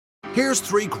Here's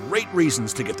 3 great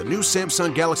reasons to get the new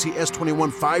Samsung Galaxy S21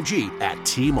 5G at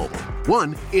T-Mobile.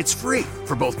 1, it's free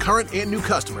for both current and new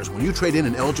customers when you trade in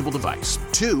an eligible device.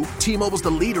 2, T-Mobile's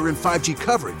the leader in 5G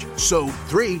coverage. So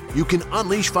 3, you can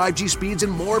unleash 5G speeds in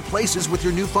more places with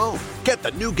your new phone. Get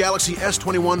the new Galaxy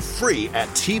S21 free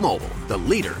at T-Mobile, the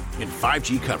leader in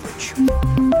 5G coverage.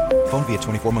 Phone via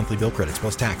 24 monthly bill credits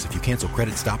plus tax. If you cancel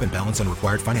credit, stop and balance on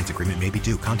required finance agreement may be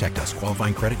due. Contact us.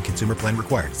 Qualifying credit and consumer plan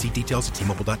required. See details at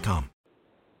T-Mobile.com.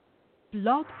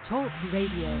 Blog Talk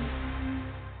Radio.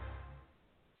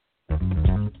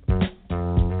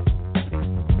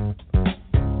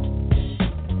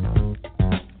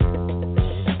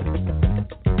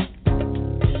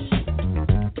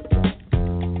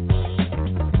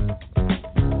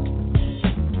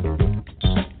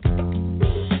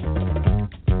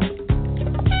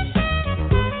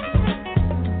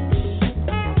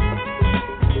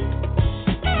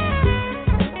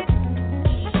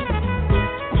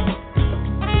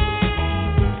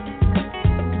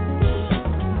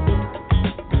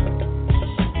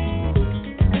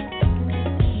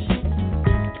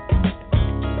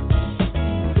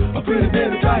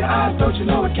 Don't you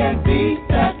know it can't be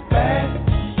that bad?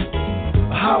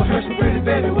 How it hurts me pretty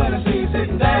baby when I see you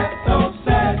sitting there so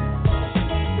sad.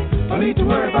 Don't need to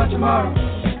worry about tomorrow,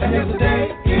 and if the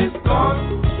day is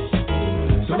gone.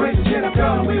 So raise your chin up,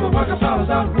 girl, and we will work our problems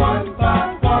out one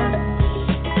by one.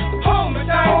 Hold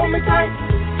me tight,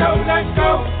 don't let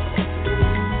go.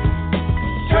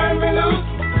 Turn me loose,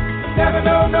 never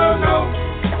no.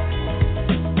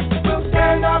 We'll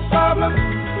stand our problems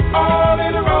all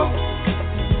in a row.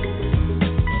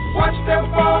 Watch them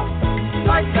fall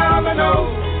like dominoes,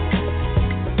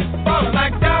 falling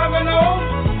like dominoes.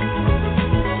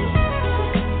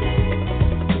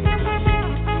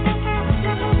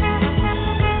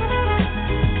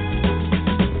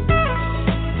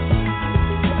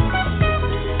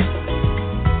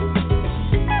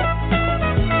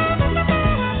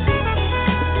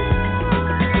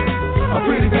 Oh,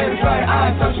 pretty baby, dry your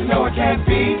eyes, don't you know it can't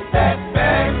be that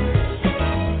bad?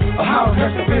 Oh, how it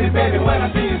hurts me, pretty baby, when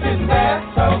I see you sitting there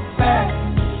so sad.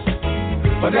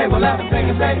 But they will laugh and sing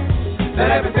and say that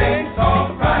everything's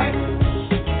alright.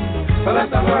 So let's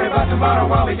not worry about tomorrow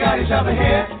while we got each other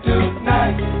here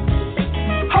tonight.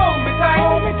 Hold me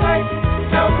tight,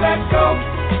 don't let go.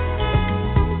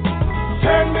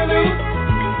 Turn me loose,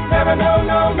 never no.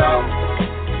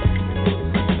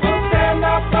 We'll stand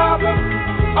our problems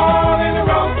all in a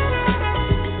row.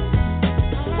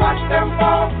 Watch them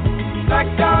fall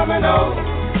like dominoes,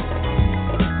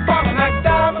 falling like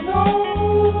dominoes.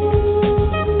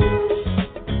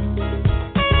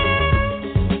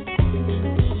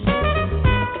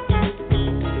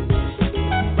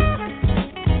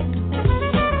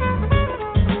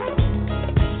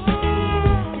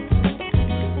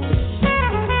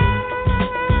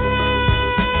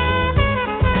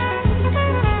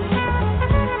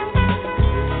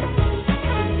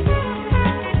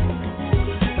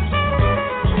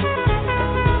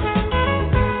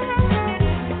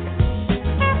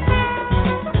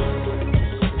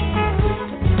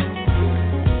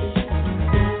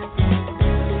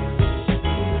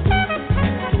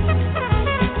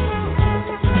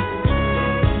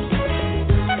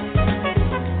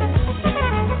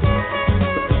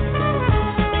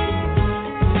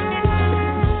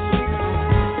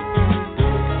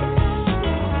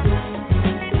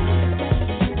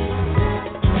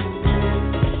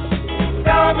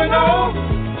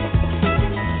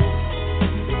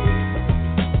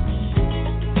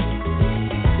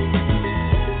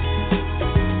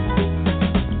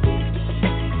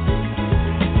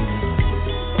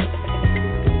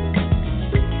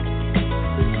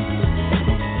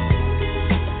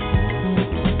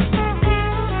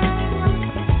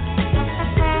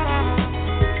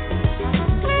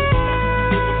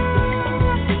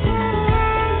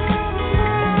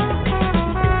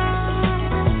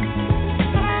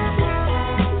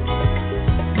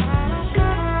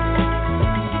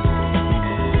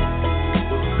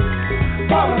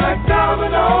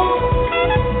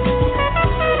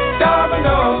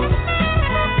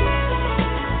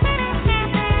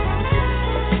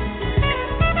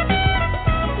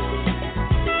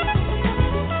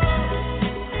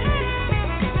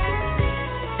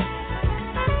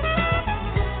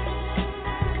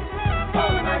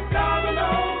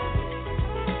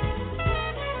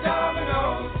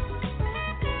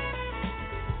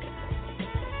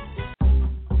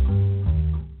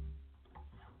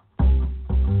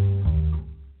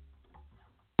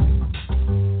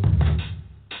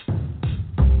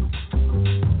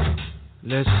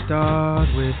 Let's start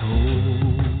with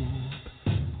hope.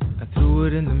 I threw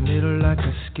it in the middle like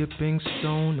a skipping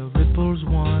stone, a ripple's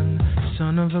one,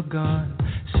 son of a gun.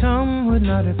 Some would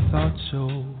not have thought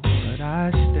so, but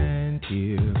I stand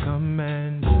here,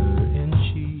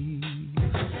 commander-in-chief,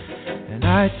 and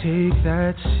I take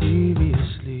that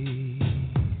seriously.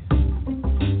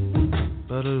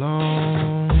 But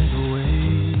along the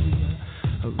way,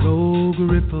 a rogue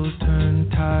ripple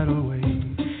turned tidal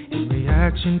wave in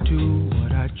reaction to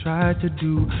what I tried to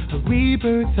do, a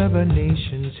rebirth of a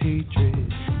nation's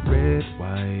hatred. Red,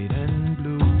 white, and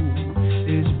blue,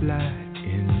 is black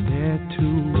in there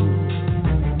too.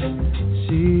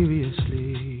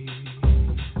 Seriously,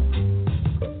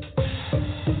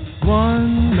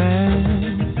 one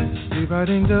man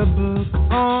rewriting the book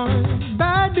on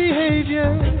bad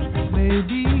behavior,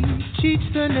 maybe cheats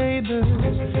the neighbors,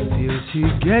 feels he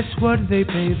gets what they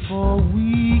pay for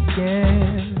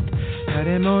weekend. Pat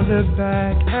him on the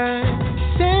back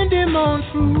and send him on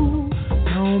through.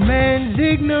 No man's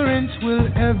ignorance will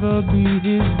ever be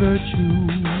his virtue.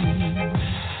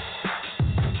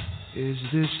 Is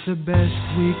this the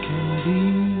best we can be?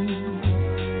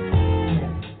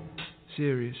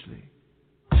 Seriously.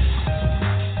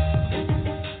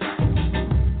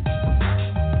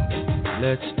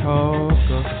 Let's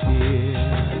talk of fear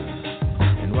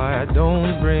and why I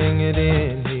don't bring it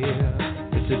in here.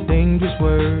 It's a dangerous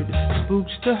word,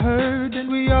 spooks the herd, and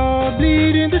we all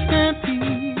bleed in the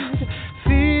stampede.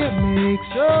 Fear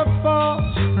makes a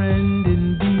false friend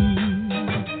indeed,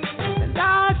 and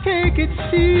I take it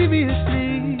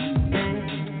seriously.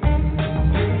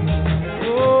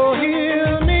 Oh,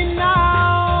 hear me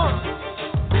now,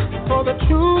 for the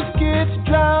truth gets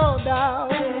drowned out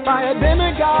by a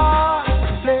demigod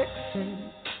flexing,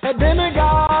 a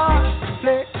demigod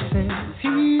flexing,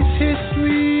 he's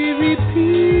history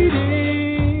repeating.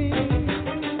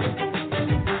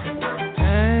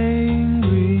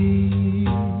 Angry,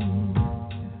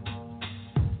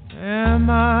 am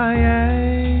I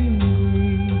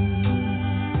angry?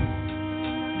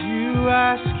 You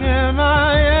ask, am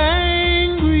I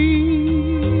angry?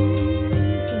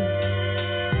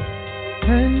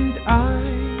 And I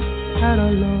had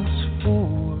a loss for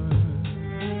words.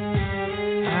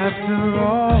 After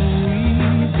all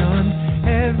we've done,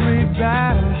 every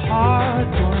battle hard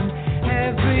won,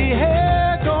 every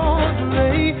hair gone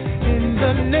gray, in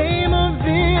the name of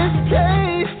this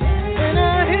case, in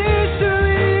a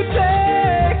history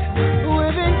text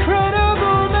with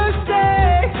incredible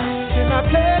mistakes. And I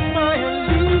pledge my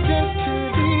allegiance to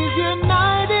these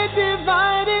united,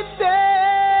 divided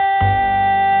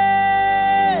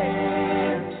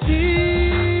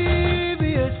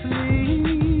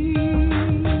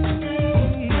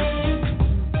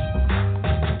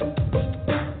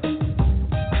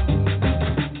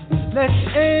Let's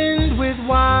end with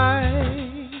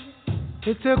why.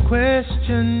 It's a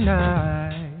question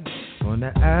I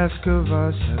wanna ask of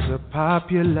us as a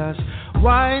populace.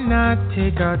 Why not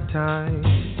take our time,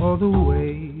 all the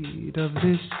weight of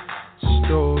this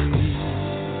story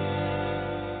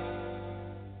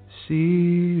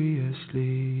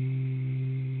seriously?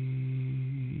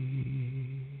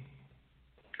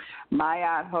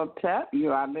 Mayat Hotep,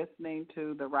 you are listening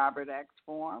to the Robert X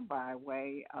Forum by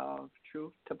way of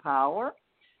Truth to Power,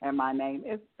 and my name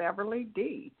is Beverly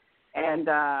D. And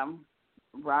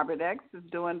Robert X is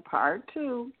doing part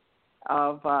 2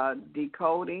 of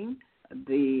decoding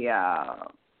the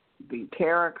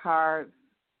tarot cards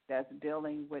that's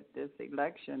dealing with this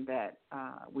election that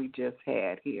we just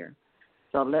had here.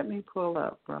 So let me pull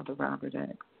up Brother Robert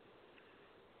X.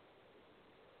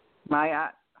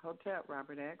 Mayat Hotep,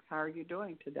 Robert X, how are you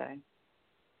doing today?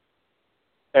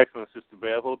 Excellent, Sister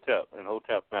Bev, Hotep and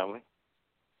Hotep family.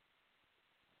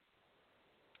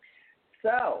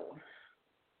 So,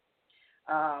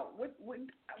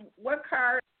 what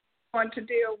card are you going to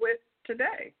deal with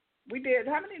today? We did,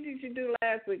 how many did you do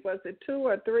last week? Was it 2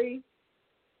 or 3?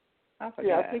 I forgot.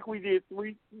 Yeah, I think we did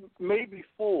 3, maybe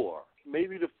 4,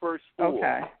 maybe the first 4.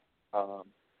 Okay.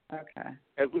 Okay.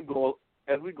 As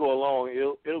we go along,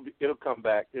 it'll come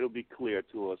back. It'll be clear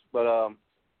to us. But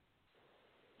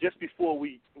just before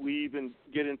we even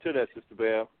get into that, Sister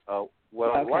Bev,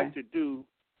 what I'd like to do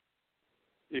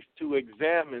is to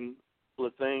examine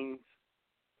the things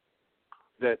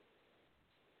that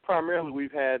primarily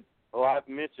we've had a lot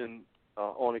mentioned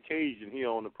on occasion here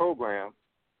on the program.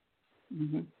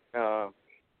 Mm-hmm.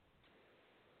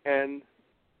 And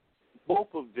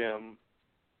both of them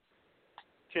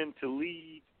tend to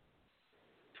lead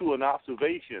to an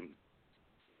observation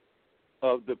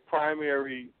of the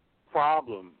primary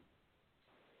problem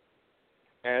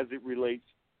as it relates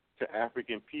to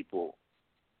African people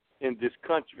in this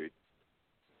country,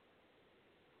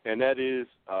 and that is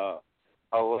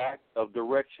a lack of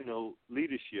directional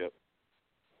leadership,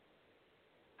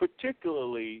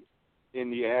 particularly in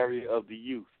the area of the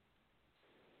youth.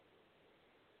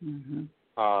 Mm-hmm.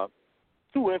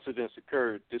 Two incidents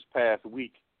occurred this past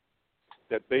week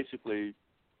that basically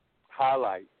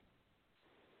highlight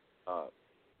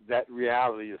that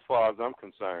reality as far as I'm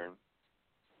concerned.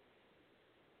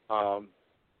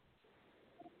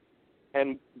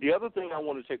 And the other thing I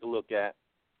want to take a look at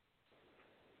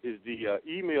is the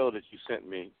email that you sent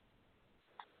me,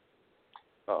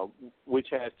 which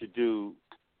has to do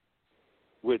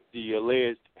with the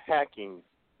alleged hacking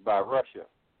by Russia.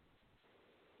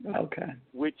 Okay.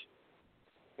 Which,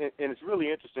 and it's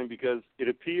really interesting because it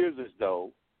appears as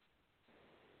though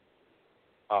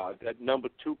that number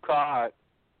 2 card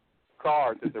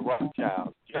at the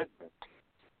Rothschild judgment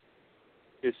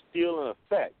is still in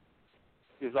effect.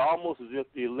 It's almost as if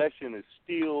the election is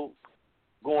still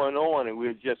going on and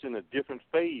we're just in a different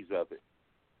phase of it.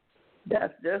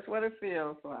 That's just what it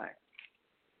feels like.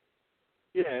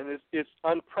 Yeah, and it's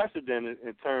unprecedented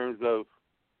in terms of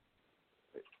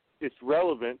its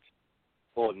relevance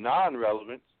or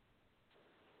non-relevance.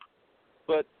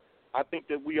 But I think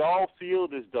that we all feel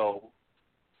as though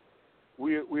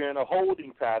we're in a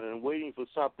holding pattern waiting for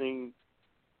something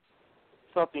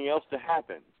else to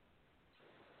happen.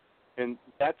 And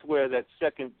that's where that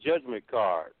second judgment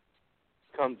card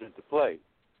comes into play.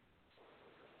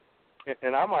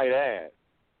 And I might add,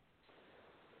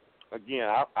 again,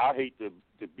 I hate to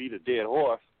beat a dead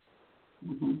horse,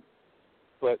 mm-hmm.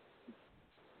 but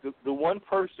the one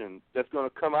person that's going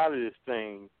to come out of this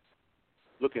thing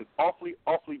looking awfully,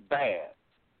 awfully bad,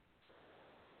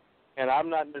 and I'm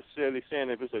not necessarily saying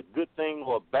if it's a good thing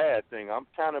or a bad thing. I'm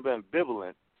kind of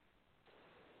ambivalent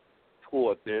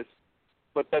toward this,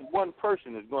 but that one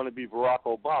person is going to be Barack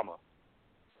Obama.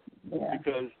 Yeah.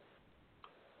 Because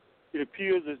it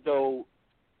appears as though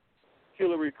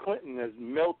Hillary Clinton has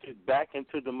melted back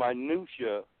into the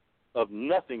minutia of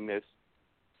nothingness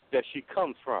that she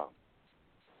comes from,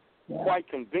 quite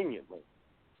conveniently,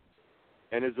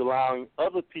 and is allowing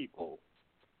other people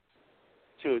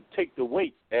to take the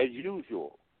weight as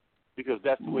usual, because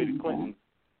that's the way the Clintons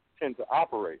tend to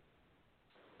operate.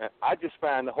 And I just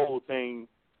find the whole thing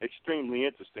extremely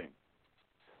interesting.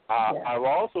 I've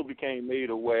also became made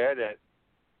aware that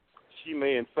she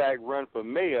may, in fact, run for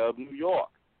mayor of New York.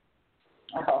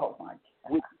 Oh, my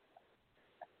God.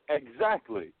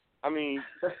 Exactly. I mean,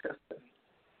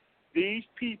 these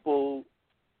people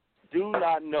do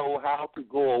not know how to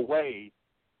go away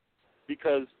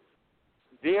because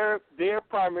they're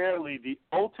primarily the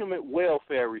ultimate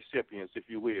welfare recipients, if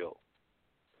you will.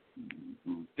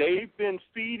 Mm-hmm. They've been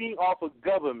feeding off of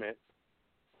government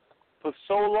for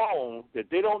so long that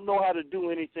they don't know how to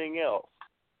do anything else.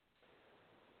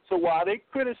 So while they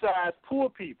criticize poor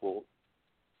people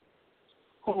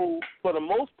who, for the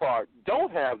most part,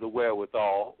 don't have the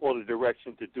wherewithal or the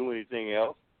direction to do anything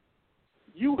else,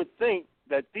 you would think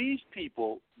that these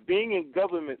people, being in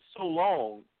government so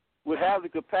long, would have the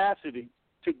capacity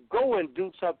to go and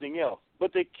do something else.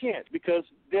 But they can't because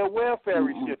they're welfare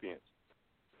recipients.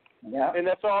 Yeah. And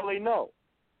that's all they know.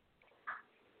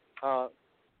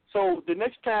 So the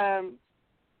next time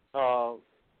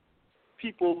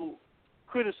people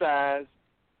criticize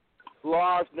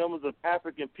large numbers of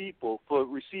African people for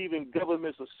receiving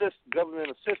government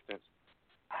assistance,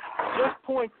 just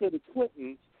point to the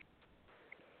Clintons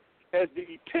as the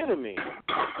epitome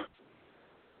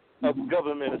of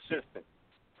government assistance.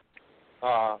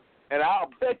 And I'll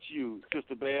bet you,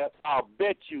 Sister Bear, I'll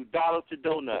bet you dollar to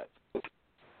donuts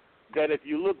that if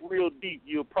you look real deep,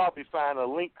 you'll probably find a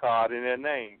link card in their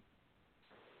name.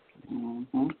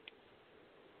 Mm-hmm.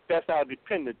 That's how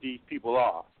dependent these people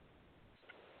are,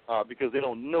 because they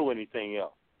don't know anything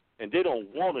else, and they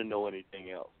don't want to know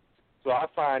anything else. So I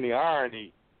find the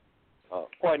irony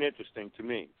quite interesting to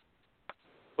me.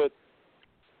 But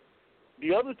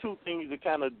the other two things that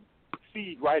kind of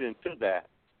feed right into that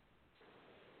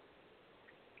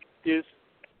is,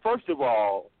 first of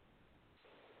all,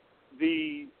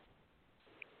 the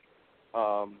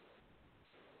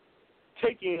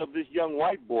taking of this young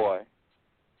white boy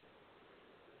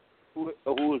who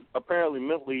was apparently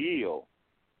mentally ill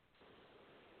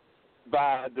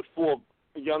by the 4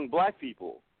 young black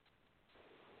people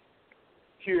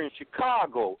here in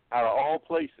Chicago, out of all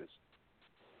places.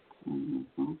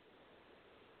 Mm-hmm.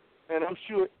 And I'm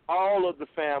sure all of the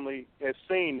family has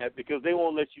seen that because they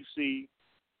won't let you see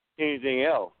anything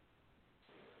else.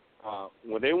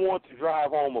 When they want to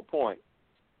drive home a point,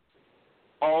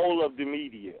 all of the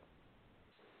media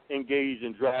engaged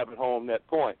in driving home that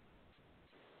point.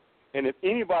 And if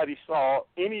anybody saw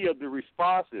any of the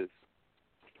responses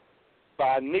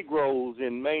by Negroes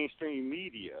in mainstream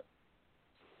media,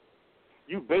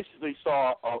 you basically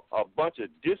saw a bunch of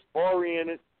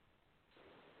disoriented,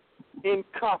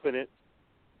 incompetent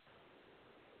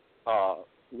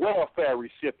welfare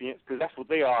recipients, because that's what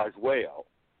they are as well,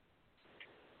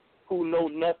 who know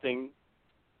nothing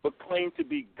but claim to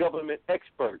be government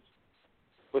experts,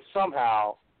 but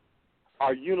somehow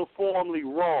are uniformly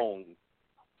wrong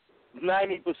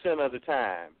 90% of the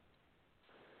time,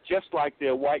 just like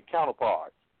their white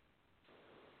counterparts.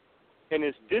 And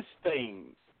it's this thing,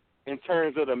 in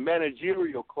terms of the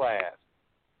managerial class,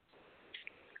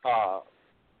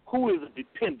 who is a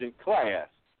dependent class,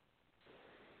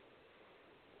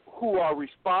 who are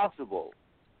responsible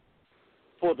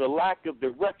for the lack of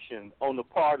direction on the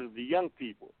part of the young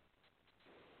people.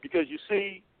 Because you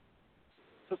see,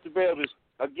 Sister Bell,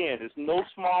 again, it's no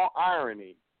small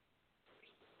irony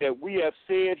that we have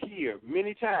said here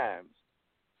many times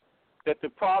that the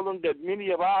problem that many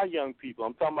of our young people,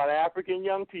 I'm talking about African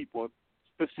young people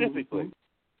specifically,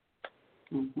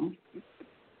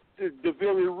 the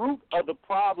very root of the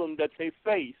problem that they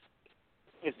face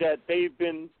is that they've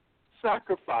been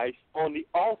sacrificed on the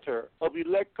altar of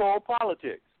electoral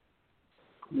politics.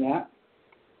 Yeah.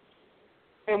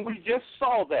 And we just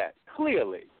saw that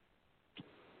clearly,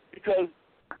 because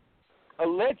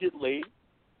allegedly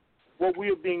what we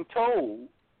are being told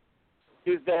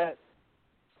is that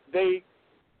they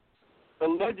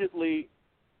allegedly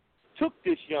took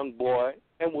this young boy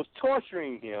and was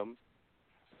torturing him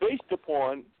based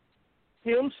upon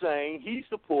him saying he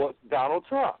supports Donald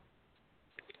Trump.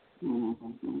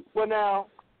 Well, now,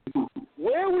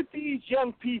 where would these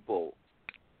young people,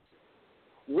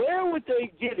 where would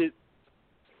they get it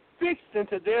fixed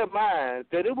into their minds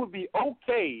that it would be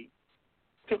okay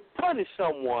to punish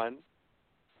someone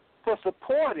for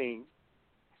supporting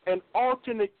an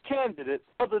alternate candidate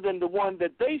other than the one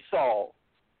that they saw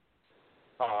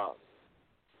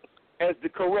as the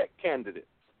correct candidate?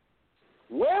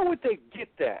 Where would they get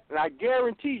that? And I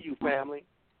guarantee you, family,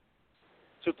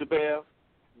 Sister Bell,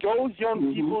 those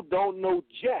young people don't know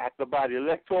jack about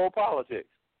electoral politics.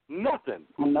 Nothing.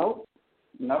 No.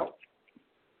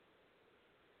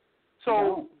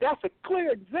 So that's a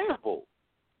clear example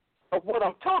of what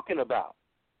I'm talking about.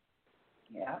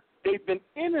 Yeah. They've been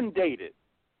inundated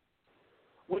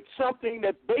with something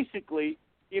that basically,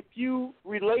 if you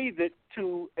relate it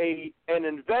to an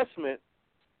investment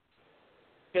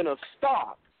in a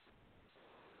stock,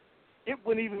 it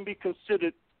wouldn't even be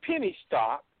considered penny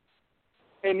stock.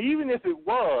 And even if it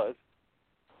was,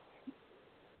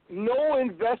 no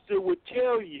investor would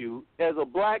tell you, as a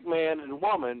black man and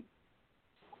woman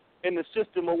in the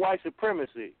system of white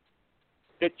supremacy,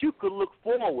 that you could look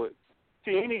forward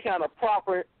to any kind of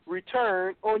proper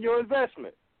return on your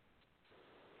investment.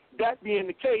 That being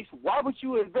the case, why would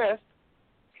you invest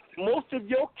most of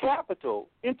your capital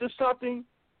into something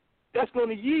that's going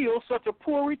to yield such a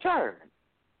poor return?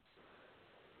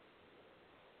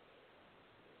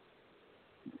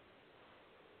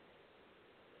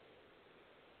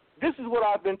 This is what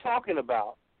I've been talking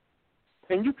about,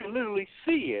 and you can literally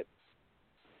see it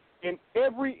in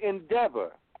every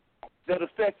endeavor that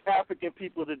affects African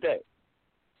people today.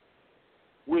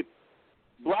 With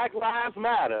Black Lives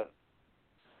Matter,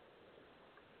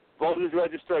 voters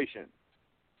registration,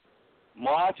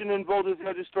 marching and voters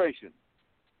registration,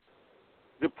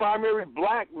 the primary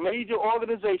black major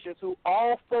organizations who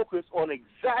all focus on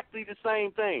exactly the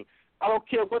same thing. I don't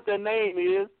care what their name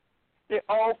is. They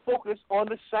all focus on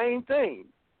the same thing.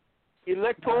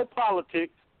 Electoral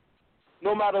politics,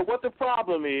 no matter what the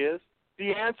problem is,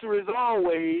 the answer is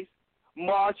always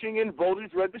marching and voters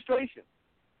registration,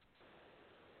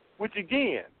 which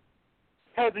again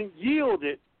hasn't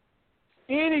yielded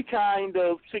any kind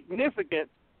of significant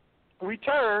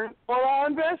return on our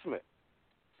investment.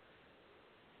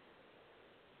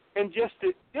 And just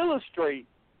to illustrate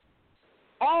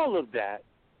all of that,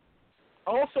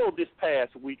 also this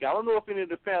past week, I don't know if any of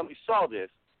the family saw this,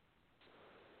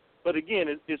 but again,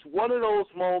 it's one of those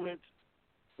moments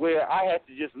where I had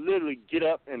to just literally get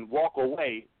up and walk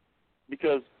away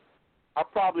because I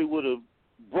probably would have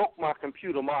broke my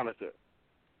computer monitor.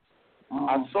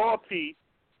 I saw a piece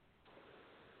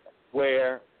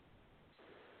where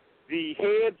the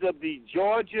heads of the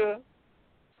Georgia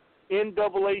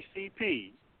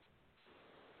NAACP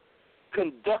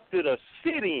conducted a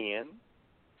sit-in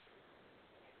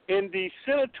in the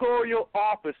senatorial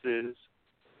offices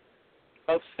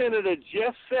of Senator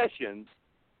Jeff Sessions,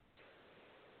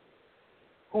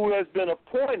 who has been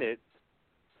appointed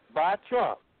by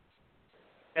Trump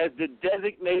as the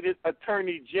designated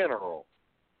attorney general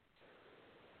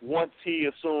once he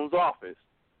assumes office.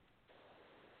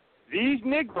 these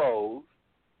Negroes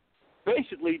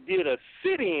basically did a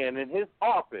sit-in his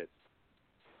office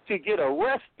to get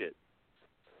arrested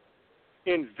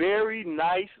in very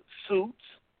nice suits,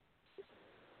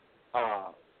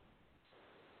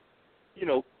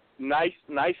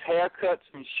 nice haircuts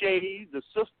and shades. The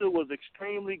sister was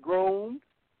extremely groomed.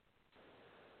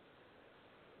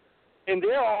 And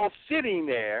they're all sitting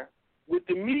there with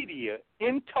the media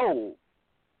in tow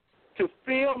to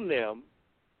film them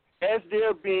as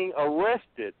they're being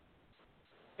arrested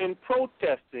in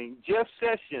protesting Jeff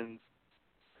Sessions'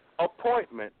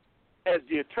 appointment as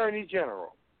the Attorney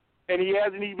General. And he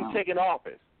hasn't even taken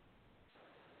office.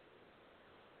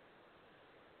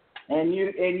 And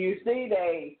you see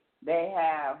they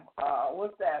have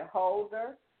what's that,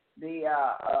 Holder, the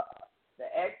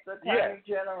ex-Attorney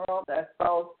General that's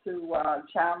supposed to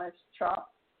challenge Trump?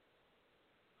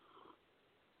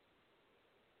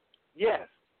 Yes.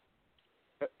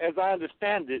 As I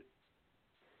understand it,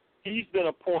 he's been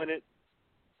appointed,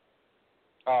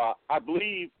 I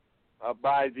believe,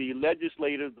 by the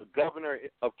legislator, the governor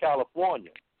of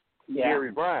California,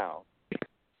 Jerry Brown,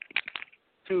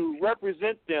 to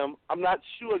represent them. I'm not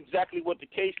sure exactly what the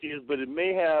case is, but it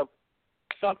may have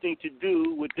something to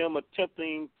do with them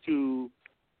attempting to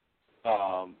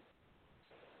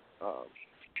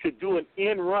do an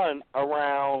end run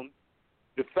around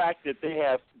the fact that they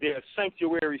have their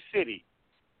sanctuary city.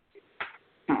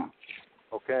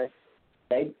 Okay?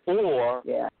 Or,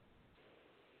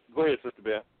 go ahead, Sister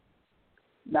Beth.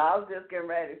 No, I was just getting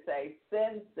ready to say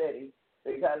Sin City,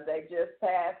 because they just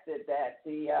passed it that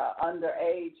the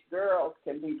underage girls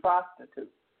can be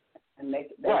prostitutes. And they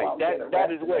won't get arrested.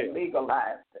 That is well. They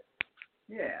legalized it.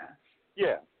 Yeah.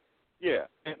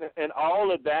 And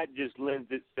all of that just lends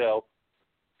itself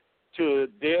to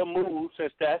their move,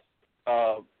 since that's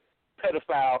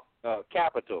pedophile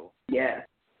capital. Yes.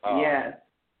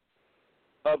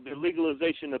 Of the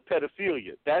legalization of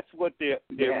pedophilia. That's what they're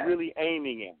really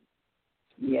aiming at.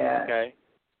 Yeah. Okay.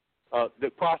 The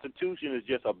prostitution is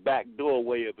just a backdoor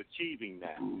way of achieving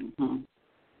that. Mm-hmm.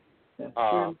 That's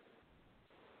true.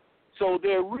 So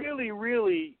they're really,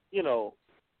 really,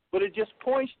 but it just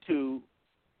points to,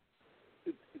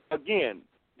 again,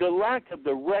 the lack of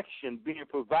direction being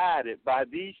provided by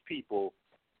these people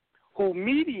who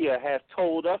media has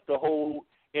told us to hold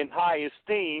in high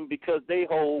esteem because they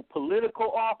hold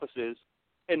political offices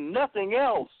and nothing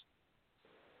else.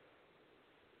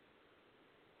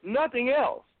 Nothing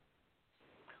else.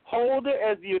 Holder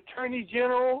as the Attorney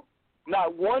General,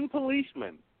 not one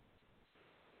policeman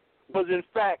was in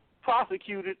fact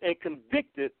prosecuted and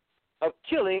convicted of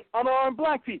killing unarmed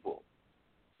black people.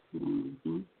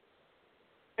 Mm-hmm.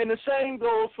 And the same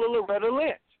goes for Loretta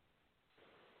Lynch.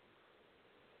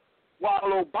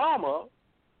 While Obama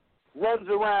runs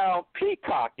around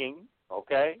peacocking,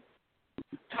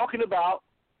 talking about,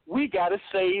 we got to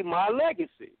save my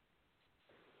legacy.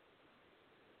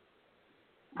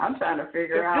 I'm trying to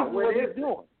figure out what he's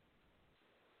doing.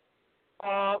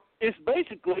 It's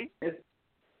basically.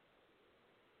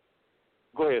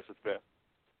 Go ahead, Sister.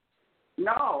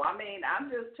 No, I mean, I'm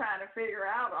just trying to figure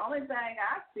out. The only thing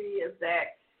I see is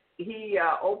that he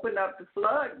opened up the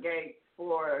floodgates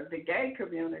for the gay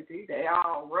community. They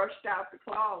all rushed out the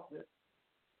closet.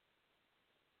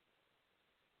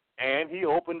 And he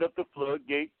opened up the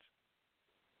floodgates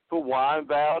for Juan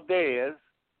Valdez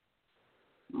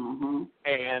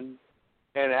and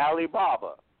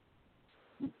Alibaba.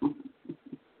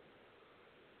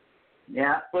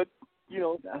 Yeah. But,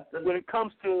 when it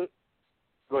comes to...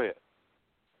 Go ahead.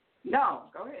 No,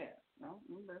 go ahead. No,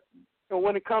 I'm listening. So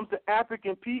when it comes to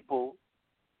African people,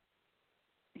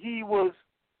 he was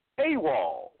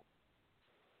AWOL.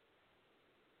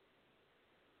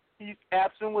 He's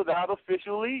absent without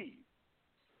official leave.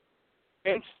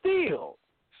 And still,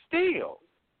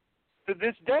 to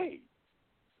this day,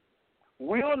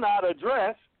 will not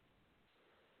address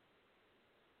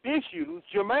issues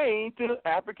germane to the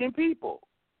African people.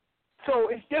 So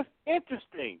it's just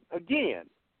interesting, again,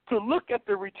 to look at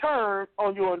the return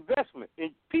on your investment.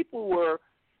 And people were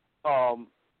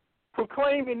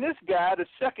proclaiming this guy the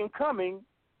second coming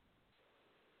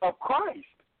of Christ.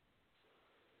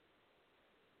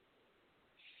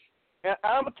 And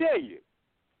I'm going to tell you,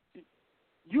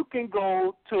 you can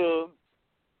go to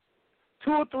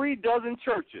 2 or 3 dozen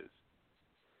churches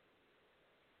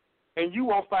and you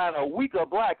won't find a weaker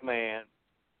black man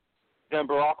than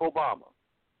Barack Obama.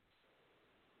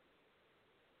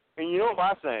 And you know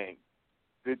my saying,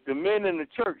 the men in the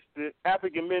church, the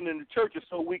African men in the church are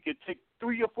so weak it takes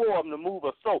 3 or 4 of them to move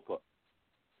a sofa.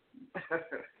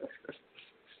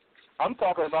 I'm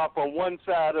talking about from one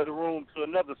side of the room to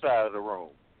another side of the room.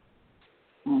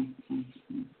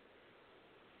 Mm-hmm.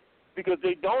 Because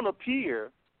they don't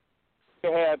appear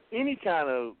to have any kind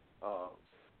of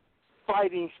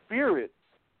fighting spirit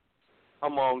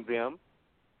among them.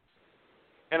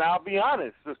 And I'll be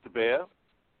honest, Sister Bear,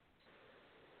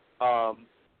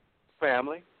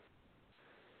 family,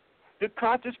 the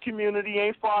conscious community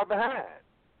ain't far behind.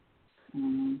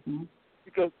 Mm-hmm.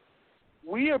 Because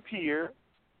we appear,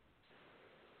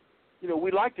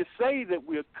 we like to say that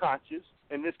we're conscious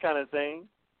and this kind of thing,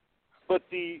 but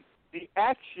the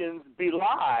actions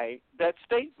belie that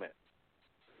statement.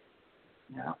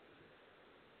 Yeah.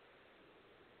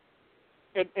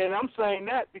 And I'm saying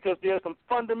that because there are some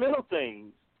fundamental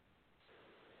things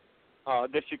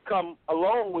that should come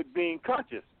along with being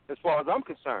conscious, as far as I'm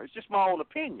concerned. It's just my own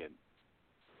opinion.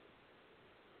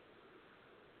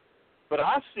 But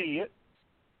I see it,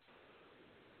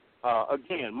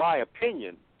 again, my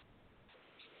opinion,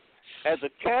 as a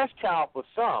cash cow for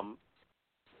some,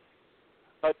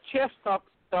 a chest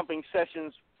thumping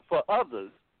sessions for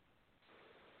others,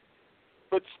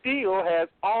 but still has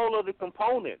all of the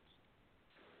components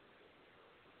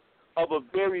of a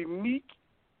very meek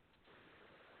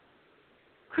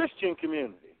Christian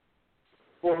community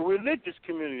or a religious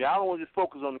community. I don't want to just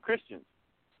focus on the Christians.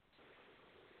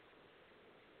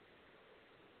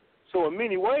 So in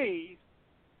many ways,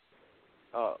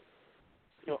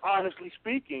 honestly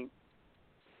speaking,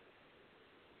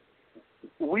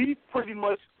 we pretty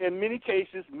much, in many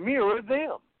cases, mirror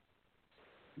them.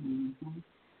 Mm-hmm.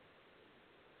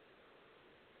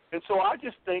 And so I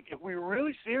just think if we're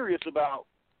really serious about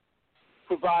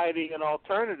providing an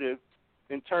alternative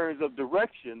in terms of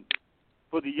direction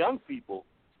for the young people,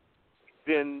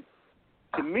 then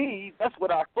to me, that's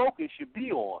what our focus should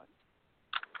be on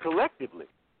collectively,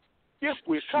 if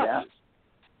we're conscious.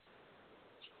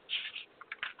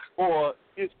 Yeah. Or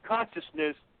is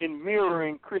consciousness in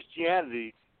mirroring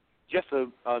Christianity just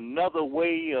another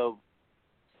way of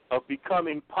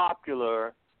becoming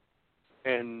popular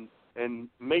and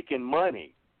making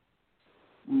money?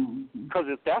 Because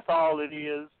if that's all it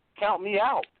is, count me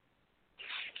out.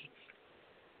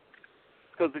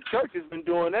 Because the church has been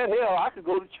doing that. Hell, I could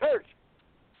go to church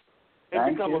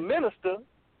and become a minister,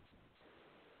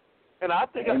 and I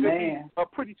think I could be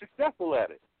pretty successful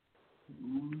at it.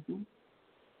 Mm-hmm.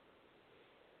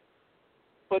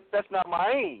 But that's not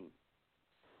my aim.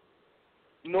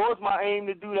 Nor is my aim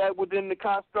to do that within the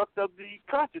construct of the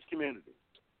conscious community.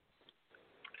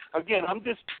 Again, I'm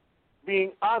just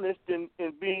being honest and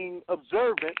being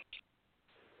observant,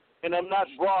 and I'm not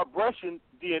broad brushing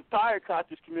the entire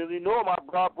conscious community, nor am I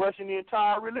broad brushing the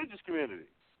entire religious community.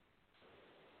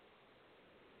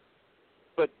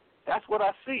 But that's what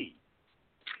I see.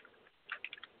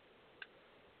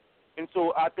 And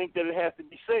so I think that it has to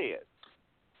be said.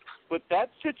 But that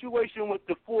situation with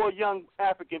the 4 young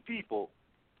African people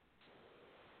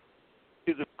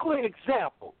is a clear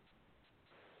example.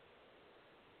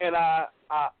 And I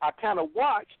kind of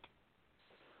watched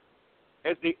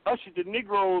as they ushered the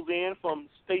Negroes in from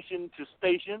station to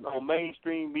station on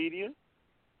mainstream media.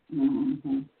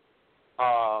 Mm-hmm.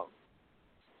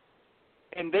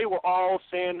 And they were all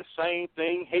saying the same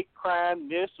thing, hate crime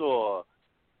this or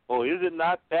is it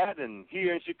not that? And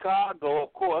here in Chicago,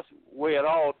 of course, where it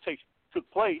all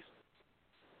took place,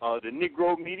 the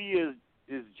Negro media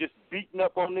is just beating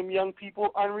up on them young people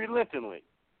unrelentingly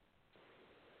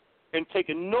and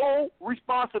taking no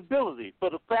responsibility for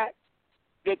the fact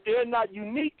that they're not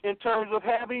unique in terms of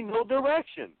having no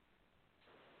direction.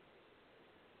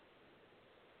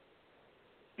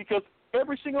 Because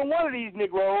every single one of these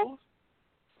Negroes,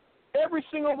 every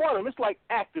single one of them, it's like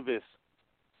activists.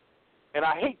 And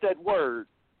I hate that word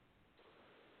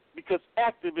because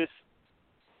activists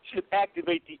should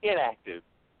activate the inactive.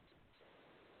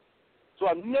 So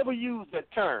I've never used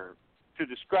that term to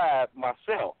describe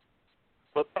myself.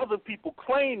 But other people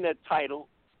claim that title,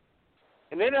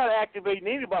 and they're not activating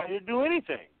anybody to do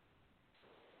anything.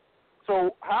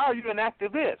 So how are you an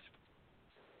activist?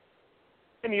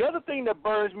 And the other thing that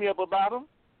burns me up about them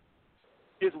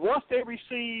is once they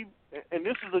receive, and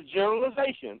this is a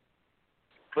generalization,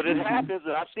 but it happens,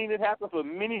 and I've seen it happen for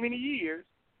many, many years,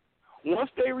 once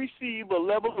they receive a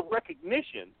level of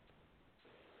recognition,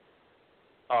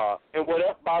 and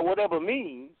by whatever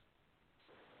means,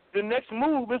 the next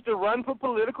move is to run for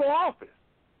political office.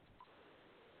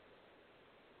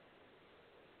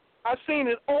 I've seen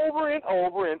it over and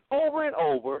over and over and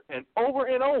over and over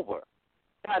and over.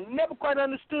 And I never quite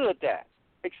understood that,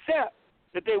 except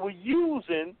that they were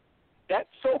using that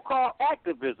so-called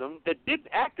activism that didn't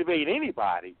activate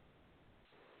anybody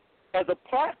as a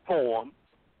platform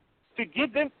to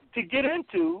get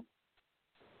into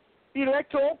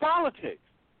electoral politics.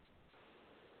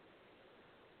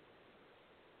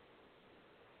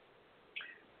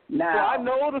 Now, so I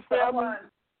know the family.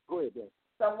 Go ahead, Dan.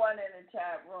 Someone in the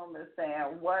chat room is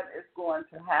saying, what is going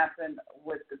to happen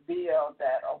with the bill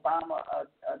that Obama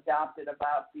adopted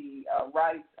about the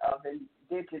rights of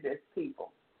indigenous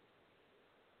people?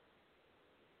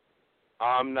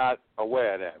 I'm not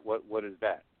aware of that. What is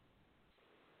that?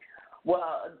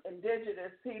 Well,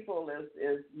 indigenous people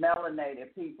is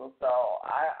melanated people, so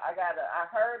I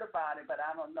heard about it, but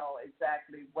I don't know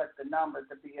exactly what the number of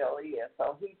the bill is.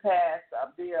 So he passed a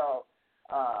bill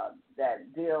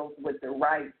that deals with the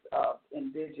rights of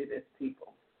indigenous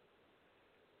people.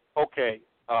 Okay.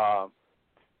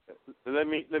 Let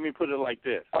me put it like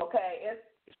this. Okay, it's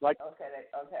like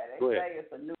they say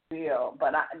it's a new bill,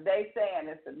 but they saying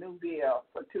it's a new bill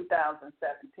for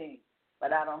 2017,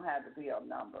 but I don't have the bill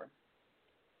number.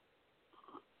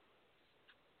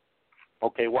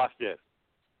 Okay, watch this.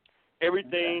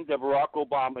 Everything that Barack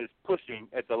Obama is pushing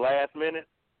at the last minute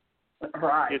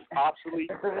is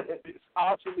obsolete. It's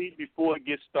obsolete before it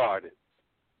gets started.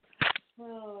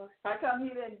 How come he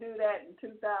didn't do that in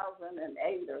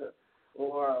 2008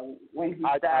 or when he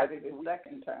started his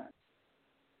second term?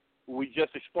 We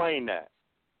just explained that.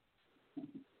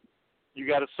 You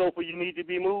got a sofa you need to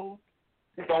be moved?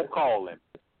 Don't call him.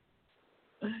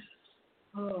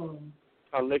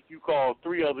 Unless you call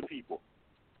 3 other people.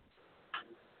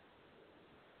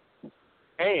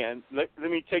 And let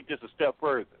me take this a step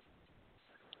further.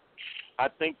 I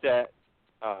think that,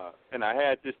 and I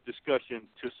had this discussion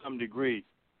to some degree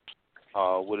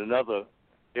with another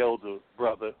elder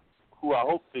brother who I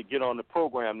hope to get on the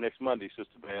program next Monday,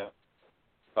 Sister Bam,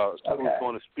 who's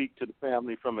going to speak to the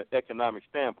family from an economic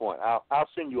standpoint. I'll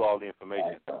send you all the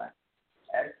information. Excellent.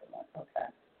 Okay.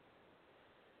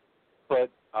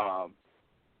 But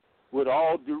with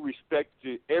all due respect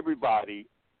to everybody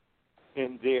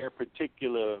in their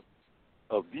particular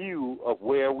view of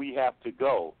where we have to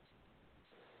go,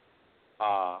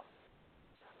 I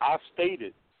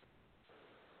stated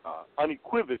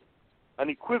unequivocally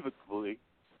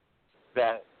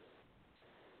that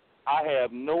I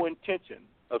have no intention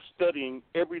of studying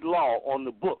every law on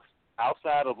the books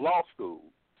outside of law school,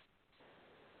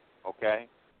 okay,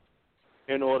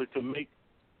 in order to make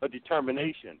a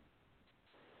determination.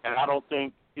 And I don't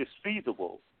think it's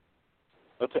feasible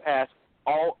to ask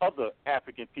all other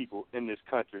African people in this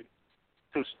country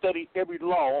to study every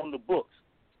law on the books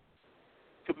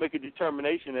to make a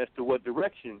determination as to what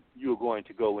direction you're going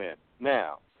to go in.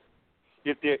 Now,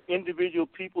 if there are individual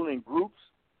people in groups,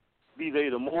 be they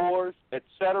the Moors,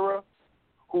 etc.,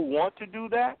 who want to do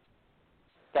that,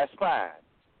 that's fine.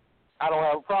 I don't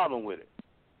have a problem with it.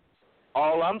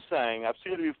 All I'm saying, I've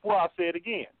said it before, I'll say it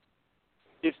again,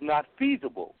 it's not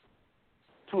feasible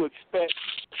to expect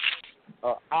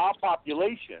our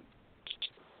population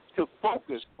to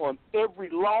focus on every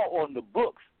law on the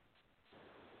books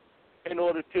in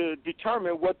order to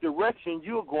determine what direction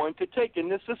you're going to take in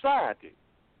this society.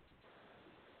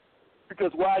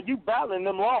 Because while you battling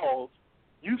them laws,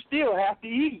 you still have to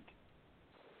eat.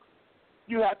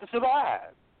 You have to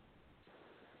survive.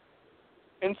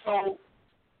 And so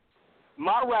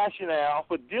my rationale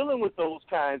for dealing with those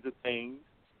kinds of things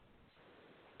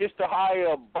is to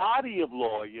hire a body of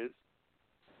lawyers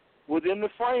within the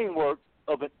framework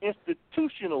of an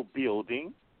institutional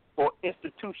building or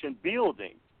institution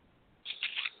building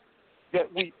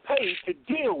that we pay to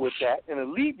deal with that and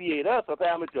alleviate us of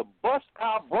having to bust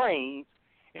our brains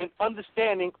in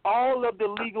understanding all of the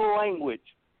legal language.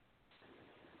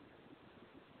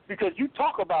 Because you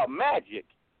talk about magic,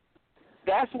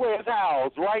 that's where it's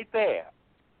housed, right there.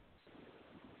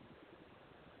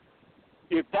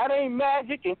 If that ain't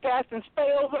magic and casting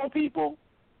spells on people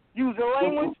using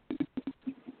language,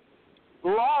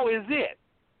 law is it.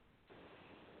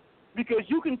 Because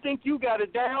you can think you got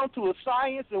it down to a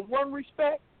science in one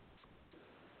respect,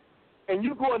 and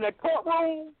you go in that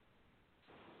courtroom,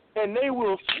 and they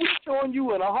will switch on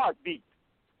you in a heartbeat.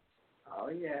 Oh,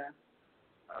 yeah.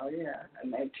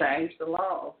 And they changed the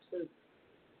law, too.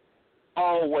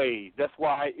 Always. That's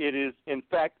why it is, in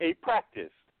fact, a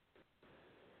practice.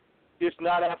 It's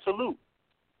not absolute.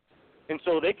 And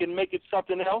so they can make it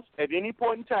something else at any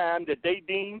point in time that they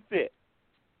deem fit.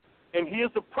 And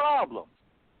here's the problem.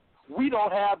 We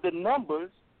don't have the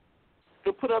numbers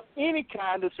to put up any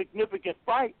kind of significant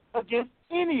fight against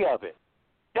any of it.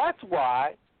 That's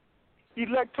why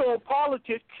electoral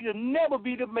politics should never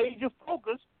be the major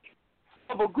focus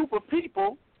of a group of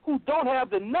people who don't have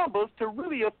the numbers to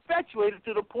really effectuate it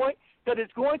to the point that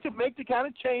it's going to make the kind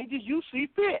of changes you see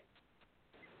fit.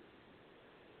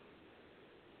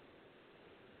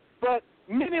 But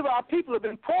many of our people have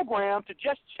been programmed to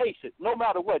just chase it, no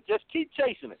matter what. Just keep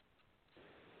chasing it.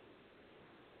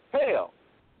 Hell,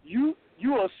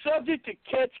 You are subject to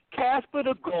catch Casper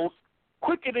the Ghost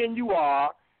quicker than you are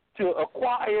to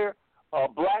acquire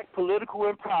black political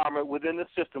empowerment within the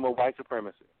system of white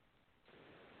supremacy.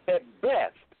 At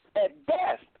best,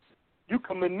 you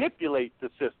can manipulate the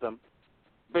system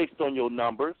based on your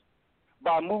numbers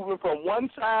by moving from one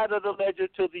side of the ledger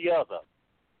to the other.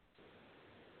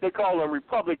 They call them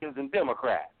Republicans and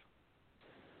Democrats.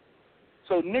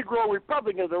 So Negro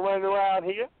Republicans are running around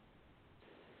here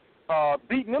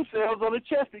beating themselves on the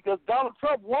chest because Donald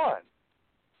Trump won.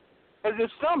 As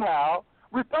if somehow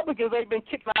Republicans ain't been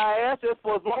kicking our asses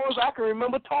for as long as I can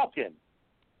remember talking.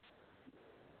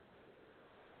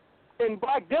 And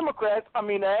black Democrats,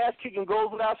 the ass kicking goes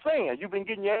without saying. You've been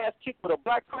getting your ass kicked with a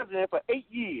black president for 8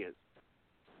 years.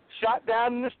 Shot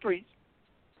down in the streets,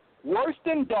 worse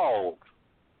than dogs.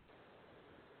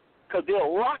 Because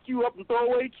they'll lock you up and throw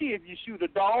away the key if you shoot a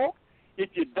dog, if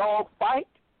your dog fight,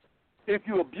 if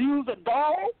you abuse a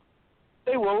dog,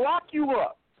 they will lock you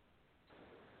up.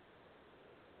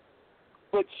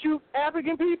 But shoot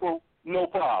African people, no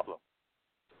problem.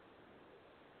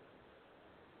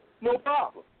 No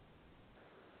problem.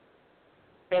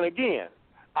 And again,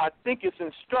 I think it's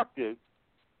instructive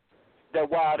that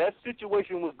while that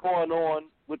situation was going on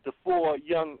with the 4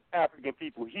 young African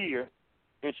people here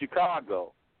in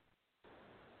Chicago,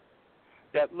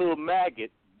 that little maggot,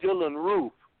 Dylan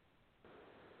Roof,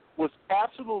 was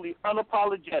absolutely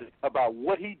unapologetic about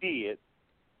what he did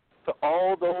to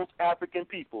all those African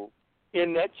people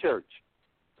in that church.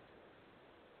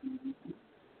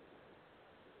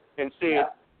 And said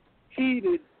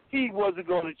he wasn't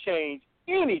going to change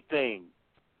anything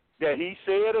that he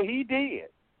said or he did.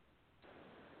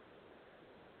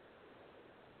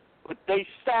 But they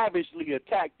savagely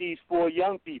attacked these 4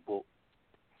 young people,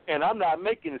 and I'm not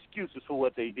making excuses for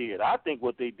what they did. I think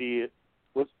what they did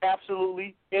was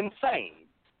absolutely insane.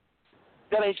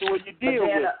 That ain't the way you deal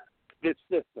with this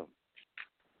system.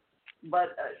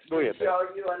 But Go ahead, to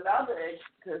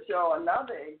show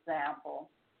another example,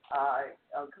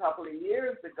 a couple of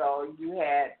years ago, you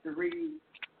had 3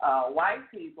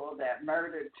 white people that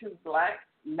murdered 2 black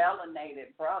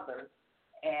melanated brothers,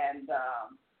 and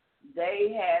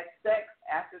they had sex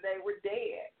after they were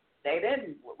dead. They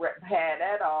didn't have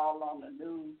that all on the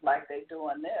news like they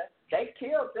doing this. They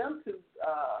killed them 2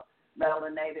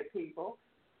 melanated people,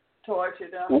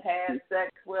 tortured them, had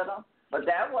sex with them, but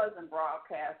that wasn't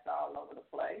broadcast all over the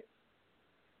place.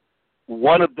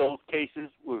 One of those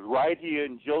cases was right here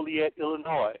in Joliet,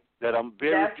 Illinois, that I'm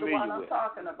very familiar with. That's the one I'm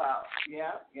talking about.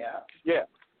 Yeah.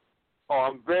 Oh,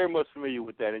 I'm very much familiar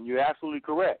with that, and you're absolutely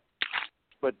correct.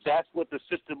 But that's what the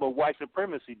system of white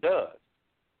supremacy does.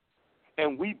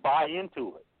 And we buy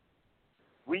into it.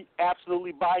 We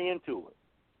absolutely buy into it.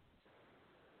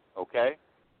 Okay?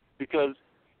 Because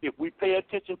if we pay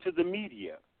attention to the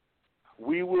media,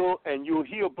 we will, and you'll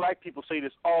hear black people say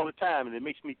this all the time, and it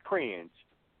makes me cringe.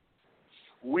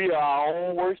 We are our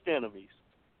own worst enemies.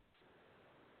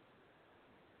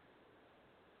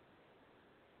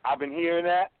 I've been hearing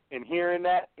that and hearing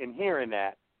that and hearing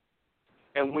that.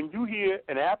 And when you hear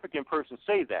an African person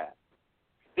say that,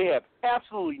 they have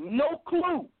absolutely no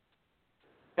clue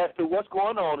as to what's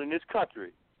going on in this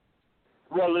country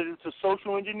relative to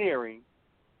social engineering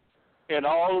and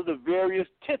all of the various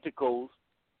tentacles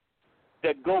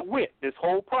that go with this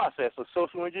whole process of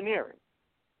social engineering.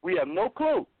 We have no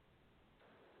clue.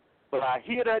 But I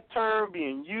hear that term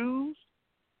being used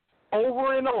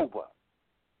over and over.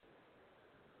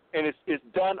 And it's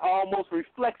done almost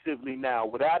reflexively now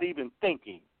without even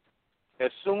thinking.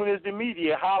 As soon as the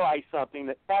media highlights something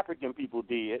that African people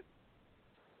did,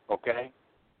 okay,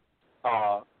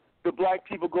 the black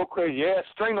people go crazy. Yeah,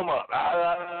 string them up.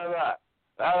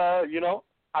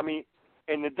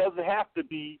 And it doesn't have to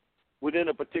be within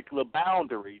a particular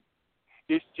boundary.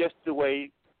 It's just the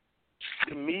way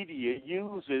the media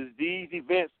uses these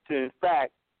events to, in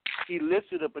fact,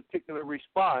 elicit a particular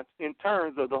response in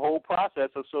terms of the whole process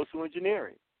of social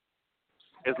engineering.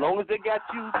 As long as they got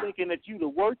you thinking that you're the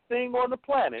worst thing on the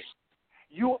planet,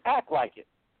 you'll act like it.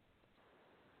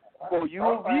 Or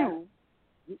you'll view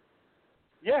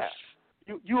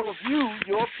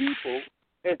your people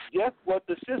as just what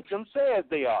the system says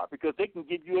they are, because they can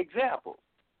give you examples.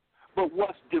 But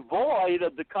what's devoid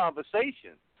of the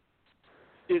conversation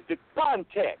is the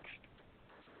context.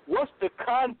 What's the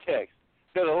context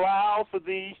that allows for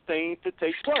these things to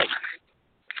take place?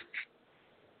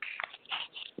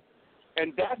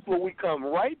 And that's where we come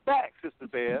right back, Sister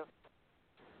Bear,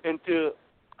 into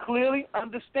clearly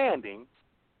understanding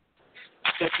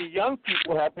that the young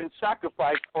people have been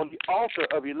sacrificed on the altar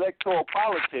of electoral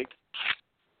politics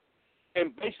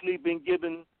and basically been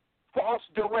given false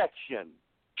direction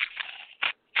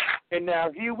And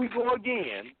now here we go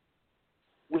again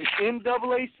with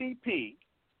NAACP,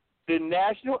 the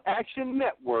National Action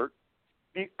Network,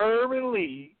 the Urban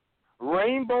League,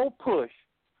 Rainbow Push,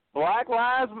 Black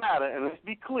Lives Matter, and let's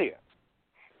be clear,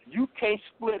 you can't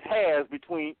split hairs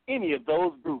between any of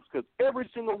those groups because every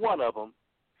single one of them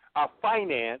are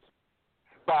financed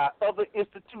by other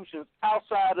institutions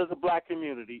outside of the black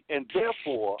community and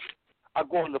therefore are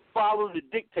going to follow the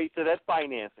dictates of that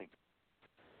financing.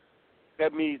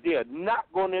 That means they're not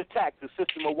going to attack the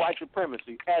system of white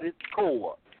supremacy at its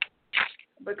core.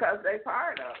 Because they're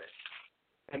part of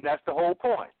it. And that's the whole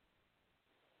point.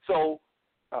 So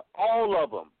all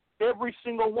of them, every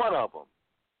single one of them,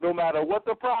 no matter what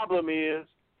the problem is,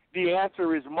 the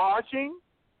answer is marching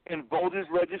and voters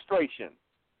registration.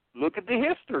 Look at the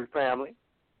history, family.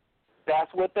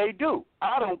 That's what they do.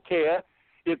 I don't care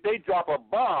if they drop a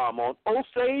bomb on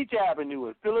Osage Avenue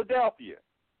in Philadelphia,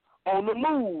 on the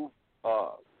move,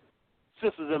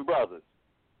 sisters and brothers.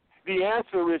 The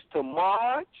answer is to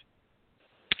march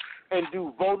and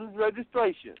do voters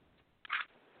registration.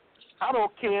 I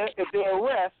don't care if they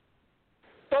arrest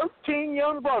 13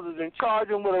 young brothers and charge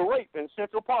them with a rape in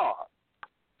Central Park.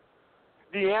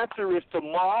 The answer is to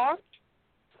march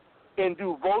and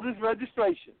do voters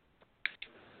registration.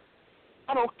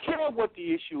 I don't care what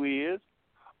the issue is.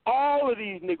 All of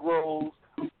these Negroes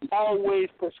always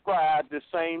prescribe the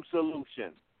same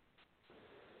solution.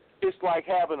 It's like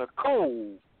having a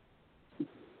cold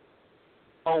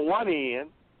on one end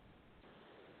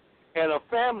and a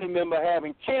family member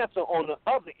having cancer on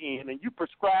the other end, and you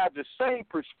prescribe the same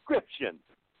prescription.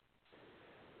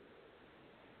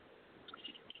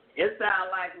 It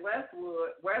sounds like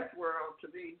Westworld to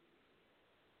me.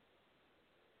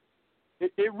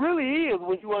 It really is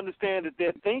when you understand that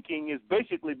their thinking has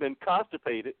basically been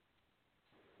constipated.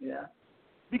 Yeah.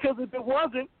 Because if it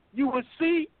wasn't, you would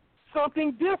see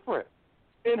something different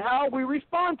in how we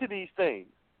respond to these things.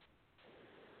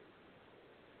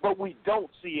 But we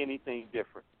don't see anything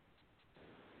different.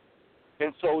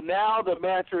 And so now the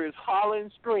mantra is holler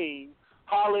and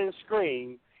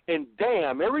scream, and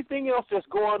damn everything else that's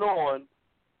going on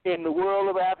in the world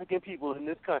of African people in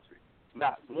this country.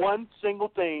 Not one single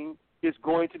thing is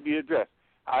going to be addressed.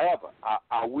 However,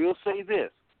 I will say this.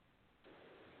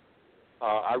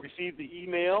 I received the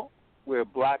email where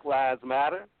Black Lives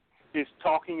Matter is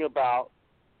talking about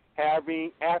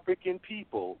having African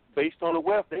people, based on the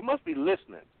web, they must be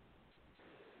listening,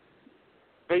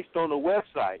 based on the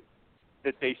website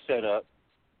that they set up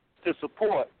to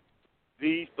support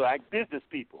these black business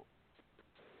people.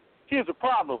 Here's a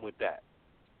problem with that,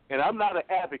 and I'm not an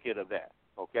advocate of that,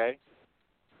 okay?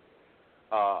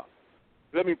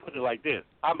 Let me put it like this.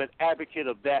 I'm an advocate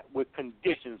of that with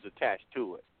conditions attached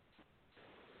to it.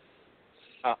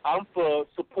 I'm for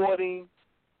supporting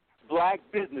black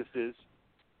businesses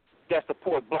that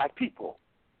support black people.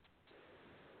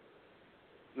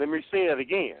 Let me say that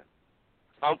again.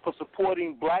 I'm for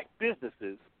supporting black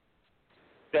businesses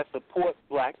that support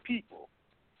black people.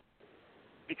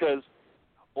 Because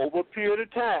over a period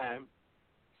of time,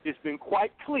 it's been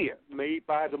quite clear, made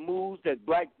by the moves that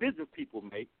black business people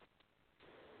make,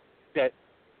 that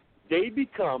they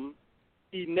become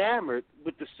enamored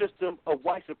with the system of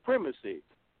white supremacy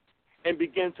and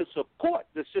begin to support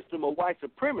the system of white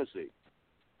supremacy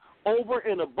over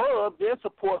and above their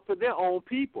support for their own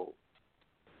people,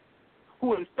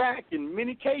 who in fact, in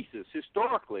many cases,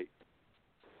 historically,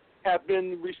 have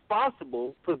been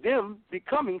responsible for them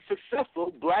becoming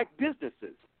successful black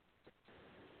businesses.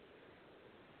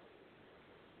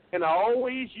 And I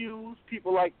always use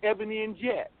people like Ebony and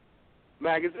Jet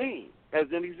magazine as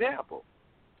an example,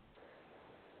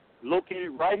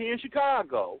 located right here in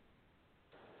Chicago,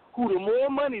 who the more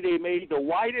money they made, the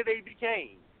whiter they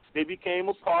became. They became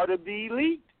a part of the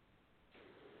elite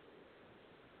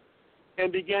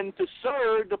and began to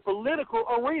serve the political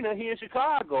arena here in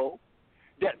Chicago,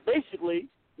 that basically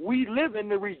we live in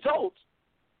the results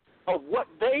of what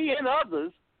they and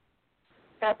others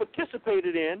have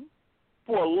participated in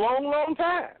for a long, long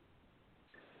time.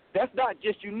 That's not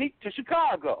just unique to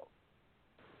Chicago.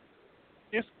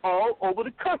 It's all over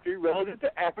the country relative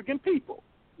to African people.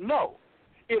 No,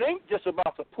 it ain't just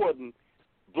about supporting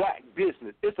black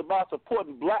business. It's about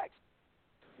supporting black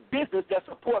business that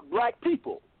support black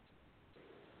people.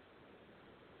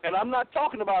 And I'm not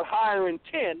talking about hiring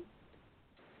 10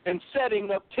 and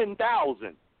setting up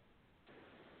 10,000.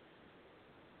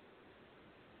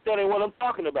 That ain't what I'm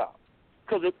talking about.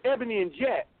 Because if Ebony and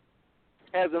Jet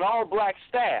has an all-black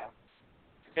staff,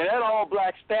 and that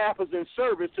all-black staff is in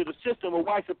service to the system of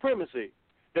white supremacy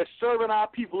that's serving our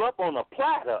people up on a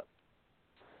platter,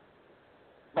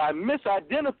 by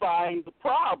misidentifying the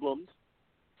problems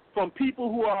from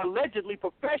people who are allegedly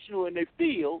professional in their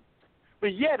field,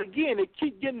 but yet again they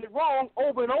keep getting it wrong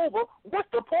over and over. What's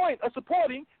the point of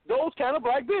supporting those kind of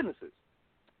black businesses?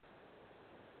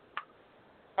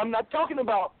 I'm not talking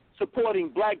about supporting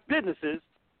black businesses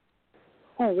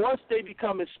who, once they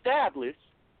become established,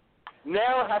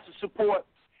 now have to support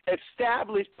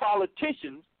established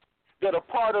politicians that are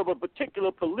part of a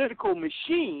particular political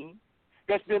machine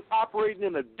that's been operating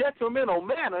in a detrimental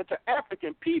manner to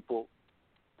African people,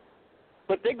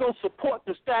 but they're going to support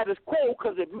the status quo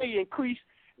because it may increase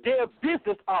their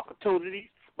business opportunities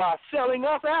by selling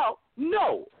us out?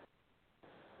 No.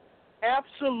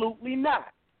 Absolutely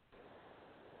not.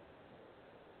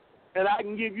 And I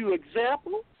can give you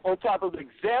example on top of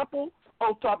example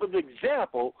on top of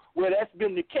example where that's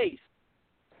been the case.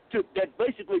 That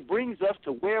basically brings us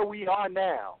to where we are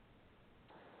now.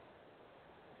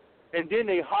 And then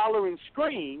they holler and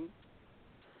scream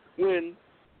when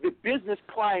the business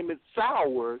climate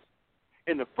sours,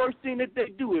 and the first thing that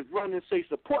they do is run and say,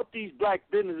 support these black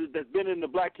businesses that's been in the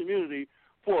black community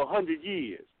for 100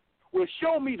 years. Well,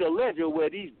 show me the ledger where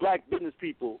these black business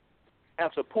people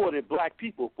have supported black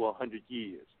people for 100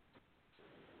 years.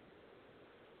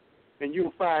 And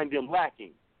you'll find them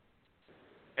lacking.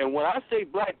 And when I say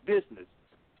black business,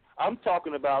 I'm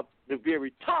talking about the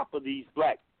very top of the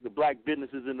black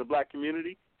businesses in the black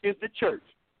community is the church.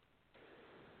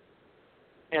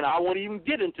 And I won't even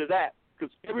get into that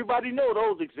because everybody knows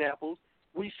those examples.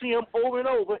 We see them over and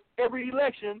over. Every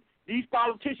election, these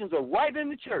politicians are right in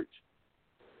the church.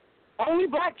 Only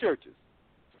black churches.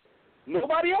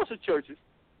 Nobody else's churches.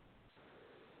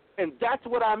 And that's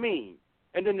what I mean.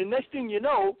 And then the next thing you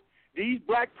know, these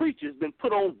black preachers been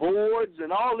put on boards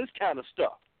and all this kind of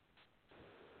stuff.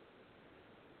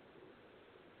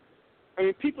 I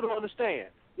mean, people don't understand.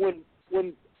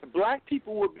 When black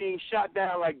people were being shot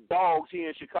down like dogs here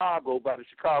in Chicago by the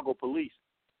Chicago police,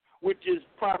 which is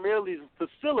primarily the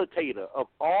facilitator of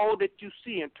all that you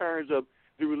see in terms of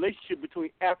the relationship between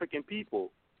African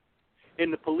people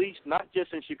and the police, not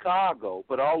just in Chicago,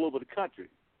 but all over the country.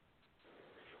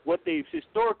 What they've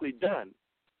historically done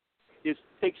is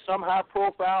take some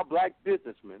high-profile black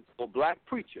businessman or black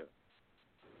preacher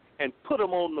and put them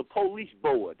on the police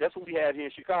board. That's what we had here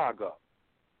in Chicago.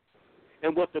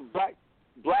 And what the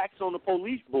blacks on the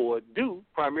police board do,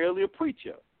 primarily a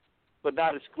preacher, but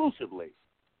not exclusively,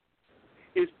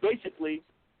 is basically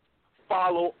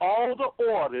follow all the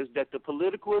orders that the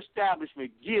political establishment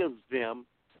gives them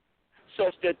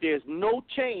such that there's no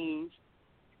change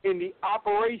in the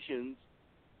operations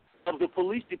of the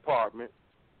police department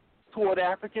toward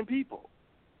African people.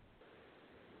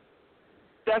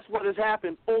 That's what has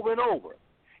happened over and over.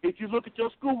 If you look at your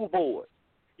school board,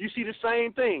 you see the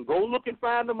same thing. Go look and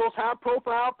find the most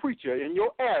high-profile preacher in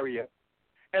your area,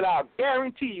 and I'll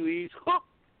guarantee you he's hooked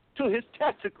to his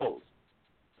testicles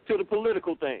to the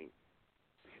political thing.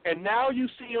 And now you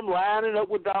see him lining up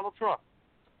with Donald Trump.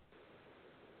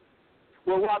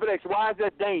 Well, Robert X., why is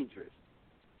that dangerous?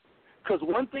 Because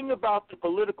one thing about the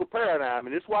political paradigm,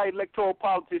 and this is why electoral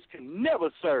politics can never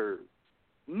serve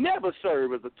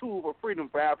as a tool for freedom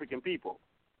for African people,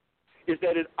 is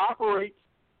that it operates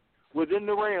within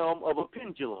the realm of a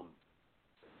pendulum.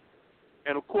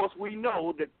 And, of course, we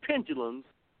know that pendulums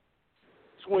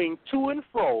swing to and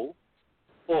fro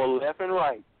or left and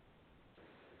right,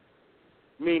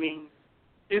 meaning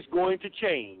it's going to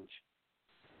change.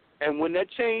 And when that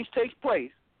change takes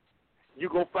place, you're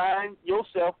going to find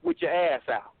yourself with your ass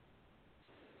out.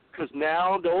 Because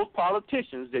now those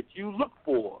politicians that you look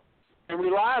for and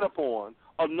relied upon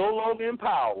are no longer in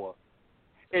power.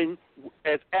 And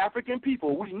as African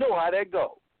people, we know how that goes.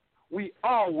 We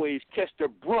always catch the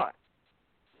brunt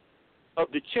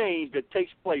of the change that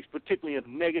takes place, particularly in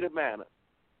a negative manner.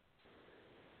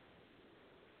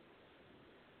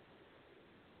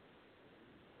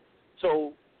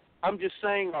 So I'm just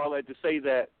saying all that to say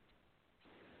that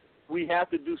we have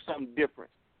to do something different,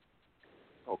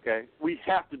 okay? We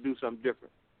have to do something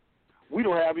different. We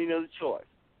don't have any other choice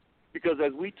because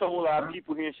as we told our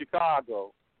people here in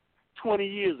Chicago 20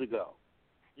 years ago,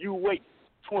 you wait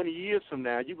 20 years from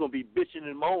now, you're going to be bitching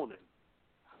and moaning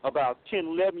about 10,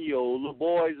 11-year-old little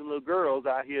boys and little girls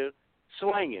out here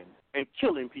slanging and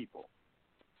killing people.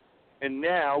 And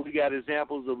now we got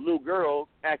examples of little girls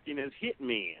acting as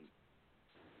hitmen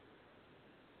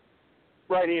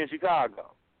right here in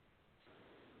Chicago.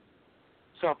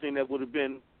 Something that would have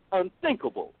been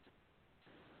unthinkable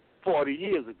 40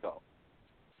 years ago.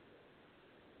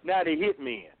 Now they hit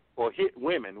men or hit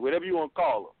women, whatever you want to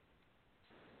call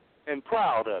them, and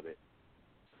proud of it.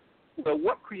 But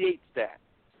what creates that?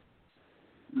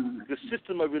 The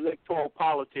system of electoral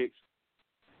politics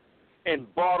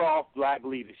and bought off black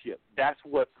leadership. That's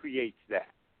what creates that.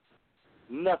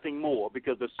 Nothing more,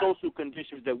 because the social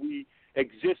conditions that we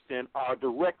exist in are a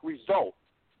direct result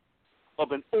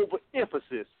of an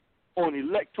overemphasis on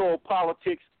electoral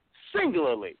politics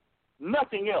singularly,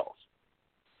 nothing else.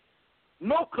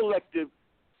 No collective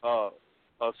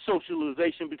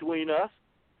socialization between us,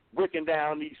 breaking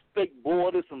down these fake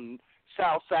borders from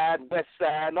South Side, West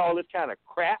Side, and all this kind of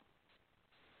crap.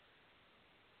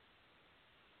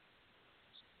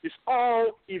 It's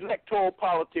all electoral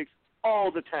politics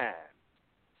all the time.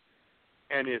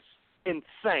 And it's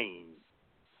insane.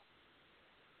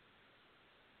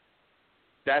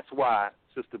 That's why,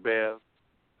 Sister Bev,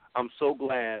 I'm so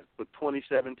glad for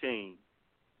 2017,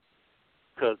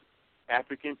 because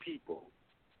African people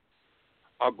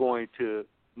are going to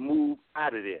move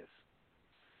out of this.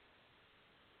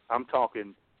 I'm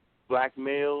talking black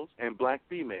males and black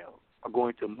females are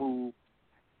going to move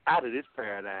out of this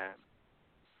paradigm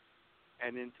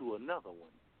and into another one.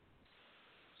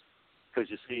 Because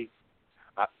you see,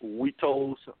 we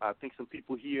told, I think some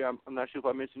people here, I'm not sure if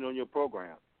I mentioned it on your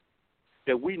program,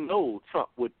 that we know Trump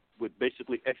would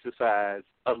basically exercise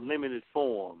a limited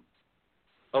form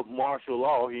of martial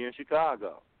law here in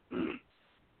Chicago.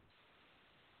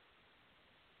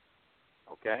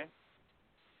 Okay?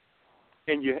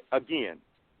 And again,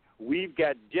 we've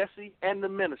got Jesse and the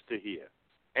minister here,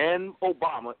 and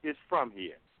Obama is from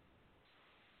here.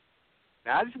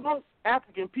 Now, I just want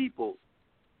African people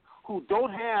who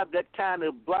don't have that kind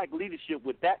of black leadership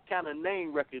with that kind of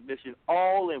name recognition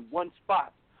all in one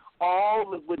spot,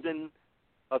 all within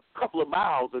a couple of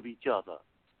miles of each other.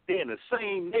 They're in the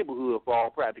same neighborhood for all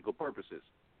practical purposes.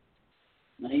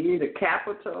 Now you the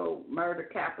capital, murder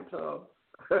capital.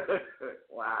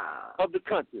 Wow. Of the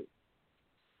country.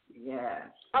 Yeah.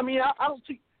 I mean, I don't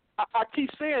see. I keep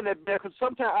saying that because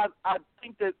sometimes I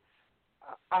think that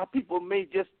our people may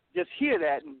just hear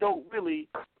that and don't really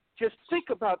just think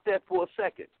about that for a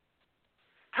second.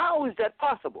 How is that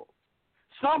possible?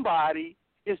 Somebody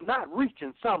is not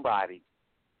reaching somebody.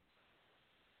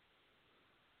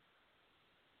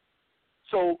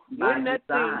 So when that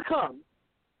thing comes,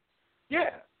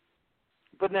 yeah.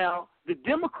 But now the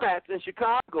Democrats in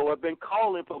Chicago have been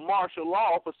calling for martial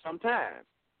law for some time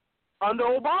under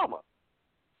Obama.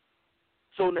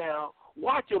 So now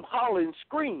watch them holler and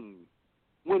scream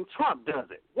when Trump does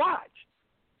it. Watch.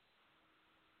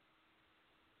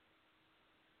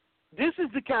 This is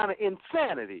the kind of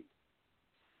insanity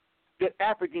that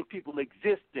African people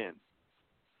exist in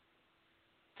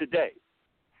today.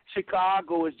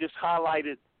 Chicago is just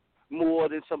highlighted more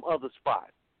than some other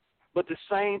spots. But the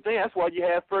same thing, that's why you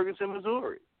have Ferguson,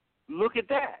 Missouri. Look at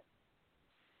that.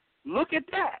 Look at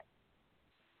that.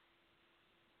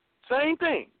 Same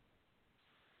thing.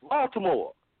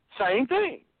 Baltimore, same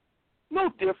thing. No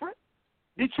different.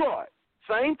 Detroit,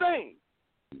 same thing.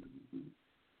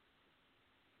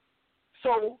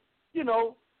 So,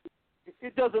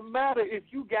 it doesn't matter if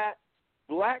you got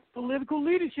black political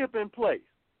leadership in place.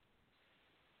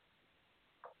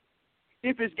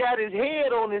 If it's got his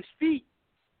head on his feet,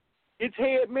 its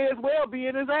head may as well be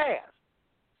in his ass.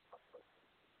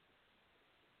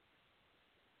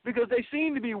 Because they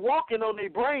seem to be walking on their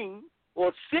brain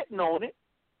or sitting on it.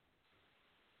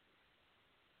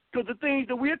 Because the things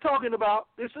that we're talking about,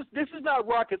 this is not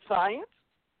rocket science.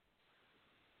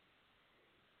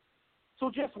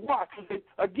 So just watch.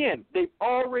 Again, they've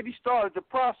already started the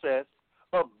process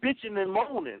of bitching and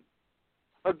moaning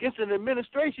against an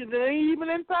administration that ain't even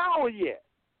in power yet.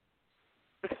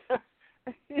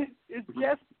 It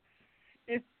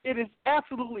is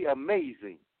absolutely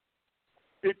amazing.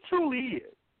 It truly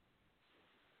is.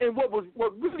 And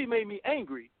what really made me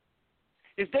angry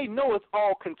is they know it's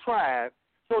all contrived.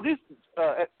 So this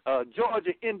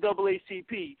Georgia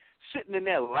NAACP sitting in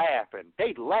there laughing.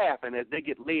 They laughing as they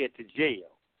get led to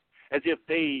jail, as if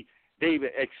they've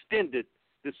extended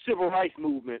the civil rights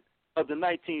movement of the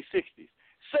 1960s.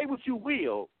 Say what you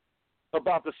will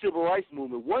about the civil rights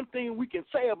movement. One thing we can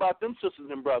say about them sisters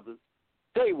and brothers,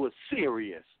 they were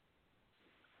serious.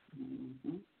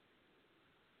 Mm-hmm.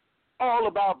 All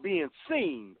about being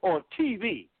seen on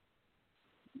TV.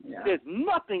 Yeah. There's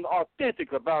nothing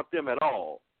authentic about them at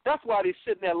all. That's why they're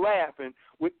sitting there laughing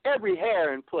with every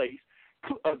hair in place.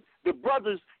 The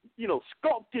brothers,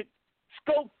 sculpted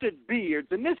beards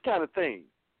and this kind of thing.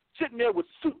 Sitting there with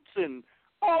suits and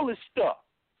all this stuff.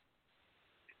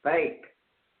 Fake.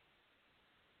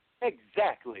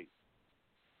 Exactly.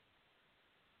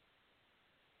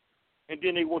 And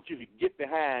then they want you to get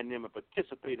behind them and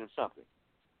participate in something.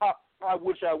 I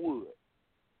wish I would.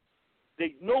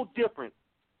 They no different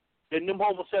than them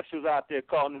homosexuals out there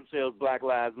calling themselves Black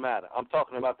Lives Matter. I'm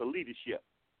talking about the leadership.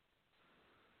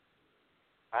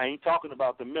 I ain't talking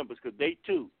about the members, because they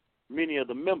too, many of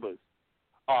the members,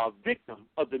 are a victim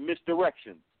of the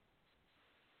misdirection.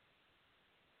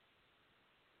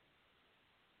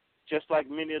 Just like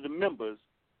many of the members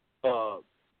of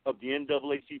the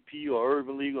NAACP or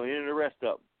Urban League or any of the rest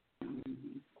of them.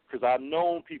 Because I've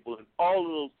known people in all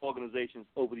of those organizations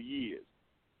over the years,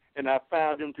 and I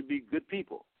found them to be good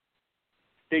people.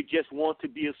 They just want to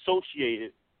be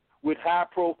associated with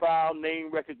high-profile, name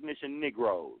recognition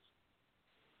Negroes.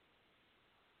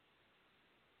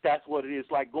 That's what it is,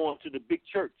 like going to the big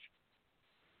church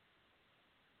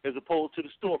as opposed to the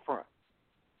storefront.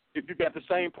 If you got the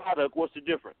same product, what's the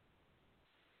difference?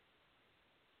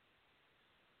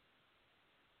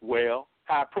 Well,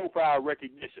 high-profile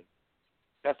recognition.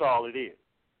 That's all it is.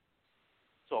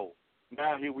 So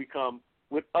now here we come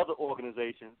with other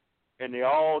organizations, and they're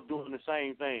all doing the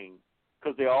same thing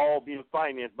because they're all being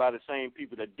financed by the same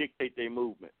people that dictate their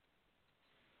movement.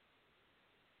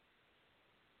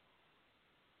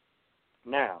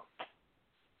 Now,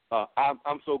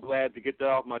 I'm so glad to get that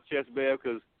off my chest, Bear,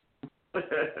 because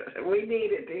we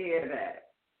needed to hear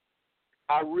that.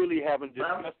 I really haven't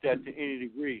discussed that to any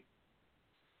degree.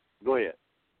 Go ahead.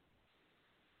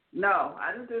 No,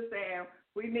 I was just saying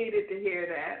we needed to hear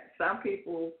that. Some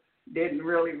people didn't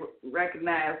really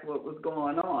recognize what was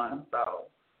going on, so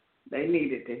they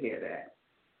needed to hear that.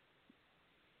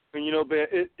 And, you know, Bear,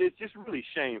 it's just really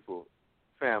shameful,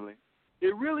 family.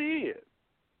 It really is.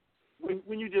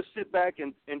 When you just sit back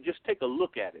and just take a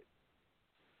look at it,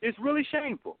 it's really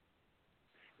shameful.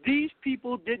 These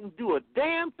people didn't do a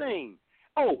damn thing.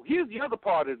 Oh, here's the other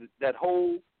part of that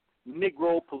whole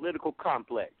Negro political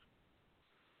complex.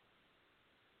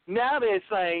 Now they're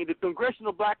saying the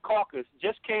Congressional Black Caucus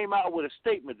just came out with a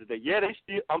statement today.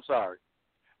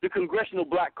 The Congressional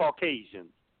Black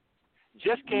Caucasians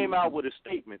just came out with a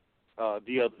statement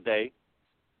the other day.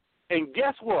 And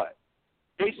guess what?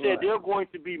 They said they're going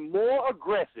to be more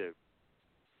aggressive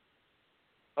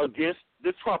against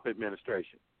the Trump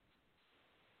administration.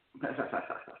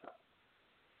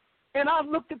 And I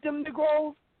looked at them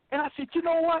Negroes, and I said, you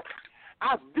know what?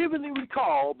 I vividly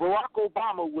recall Barack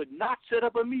Obama would not set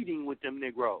up a meeting with them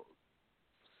Negroes.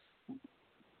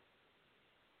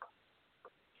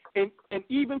 And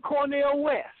even Cornel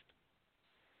West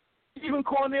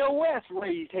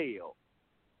raised hell.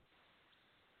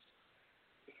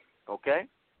 Okay?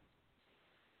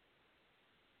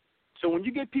 So when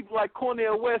you get people like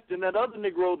Cornel West and that other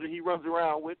Negro that he runs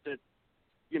around with, that,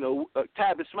 you know,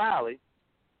 Tabby Smiley,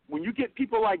 when you get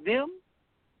people like them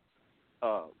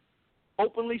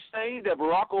openly saying that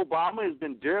Barack Obama has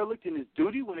been derelict in his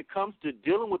duty when it comes to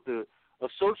dealing with the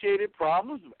associated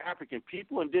problems of African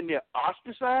people, and then they're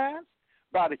ostracized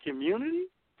by the community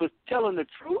for telling the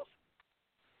truth.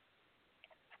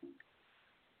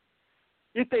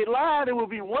 If they lied, it would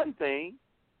be one thing,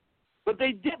 but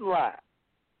they didn't lie.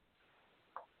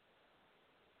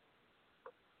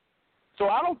 So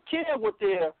I don't care what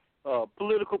their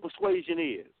political persuasion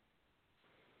is.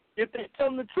 If they tell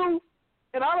them the truth,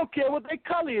 and I don't care what their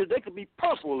color is, they could be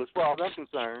purple as far as I'm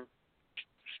concerned.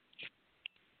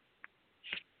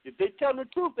 If they tell them the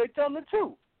truth, they tell them the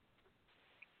truth.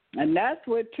 And that's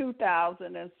what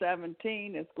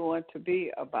 2017 is going to be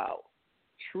about.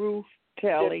 Truth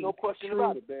telling, there's no question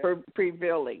about it, man.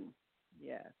 Prevailing.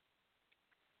 Yes.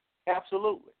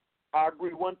 Absolutely. I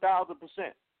agree 1,000%.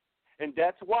 And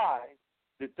that's why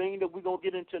the thing that we're going to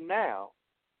get into now,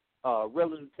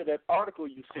 relative to that article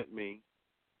you sent me,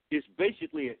 is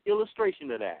basically an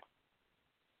illustration of that.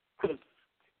 Because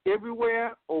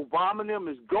everywhere Obama and them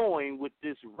is going with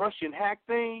this Russian hack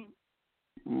thing,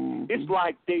 it's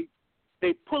like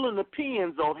they pulling the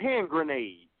pins on hand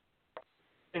grenades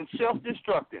and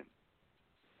self-destructing.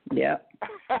 Yeah.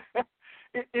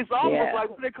 It's almost like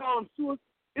what they call them.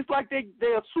 It's like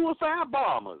they're suicide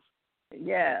bombers.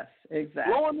 Yes,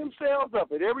 exactly. Blowing themselves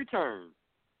up at every turn.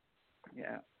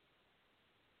 Yeah.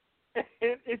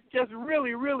 It's just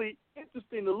really, really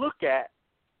interesting to look at.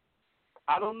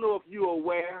 I don't know if you're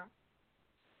aware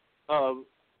of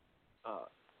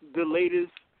the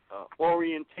latest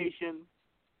orientation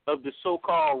of the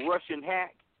so-called Russian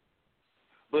hack,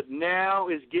 but now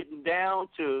it's getting down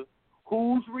to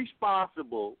who's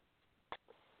responsible,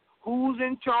 who's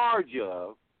in charge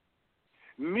of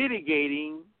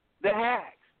mitigating the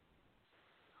hacks,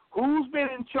 who's been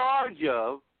in charge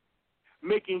of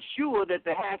making sure that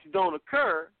the hacks don't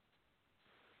occur,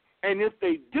 and if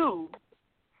they do,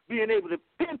 being able to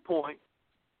pinpoint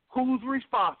who's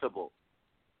responsible.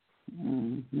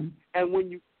 Mm-hmm. And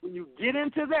when you get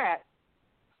into that,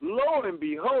 lo and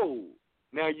behold,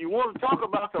 now you want to talk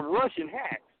about some Russian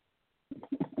hacks.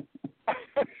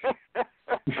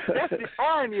 That's the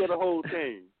irony of the whole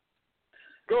thing.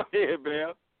 Go ahead,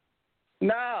 Belle.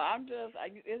 No,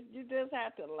 you just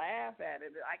have to laugh at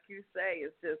it. Like you say,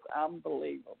 it's just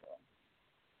unbelievable.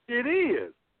 It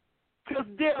is. Because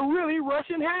they're really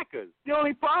Russian hackers. The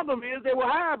only problem is they were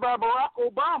hired by Barack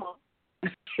Obama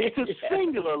to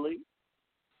singularly.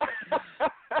 You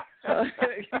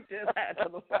just have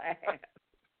to laugh.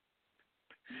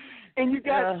 And you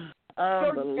got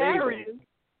certain areas.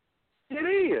 It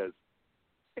is.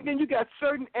 And then you got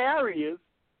certain areas,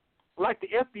 like the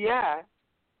FBI,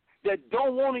 that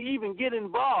don't want to even get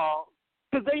involved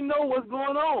because they know what's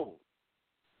going on.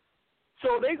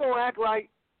 So they're going to act like,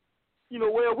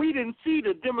 well, we didn't see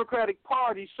the Democratic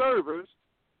Party servers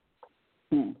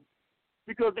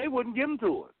because they wouldn't give them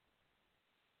to us.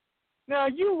 Now,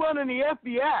 you running the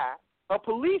FBI, a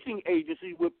policing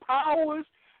agency with powers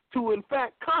to, in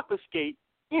fact, confiscate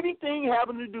anything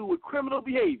having to do with criminal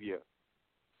behavior,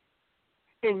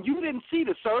 and you didn't see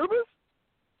the servers?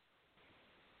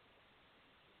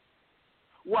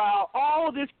 While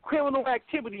all this criminal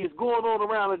activity is going on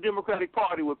around the Democratic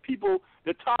Party with people,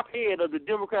 the top head of the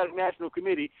Democratic National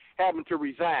Committee having to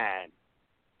resign,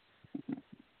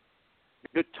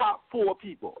 the top 4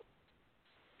 people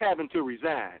having to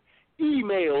resign,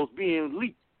 emails being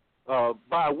leaked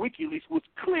by WikiLeaks which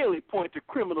clearly point to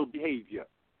criminal behavior.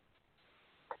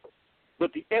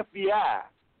 But the FBI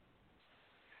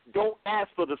don't ask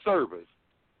for the servers,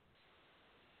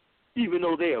 even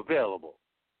though they're available,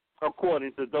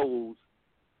 according to those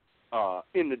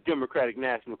in the Democratic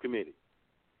National Committee.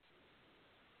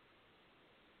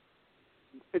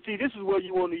 And see, this is where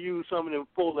you want to use some of them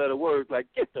 4-letter words, like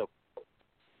get the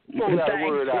 4-letter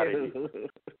word out of here.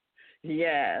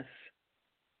 Yes.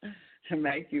 To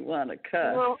make you want to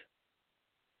cuss. Well,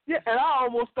 yeah, and I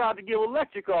almost started to give a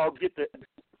lecture called Get the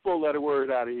 4-letter word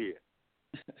out of here.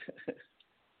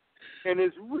 And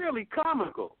it's really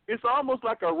comical. It's almost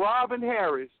like a Robin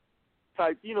Harris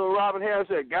type, Robin Harris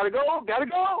said, gotta go.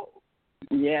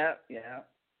 Yeah.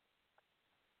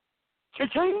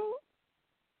 Cha-ching,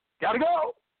 gotta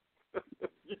go.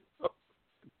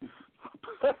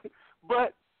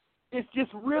 But it's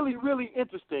just really, really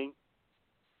interesting.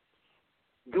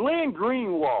 Glenn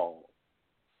Greenwald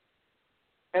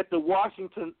at the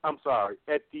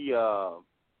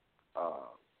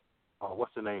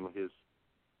what's the name of his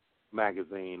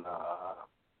magazine?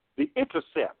 The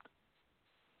Intercept.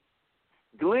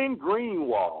 Glenn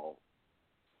Greenwald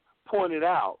pointed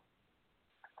out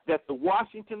that the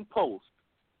Washington Post,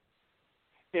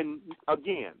 and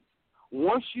again,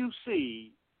 once you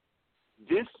see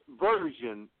this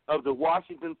version of the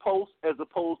Washington Post as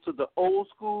opposed to the old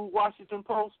school Washington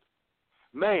Post,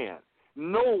 man,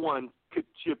 no one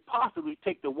should possibly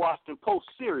take the Washington Post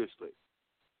seriously.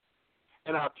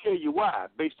 And I'll tell you why,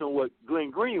 based on what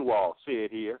Glenn Greenwald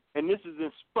said here, and this is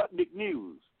in Sputnik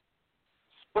News.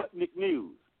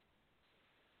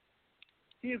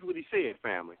 Here's what he said,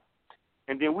 family.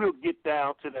 And then we'll get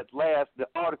down to the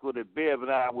article that Bev and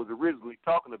I was originally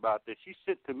talking about that she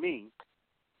sent to me.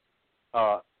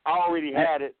 I already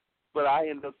had it, but I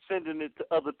ended up sending it to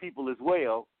other people as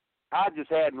well. I just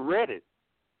hadn't read it.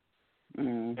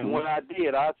 Mm-hmm. And when I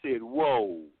did, I said,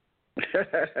 whoa.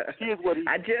 Here's what he Go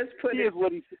ahead.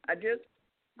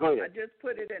 I just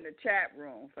put it in the chat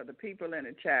room for the people in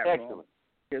the chat room.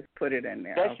 Just put it in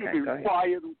there. That should be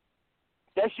required.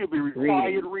 That should be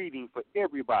required reading for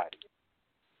everybody.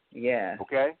 Yeah.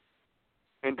 Okay?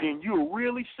 And then you'll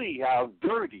really see how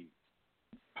dirty,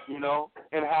 and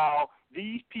how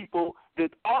these people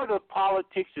that are the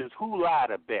politicians who lie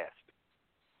the best.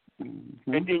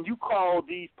 Mm-hmm. And then you call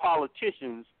these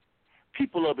politicians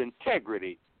people of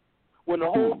integrity when the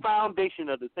whole foundation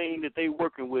of the thing that they're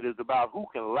working with is about who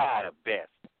can lie the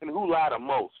best and who lie the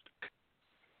most.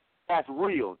 That's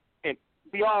real, and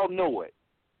we all know it.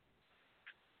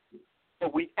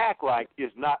 But we act like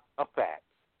it's not a fact.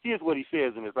 Here's what he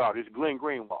says in his article. It's Glenn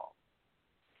Greenwald.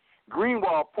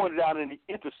 Greenwald pointed out in the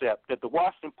Intercept that the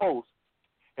Washington Post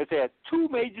has had 2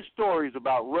 major stories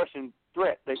about Russian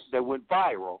threat that went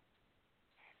viral,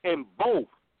 and both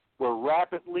were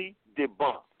rapidly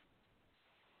debunked.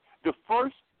 The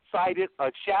first cited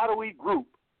a shadowy group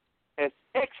as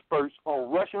experts on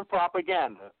Russian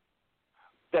propaganda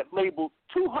that labeled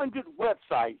 200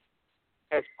 websites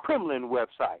as Kremlin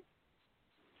websites.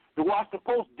 The Washington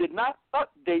Post did not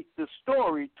update the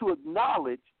story to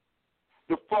acknowledge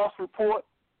the false report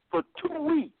for 2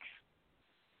 weeks.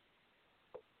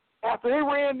 After they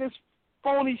ran this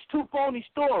 2 phony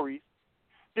stories,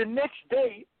 the next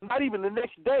day, not even the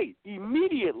next day,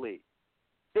 immediately,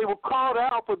 They were called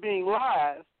out for being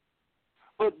lies,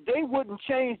 but they wouldn't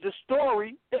change the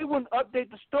story. They wouldn't update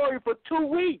the story for 2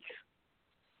 weeks.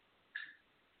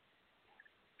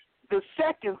 The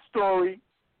second story,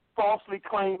 falsely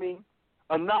claiming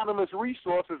anonymous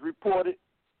resources reported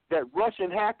that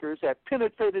Russian hackers had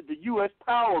penetrated the U.S.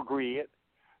 power grid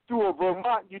through a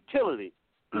Vermont utility.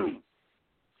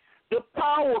 The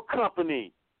power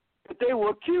company that they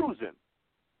were accusing,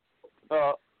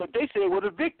 but they said were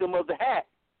the victim of the hack,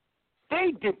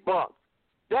 they debunked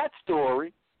that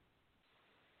story.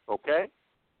 Okay?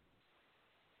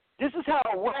 This is how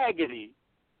raggedy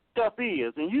stuff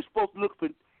is, and you're supposed to look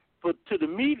to the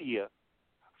media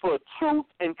for truth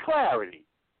and clarity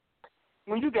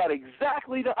when you got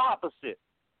exactly the opposite.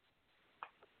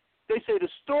 They say the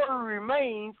story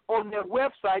remains on their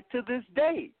website to this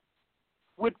day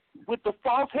with the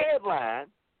false headline,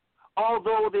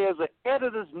 although there's an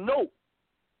editor's note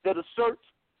that asserts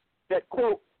that,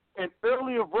 quote, an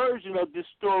earlier version of this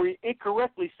story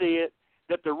incorrectly said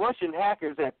that the Russian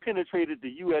hackers had penetrated the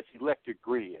U.S. electric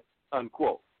grid,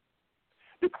 unquote.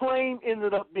 The claim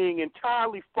ended up being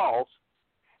entirely false,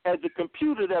 as the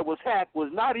computer that was hacked was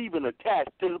not even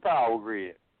attached to the power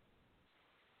grid.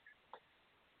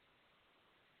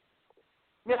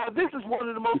 Now, this is one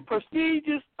of the most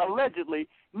prestigious, allegedly,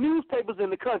 newspapers in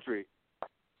the country.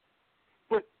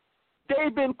 But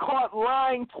they've been caught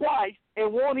lying twice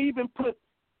and won't even put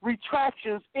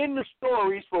retractions in the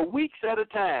stories for weeks at a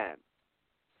time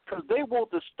because they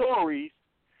want the stories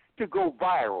to go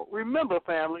viral. Remember,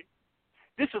 family,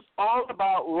 this is all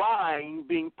about lying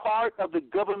being part of the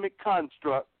government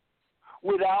construct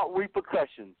without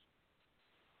repercussions.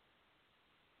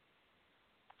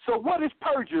 So what is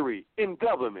perjury in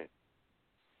government?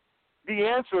 The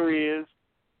answer is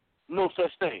no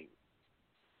such thing,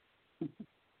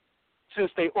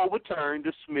 since they overturned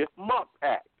the Smith-Monk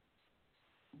Act.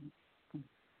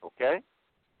 Okay?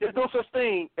 There's no such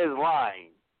thing as lying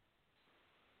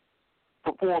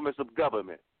performance of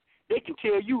government. They can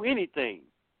tell you anything.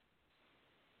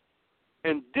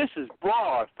 And this is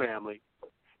broad, family.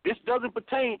 This doesn't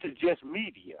pertain to just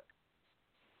media.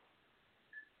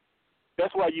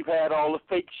 That's why you've had all the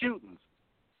fake shootings.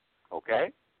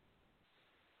 Okay?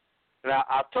 Now,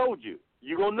 I've told you,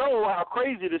 you're going to know how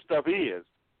crazy this stuff is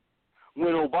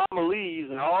when Obama leaves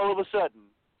and all of a sudden,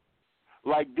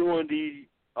 like during the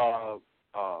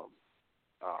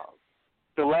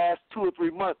last 2 or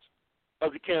 3 months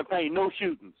of the campaign, no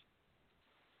shootings.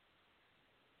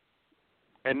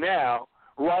 And now,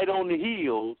 right on the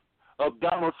heels of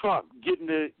Donald Trump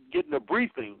getting a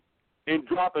briefing and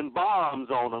dropping bombs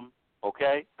on them,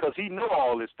 okay, because he know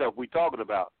all this stuff we talking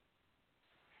about.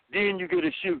 Then you get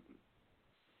a shooting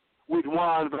with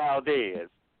Juan Valdez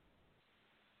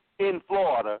in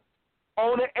Florida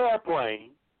on an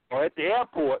airplane or at the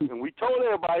airport, and we told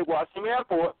everybody watch the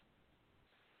airport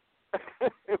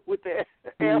with the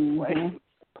airplane.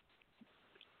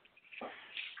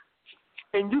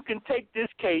 And you can take this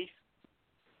case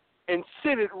and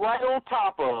sit it right on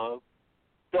top of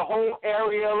the whole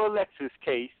Ariel Alexis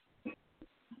case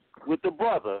with the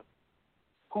brother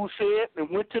who said and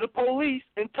went to the police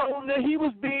and told them that he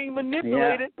was being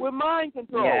manipulated with mind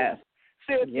control.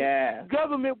 Said the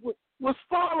government was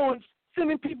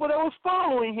sending people that was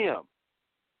following him.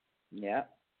 Yeah.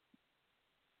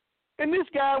 And this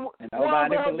guy, Juan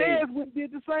Valdez,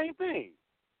 did the same thing.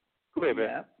 Go ahead,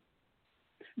 man.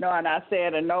 No, and I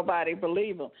said, and nobody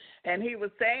believed him. And he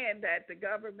was saying that the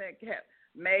government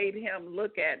made him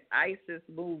look at ISIS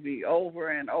movie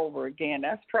over and over again.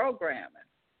 That's programming.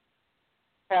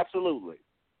 Absolutely.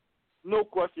 No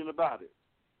question about it.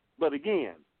 But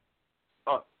again,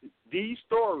 these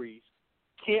stories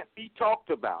can't be talked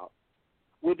about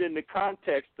within the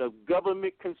context of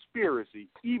government conspiracy,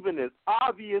 even as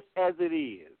obvious as it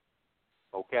is,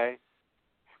 okay?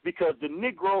 Because the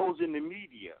Negroes in the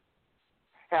media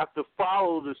have to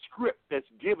follow the script that's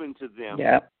given to them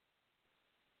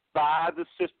by the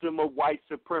system of white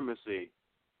supremacy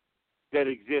that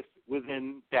exists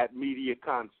within that media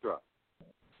construct.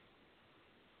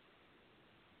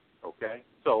 Okay?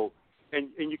 So, and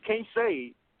you can't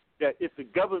say that if the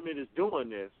government is doing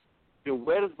this, then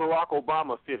where does Barack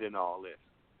Obama fit in all this?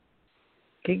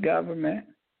 Key government.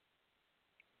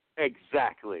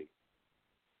 Exactly.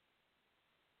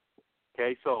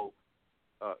 Okay, so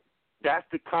that's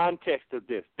the context of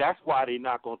this. That's why they're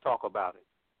not going to talk about it.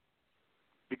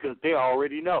 Because they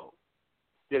already know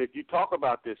that if you talk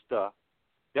about this stuff,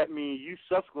 that means you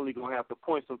subsequently going to have to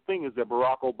point some fingers at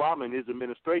Barack Obama and his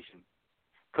administration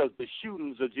because the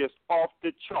shootings are just off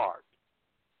the chart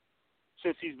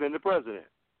since he's been the president.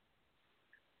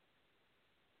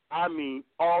 I mean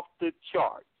off the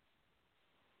chart.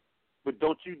 But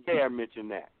don't you dare mention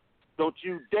that. Don't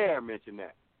you dare mention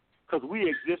that. Because we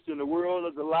exist in the world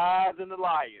of the lies and the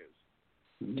liars.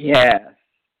 Yes.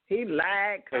 He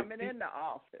lied coming in the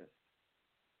office.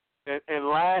 And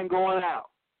lying going out.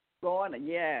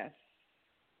 Yes.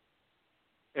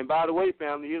 And by the way,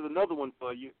 family, here's another one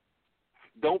for you.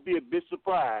 Don't be a bit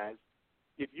surprised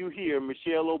if you hear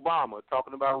Michelle Obama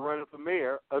talking about running for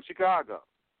mayor of Chicago.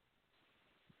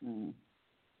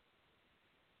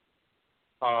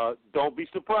 Don't be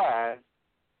surprised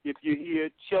if you hear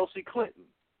Chelsea Clinton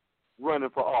running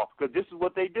for office, because this is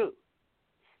what they do.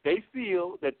 They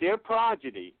feel that their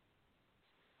progeny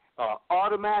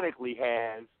automatically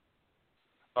has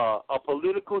a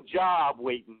political job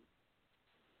waiting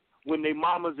when their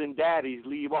mamas and daddies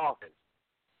leave office.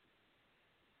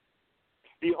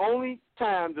 The only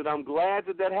time that I'm glad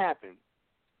that happened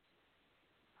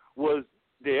was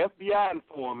the FBI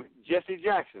informant, Jesse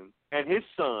Jackson, and his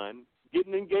son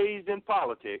getting engaged in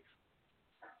politics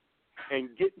and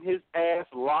getting his ass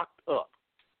locked up.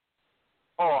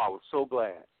 Oh, I was so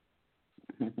glad.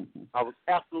 I was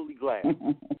absolutely glad.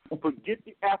 Forget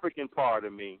the African part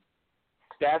of me.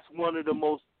 That's one of the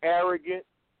most arrogant,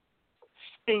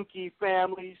 stinky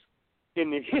families in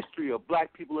the history of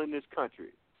black people in this country.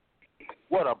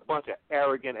 What a bunch of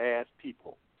arrogant-ass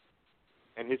people.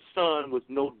 And his son was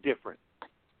no different.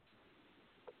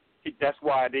 That's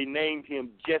why they named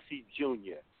him Jesse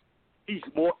Jr. He's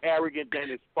more arrogant than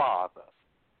his father.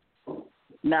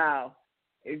 Now,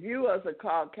 if you was a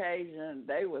Caucasian,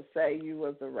 they would say you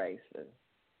was a racist.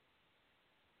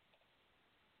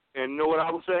 And you know what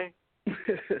I would say?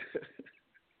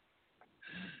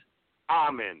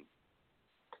 Amen.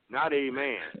 Not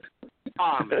amen.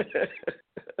 Amen.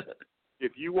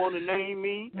 If you want to name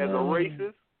me as a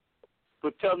racist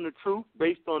for telling the truth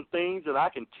based on things that I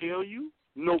can tell you,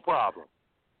 no problem.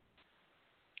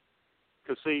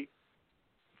 Because, see,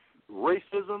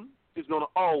 racism is going to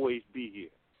always be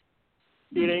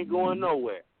here. It ain't going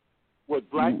nowhere. What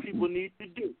black people need to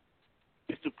do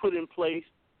is to put in place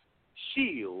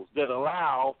shields that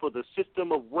allow for the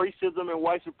system of racism and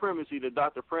white supremacy that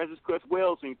Dr. Francis Cress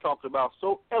Welsing talked about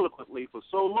so eloquently for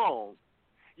so long.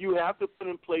 You have to put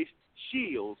in place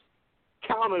shields,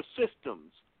 counter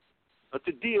systems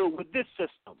to deal with this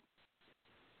system.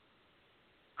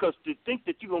 Because to think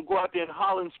that you're going to go out there and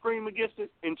holler and scream against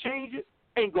it and change it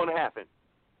ain't going to happen.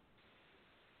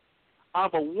 I'm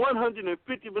a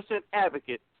 150%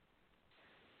 advocate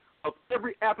of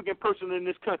every African person in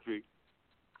this country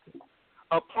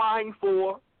applying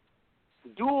for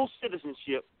dual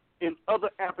citizenship in other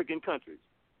African countries.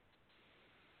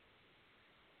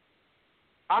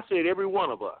 I said every one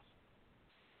of us.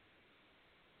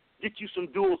 Get you some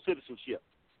dual citizenship.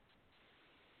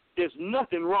 There's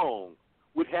nothing wrong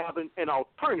with having an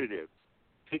alternative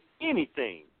to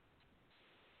anything.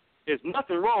 There's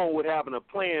nothing wrong with having a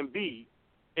plan B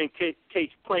in case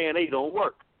plan A don't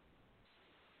work.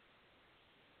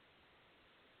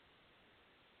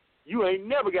 You ain't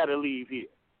never got to leave here.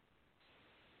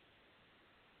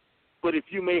 But if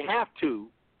you may have to,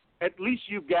 at least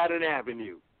you've got an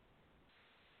avenue.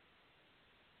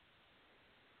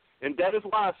 And that is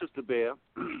why, Sister Bear,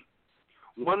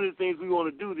 one of the things we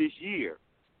want to do this year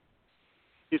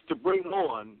is to bring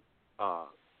on,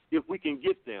 if we can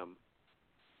get them,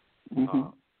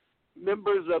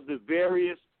 members of the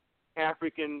various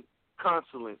African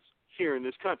consulates here in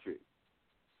this country.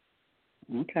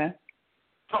 Okay.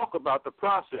 Talk about the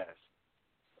process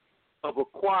of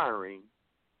acquiring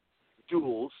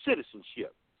dual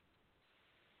citizenship.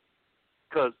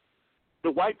 Because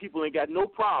the white people ain't got no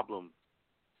problem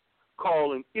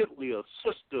calling Italy a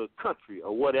sister country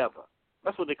or whatever.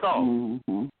 That's what they call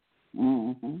it.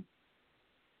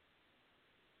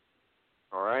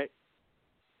 All right?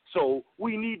 So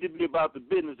we need to be about the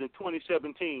business in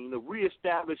 2017 of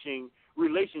reestablishing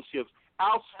relationships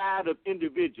outside of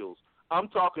individuals. I'm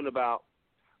talking about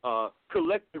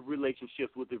collective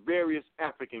relationships with the various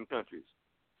African countries.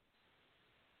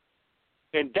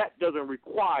 And that doesn't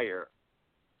require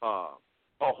a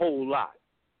whole lot.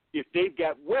 If they've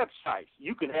got websites,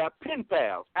 you can have pen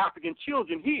pals. African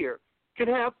children here can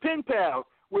have pen pals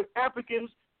with Africans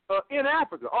in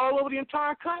Africa, all over the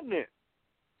entire continent.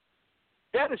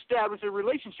 That establishes a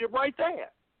relationship right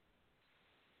there.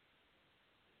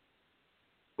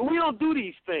 But we don't do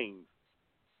these things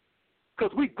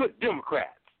because we're good Democrats.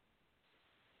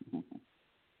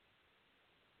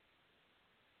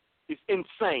 It's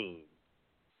insane.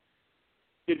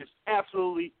 It is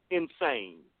absolutely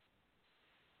insane.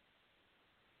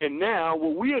 And now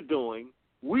what we are doing,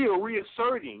 we are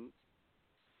reasserting,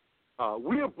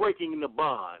 we are breaking the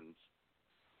bonds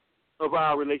of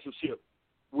our relationship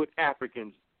with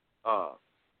Africans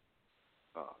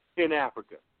in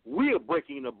Africa. We are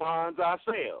breaking the bonds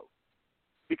ourselves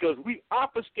because we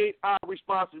obfuscate our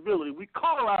responsibility. We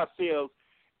call ourselves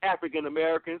African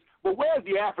Americans, but where's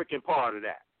the African part of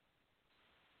that?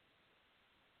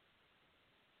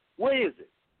 Where is it?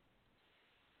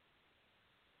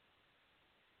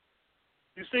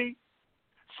 You see,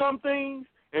 some things,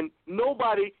 and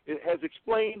nobody has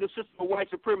explained the system of white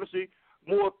supremacy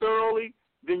more thoroughly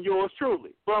than yours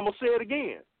truly. But I'm going to say it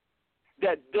again.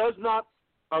 That does not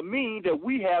mean that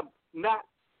we have not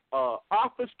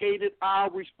obfuscated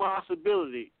our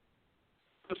responsibility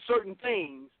to certain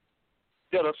things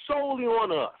that are solely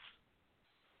on us.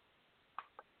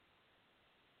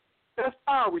 That's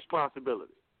our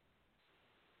responsibility.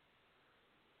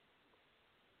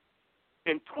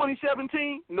 In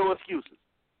 2017, no excuses.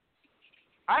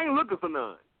 I ain't looking for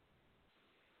none.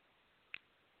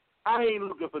 I ain't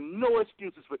looking for no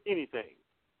excuses for anything.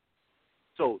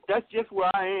 So that's just where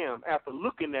I am after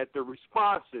looking at the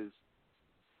responses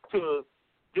to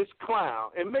this clown.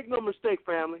 And make no mistake,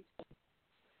 family,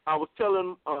 I was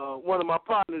telling one of my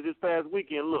partners this past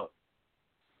weekend, look,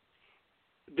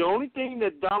 the only thing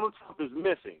that Donald Trump is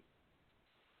missing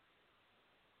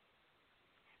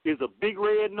is a big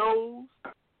red nose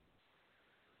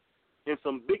and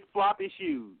some big floppy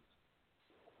shoes.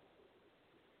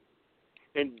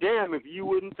 And damn if you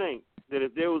wouldn't think that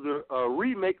if there was a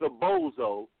remake of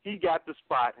Bozo, he got the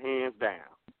spot hands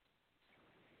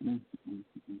down.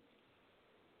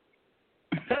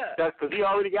 That's because he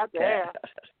already got the half.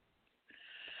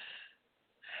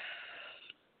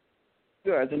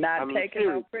 You are not taking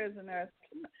no prisoners.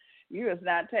 You is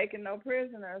not taking no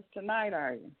prisoners tonight,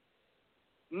 are you?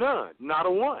 None, not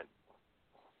a one.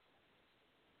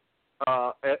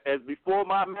 As before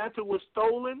my mantle was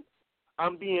stolen,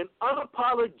 I'm being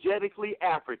unapologetically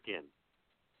African.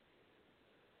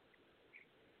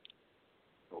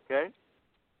 Okay?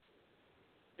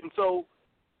 And so,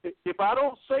 if I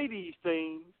don't say these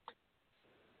things,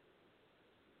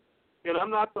 and I'm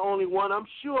not the only one, I'm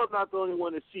sure I'm not the only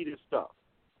one to see this stuff.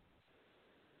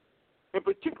 And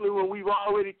particularly when we've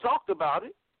already talked about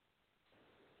it,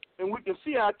 and we can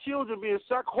see our children being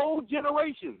sucked, whole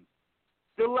generations,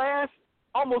 the last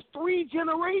almost 3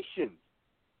 generations.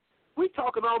 We're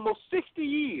talking almost 60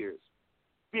 years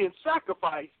being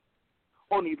sacrificed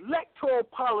on electoral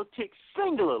politics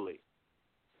singularly,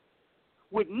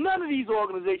 with none of these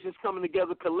organizations coming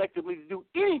together collectively to do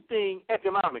anything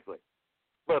economically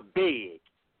but beg.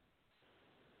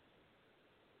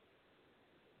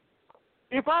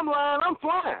 If I'm lying, I'm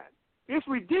flying. It's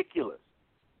ridiculous.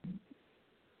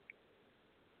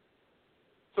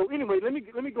 So anyway, let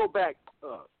me go back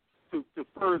to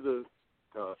further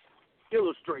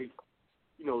illustrate,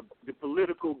 the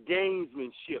political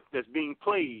gamesmanship that's being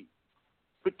played,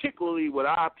 particularly with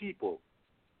our people,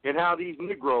 and how these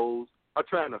Negroes are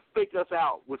trying to fake us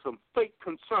out with some fake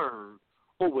concern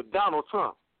over Donald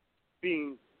Trump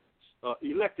being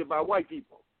elected by white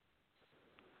people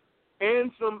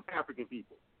and some African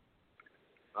people.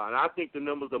 And I think the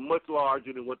numbers are much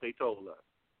larger than what they told us.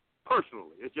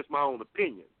 Personally, it's just my own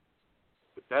opinion,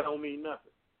 but that don't mean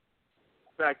nothing.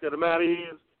 The fact of the matter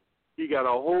is, he got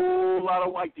a whole lot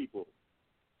of white people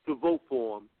to vote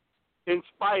for him, in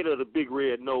spite of the big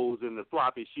red nose and the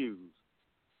floppy shoes.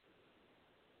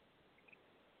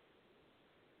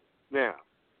 Now,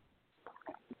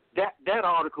 that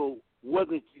article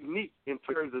wasn't unique in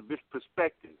terms of this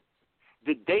perspective.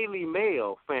 The Daily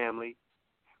Mail family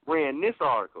ran this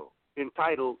article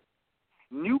entitled,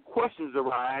 "New Questions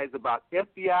Arise About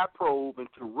FBI Probe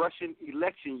into Russian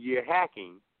Election Year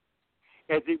Hacking,"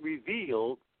 as it's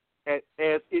revealed that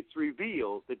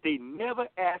they never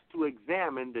asked to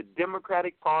examine the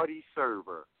Democratic Party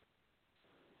server.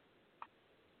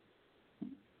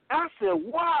 I said,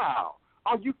 wow,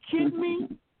 are you kidding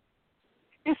me?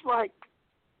 It's like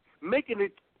making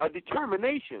a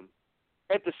determination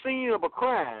at the scene of a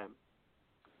crime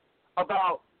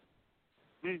about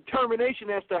the determination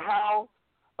as to how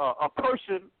a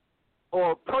person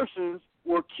or persons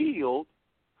were killed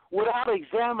without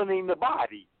examining the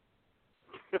body.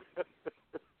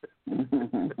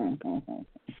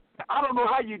 I don't know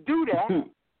how you do that.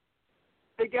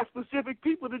 They got specific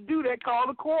people to do that called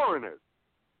a coroner.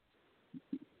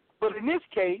 But in this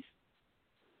case,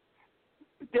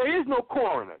 there is no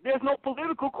coroner. There's no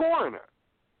political coroner.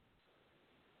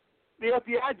 The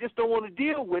FBI just don't want to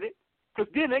deal with it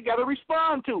because then they got to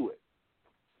respond to it.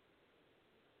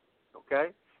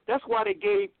 Okay? That's why they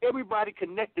gave everybody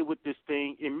connected with this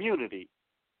thing immunity.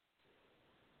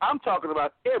 I'm talking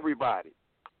about everybody,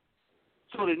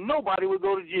 so that nobody would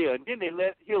go to jail, and then they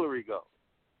let Hillary go.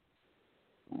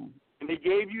 and they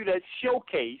gave you that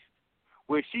showcase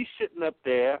where she's sitting up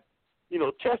there,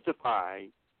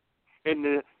 testifying, and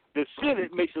the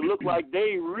Senate makes it look like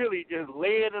they really just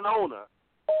laying it on her.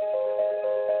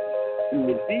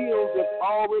 The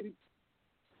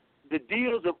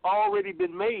deals have already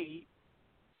been made,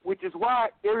 which is why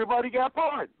everybody got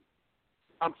pardoned.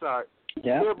 I'm sorry.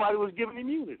 Yeah. Everybody was given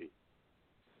immunity.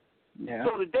 Yeah.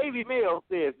 So the Daily Mail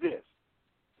says this.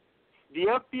 The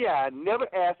FBI never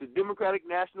asked the Democratic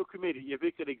National Committee if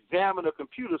it could examine a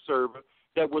computer server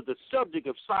that was the subject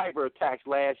of cyber attacks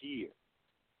last year.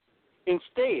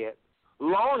 Instead,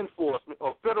 law enforcement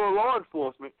or federal law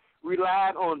enforcement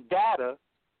relied on data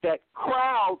that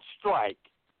CrowdStrike,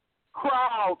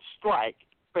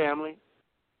 family,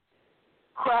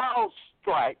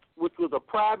 CrowdStrike, which was a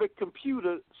private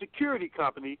computer security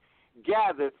company,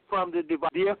 gathered from the device.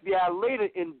 The FBI later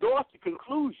endorsed the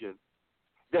conclusion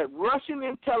that Russian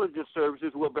intelligence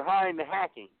services were behind the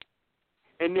hacking,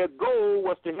 and their goal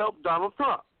was to help Donald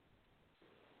Trump.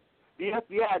 The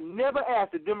FBI never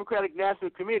asked the Democratic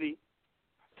National Committee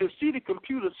to see the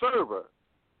computer server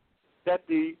that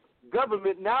the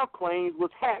government now claims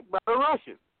was hacked by the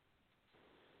Russians.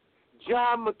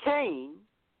 John McCain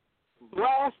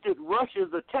blasted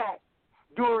Russia's attack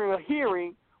during a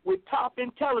hearing with top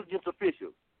intelligence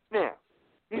officials. Now,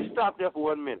 let's stop there for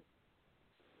 1 minute.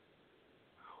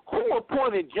 Who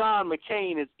appointed John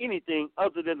McCain as anything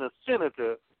other than a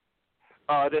senator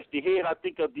that's the head, I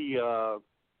think, of the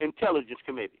Intelligence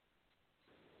Committee?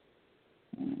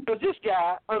 Because this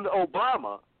guy, under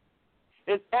Obama,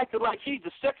 is acting like he's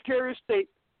the Secretary of State,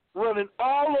 running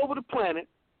all over the planet,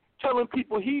 telling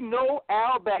people he know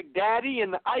al-Baghdadi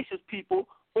and the ISIS people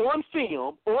on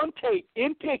film, on tape,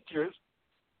 in pictures,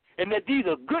 and that these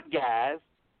are good guys,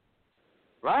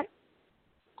 right?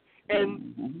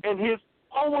 And his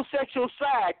homosexual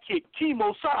sidekick,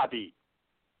 Kemo Sabe.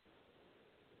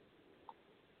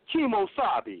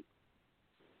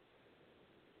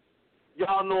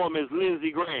 Y'all know him as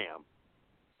Lindsey Graham.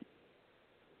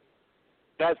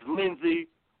 That's Lindsey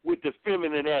with the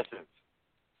feminine essence.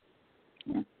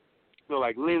 So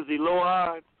like Lindsay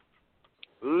Lohan,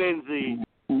 Lindsay.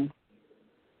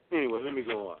 Anyway, let me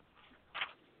go on.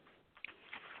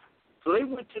 So they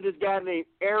went to this guy named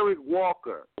Eric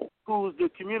Walker, who's the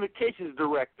communications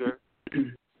director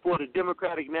for the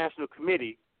Democratic National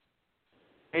Committee,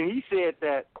 and he said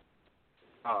that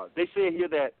they said here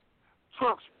that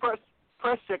Trump's press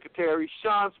secretary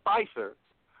Sean Spicer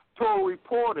told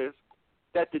reporters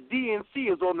that the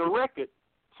DNC is on the record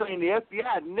saying the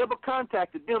FBI never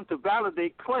contacted them to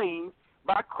validate claims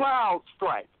by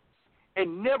CrowdStrike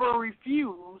and never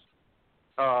refused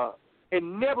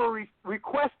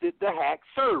requested the hack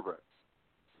server.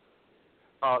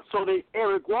 So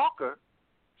Eric Walker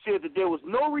said that there was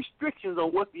no restrictions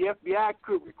on what the FBI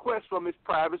could request from its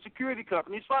private security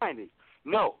company's findings.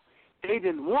 No, they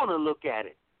didn't want to look at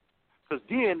it because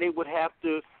then they would have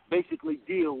to basically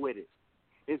deal with it.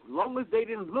 As long as they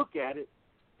didn't look at it,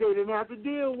 they didn't have to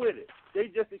deal with it. They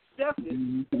just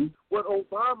accepted what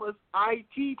Obama's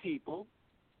IT people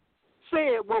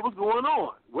said what was going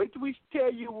on. Wait till we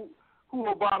tell you who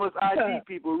Obama's IT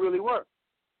people really were.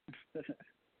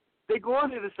 They go on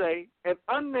here to say an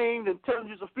unnamed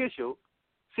intelligence official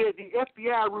said the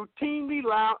FBI routinely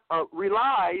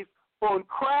relies on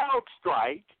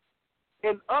CrowdStrike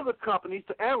and other companies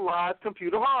to analyze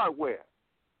computer hardware.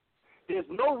 There's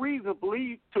no reason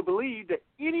to believe that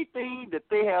anything that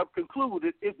they have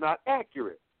concluded is not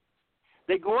accurate.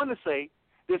 They go on to say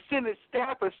the Senate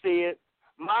staffer said,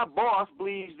 my boss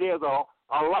believes there's a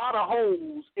lot of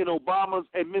holes in Obama's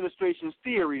administration's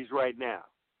theories right now.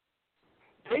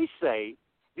 They say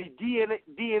the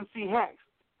DNC hacks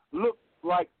look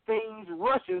like things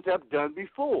Russians have done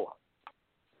before.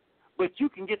 But you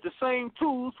can get the same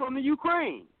tools from the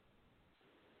Ukraine.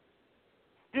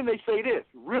 Then they say this,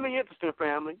 really interesting,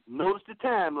 family. Notice the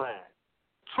timeline.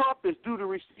 Trump is due to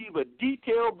receive a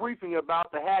detailed briefing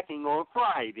about the hacking on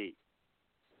Friday.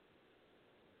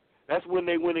 That's when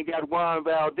they went and got Juan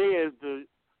Valdez to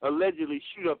allegedly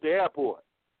shoot up the airport.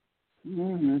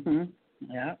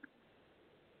 Yeah.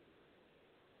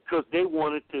 Because they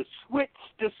wanted to switch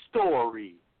the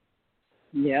story.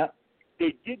 Yeah.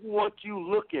 They didn't want you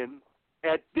looking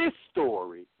at this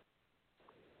story.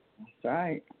 That's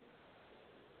right.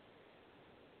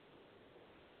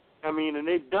 I mean, and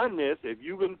they've done this. If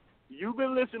you've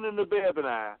been listening to Bev and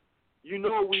I, you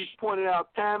know we've pointed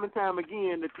out time and time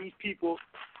again that these people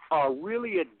are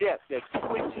really adept at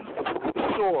switching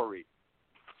the story,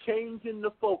 changing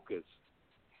the focus,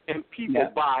 and people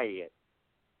buy it.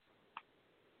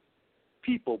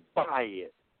 People buy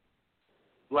it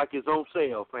like it's on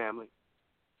sale, family.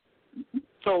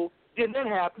 So then that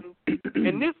happens,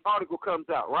 and this article comes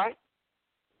out, right?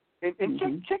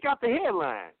 And check out the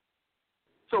headline.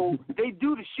 So they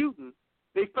do the shooting.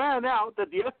 They find out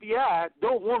that the FBI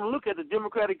don't want to look at the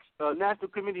Democratic National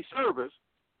Committee servers.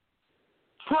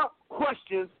 Trump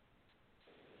questions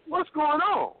what's going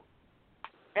on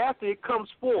after it comes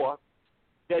forth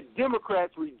that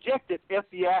Democrats rejected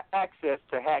FBI access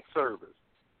to hack servers.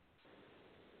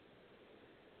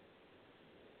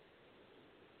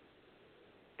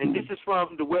 And this is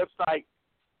from the website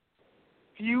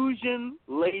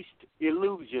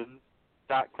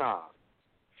FusionLacedIllusions.com.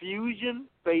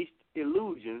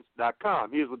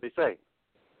 FusionFacedIllusions.com. Here's what they say.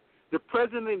 The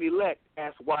president-elect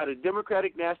asked why the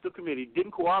Democratic National Committee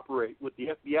didn't cooperate with the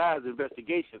FBI's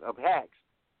investigation of hacks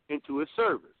into its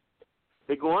servers.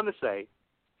 They go on to say,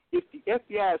 if the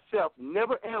FBI itself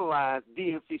never analyzed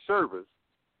DNC servers,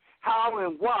 how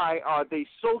and why are they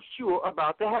so sure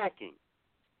about the hacking?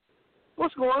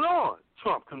 What's going on?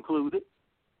 Trump concluded.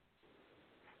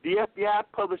 The FBI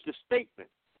published a statement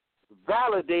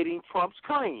validating Trump's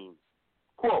claims.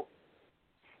 Quote,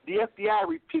 the FBI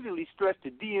repeatedly stressed to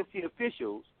DNC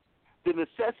officials the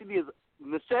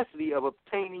necessity of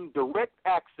obtaining direct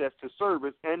access to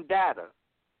servers and data,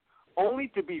 only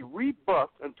to be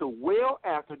rebuffed until well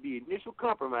after the initial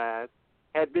compromise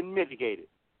had been mitigated,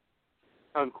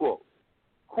 unquote.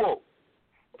 Quote,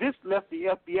 this left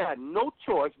the FBI no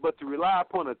choice but to rely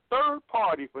upon a third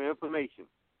party for information.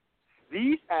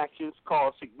 These actions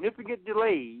caused significant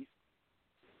delays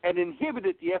and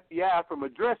inhibited the FBI from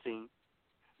addressing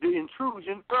the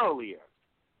intrusion earlier,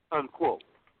 unquote.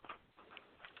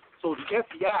 So the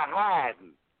FBI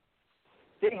hiding.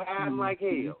 They hiding like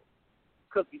hell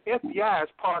because the FBI is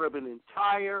part of an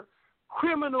entire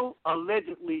criminal,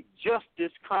 allegedly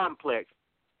justice complex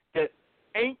that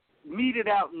ain't meted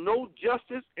out no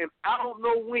justice, and I don't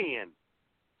know when.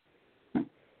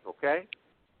 Okay?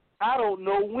 I don't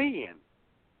know when.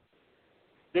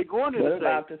 They're going to say,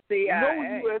 about the CIA? No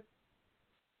U.S.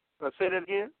 Say that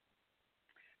again?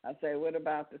 I say, what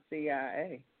about the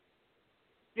CIA?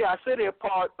 Yeah, I say they're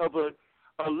part of a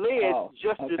alleged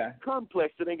justice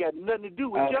complex that ain't got nothing to do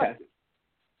with justice.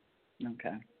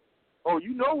 Okay. Oh,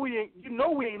 you know we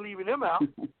ain't leaving them out.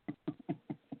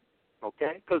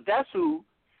 Okay, because that's who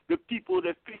the people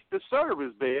that fix the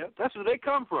servers there. That's who they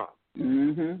come from.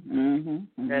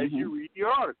 As you read the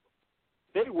article,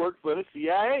 they work for the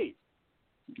CIA.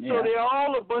 Yeah. So they're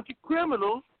all a bunch of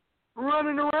criminals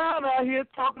running around out here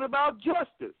talking about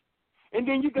justice. And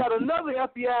then you got another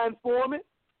FBI informant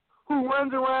who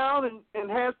runs around and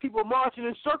has people marching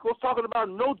in circles talking about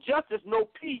no justice, no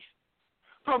peace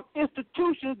from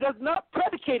institutions that's not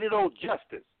predicated on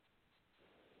justice.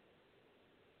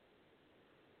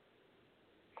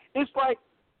 It's like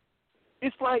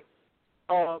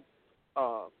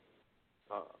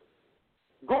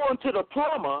going to the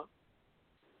plumber,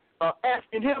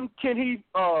 asking him, can he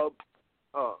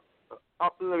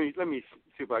let me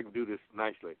see if I can do this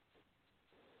nicely.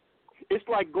 It's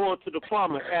like going to the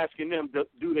plumber asking them,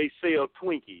 do they sell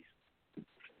Twinkies?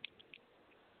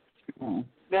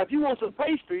 Now, if you want some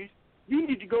pastries, you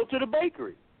need to go to the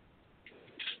bakery.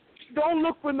 Don't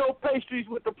look for no pastries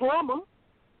with the plumber.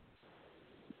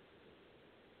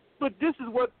 But this is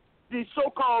what the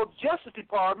so-called Justice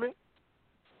Department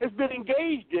has been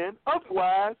engaged in.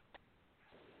 Otherwise,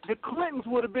 the Clintons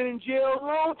would have been in jail a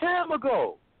long time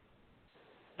ago.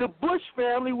 The Bush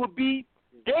family would be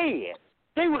dead.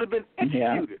 They would have been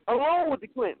executed along with the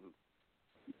Clintons.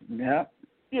 Yeah.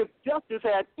 If justice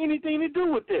had anything to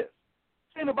do with this.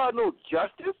 This ain't about no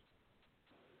justice.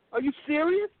 Are you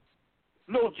serious?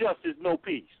 No justice, no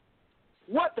peace.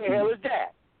 What the hell is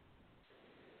that?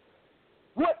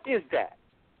 What is that?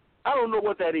 I don't know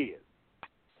what that is.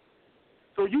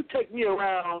 So you take me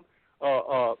around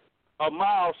a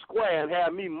mile square and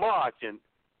have me marching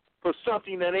for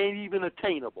something that ain't even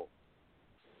attainable.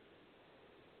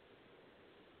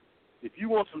 If you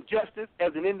want some justice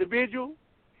as an individual,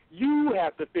 you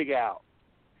have to figure out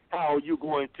how you're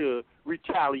going to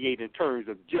retaliate in terms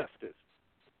of justice.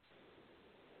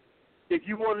 If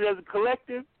you want it as a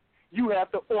collective, you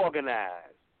have to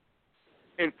organize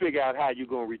and figure out how you're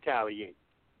going to retaliate.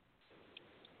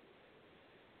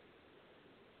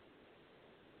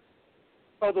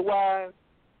 Otherwise,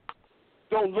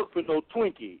 don't look for no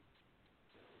Twinkie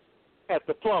at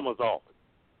the plumber's office.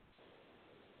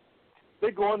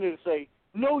 They go on there and say,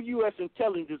 no U.S.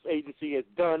 intelligence agency has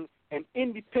done an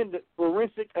independent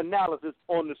forensic analysis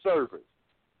on the servers.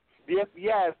 The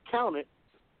FBI has counted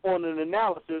on an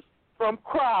analysis from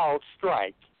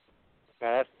CrowdStrike.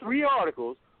 Now, that's 3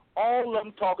 articles, all of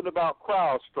them talking about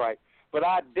CrowdStrike. But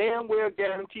I damn well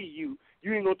guarantee you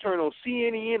You ain't going to turn on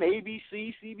CNN,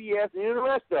 ABC, CBS, and the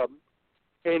rest of them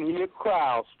and hear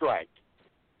crowd strike.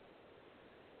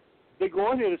 They go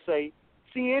on here to say,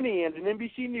 CNN and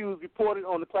NBC News reported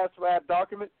on the classified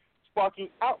document sparking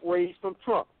outrage from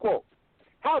Trump. Quote,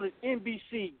 how did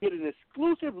NBC get an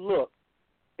exclusive look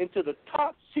into the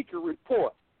top secret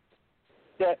report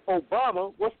that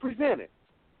Obama was presented?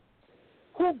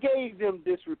 Who gave them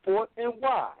this report and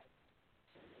why?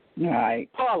 Right.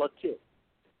 Politics,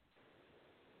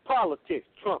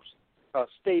 Trump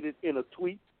stated in a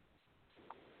tweet.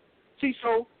 See,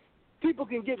 so people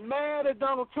can get mad at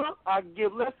Donald Trump. I can care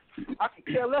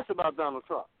less about Donald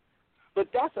Trump.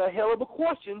 But that's a hell of a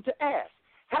question to ask.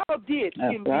 How did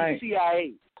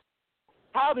CIA,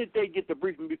 how did they get the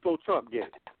briefing before Trump did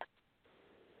it?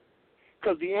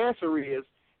 Because the answer is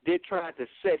they're trying to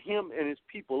set him and his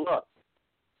people up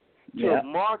to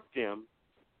mark them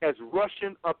as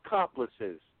Russian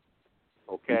accomplices,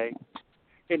 okay,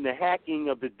 in the hacking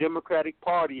of the Democratic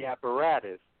Party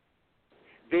apparatus,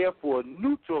 therefore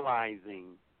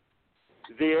neutralizing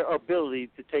their ability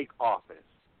to take office.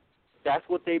 That's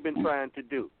what they've been trying to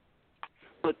do.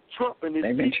 But Trump and his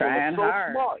people are so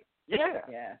hard. smart.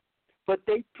 Yeah. But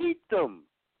they peeped them.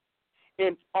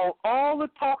 And on all the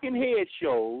talking head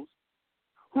shows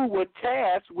who were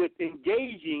tasked with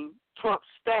engaging Trump's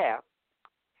staff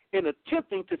in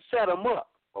attempting to set him up,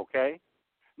 okay,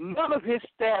 none of his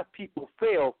staff people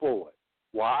fell for it.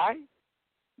 Why?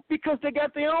 Because they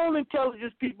got their own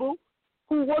intelligence people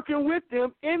who working with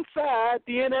them inside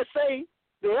the NSA,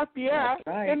 the FBI,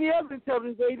 and the other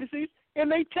intelligence agencies,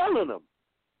 and they telling them.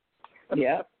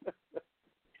 Yep.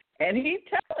 And he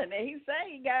telling it. He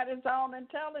say he got his own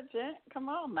intelligence. Come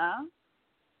on now.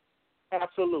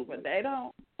 Absolutely. But they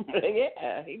don't.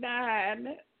 Yeah, he not hiding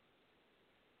it.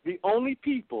 The only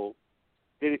people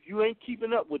that, if you ain't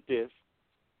keeping up with this,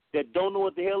 that don't know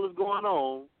what the hell is going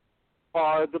on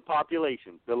are the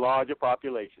population, the larger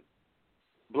population,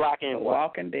 black and white.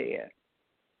 Walking dead.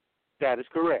 That is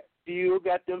correct. Still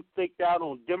got them staked out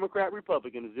on Democrat,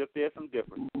 Republican as if there's some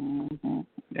difference. Mm-hmm.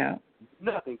 Yeah.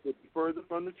 Nothing could be further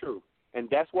from the truth. And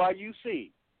that's why you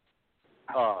see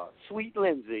Sweet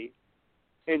Lindsay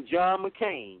and John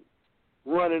McCain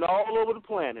running all over the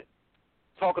planet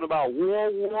talking about war,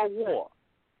 war, war.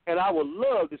 And I would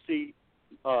love to see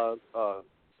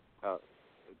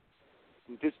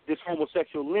this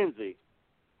homosexual Lindsay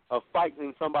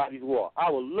fighting somebody's war.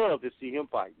 I would love to see him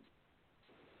fighting.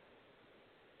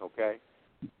 Okay?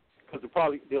 Because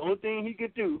the only thing he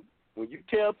could do when you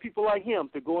tell people like him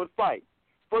to go and fight,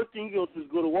 first thing he goes to is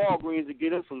go to Walgreens and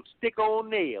get him some stick-on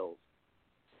nails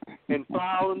and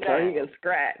file them down. So he can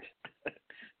scratch.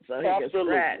 He can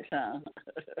scratch, huh?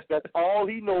 That's all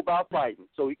he know about fighting,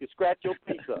 so he can scratch your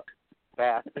piece up,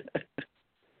 bastard.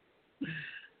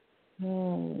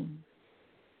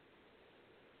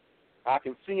 I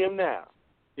can see him now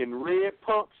in red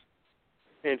pumps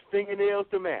and fingernails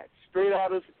to match, straight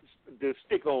out of the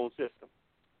stick-on system.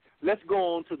 Let's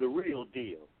go on to the real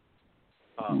deal,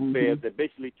 Bev, that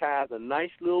basically ties a nice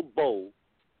little bow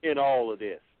in all of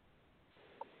this.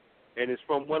 And it's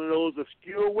from one of those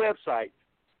obscure websites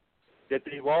that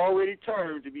they've already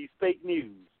turned to be fake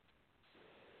news.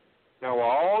 Now,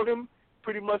 all them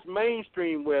pretty much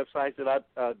mainstream websites that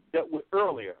I dealt with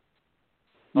earlier,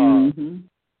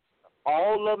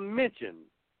 all of them mentioned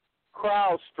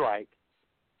CrowdStrike,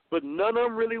 but none of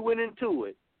them really went into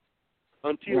it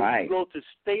until you go to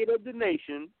State of the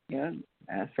Nation. Yeah,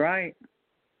 that's right.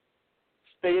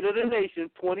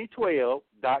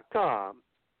 stateofthenation2012.com.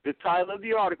 The title of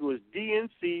the article is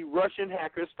DNC Russian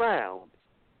Hackers Found.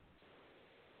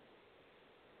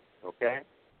 Okay?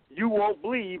 You won't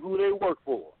believe who they work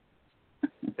for.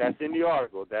 That's in the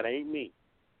article. That ain't me.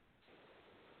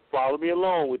 Follow me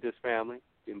along with this, family,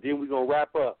 and then we're going to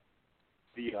wrap up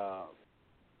the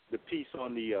piece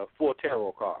on the 4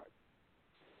 tarot cards.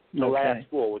 The last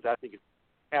 4, which I think is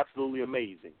absolutely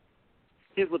amazing.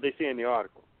 Here's what they say in the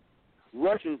article.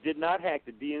 Russians did not hack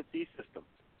the DNC system.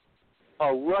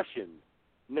 A Russian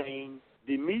named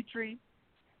Dmitry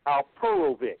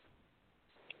Alperovitch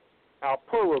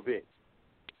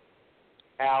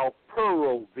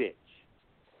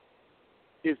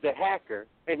is the hacker,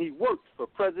 and he worked for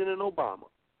President Obama.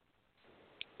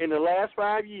 In the last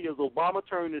 5 years, Obama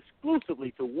turned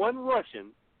exclusively to one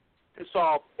Russian to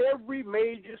solve every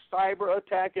major cyber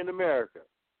attack in America.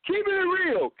 Keeping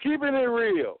it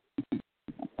real.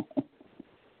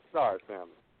 Sorry,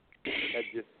 family.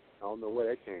 I don't know where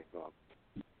that came from.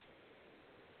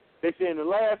 They say in the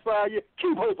last 5 years,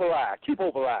 keep hope alive.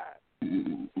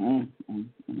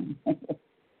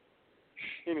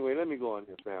 Anyway, let me go on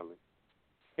here, family.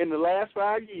 In the last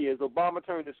 5 years, Obama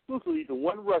turned exclusively to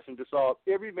one Russian to solve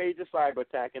every major cyber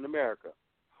attack in America.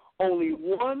 Only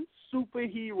one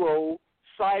superhero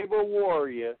cyber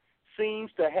warrior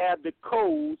seems to have the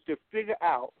codes to figure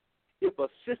out if a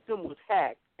system was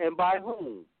hacked and by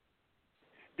whom.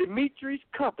 Dimitri's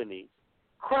company,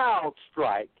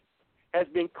 CrowdStrike, has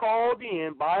been called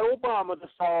in by Obama to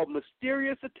solve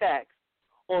mysterious attacks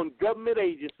on government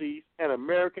agencies and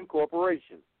American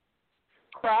corporations.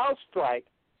 CrowdStrike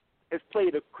has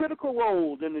played a critical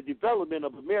role in the development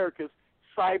of America's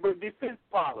cyber defense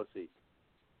policy.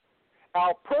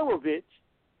 Al Perovich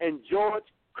and George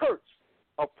Kurtz,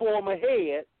 a former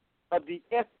head of the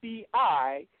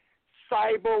FBI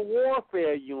Cyber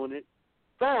Warfare Unit,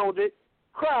 founded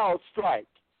CrowdStrike.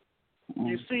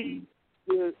 You see,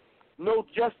 the no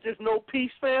justice, no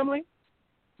peace family?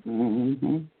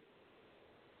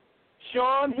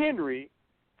 Sean Henry,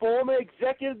 former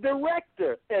executive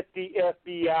director at the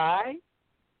FBI,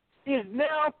 is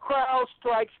now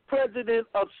CrowdStrike's president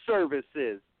of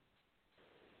services.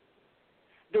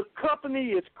 The company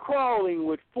is crawling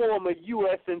with former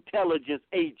U.S. intelligence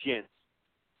agents.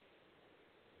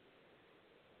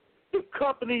 The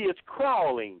company is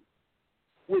crawling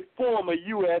with former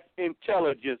U.S.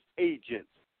 intelligence agents.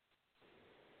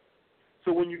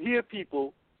 So when you hear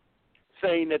people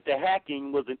saying that the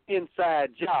hacking was an inside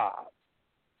job,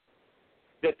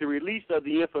 that the release of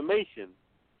the information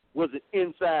was an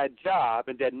inside job,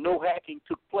 and that no hacking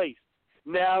took place,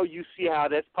 now you see how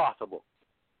that's possible.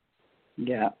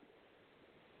 Yeah.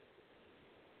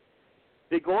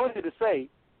 They go on here to say,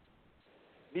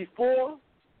 before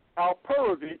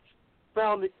Alperovich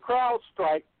founded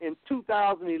CrowdStrike in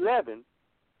 2011,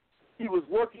 he was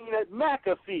working at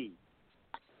McAfee,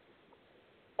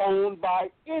 owned by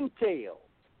Intel.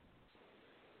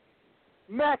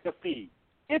 McAfee,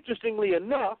 interestingly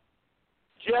enough,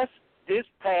 just this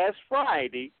past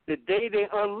Friday, the day they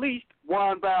unleashed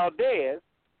Juan Valdez,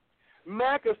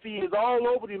 McAfee is all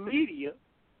over the media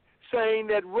saying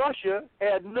that Russia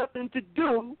had nothing to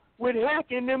do with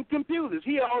hacking them computers.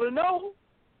 He ought to know.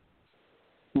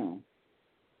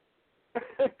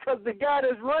 Because the guy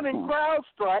that's running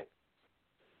CrowdStrike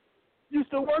used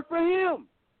to work for him.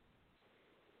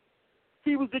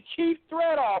 He was the chief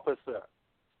threat officer.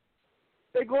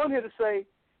 They go on here to say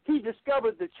he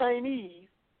discovered the Chinese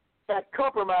had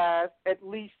compromised at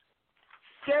least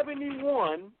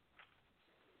 71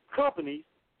 companies,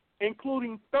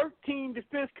 including 13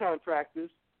 defense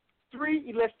contractors, 3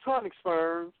 electronics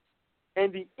firms,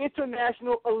 and the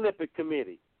International Olympic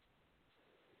Committee.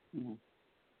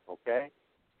 Okay?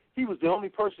 He was the only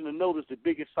person to notice the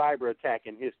biggest cyber attack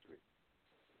in history.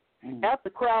 After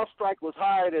CrowdStrike was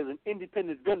hired as an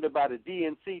independent vendor by the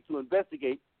DNC to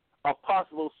investigate a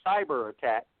possible cyber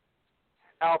attack,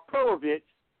 Alperovich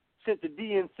sent the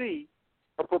DNC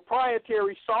a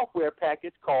proprietary software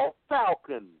package called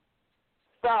Falcon,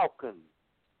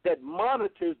 that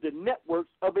monitors the networks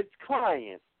of its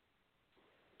clients.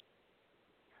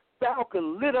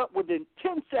 Falcon lit up within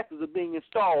 10 seconds of being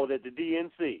installed at the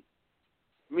DNC,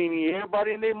 meaning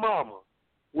everybody and their mama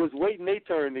was waiting their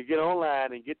turn to get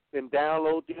online and get and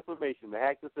download the information to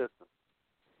hack the system.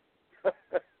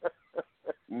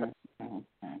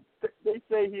 They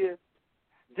say here,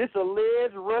 this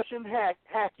alleged Russian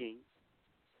hacking.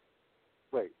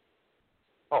 Wait.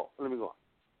 Oh, let me go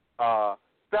on.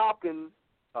 Falcon.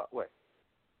 Wait.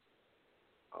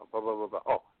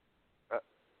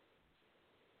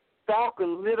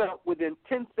 Falcon lit up within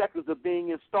 10 seconds of being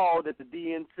installed at the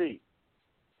DNC.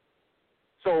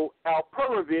 So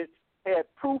Alperovich had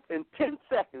proof in 10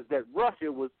 seconds that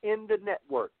Russia was in the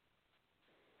network.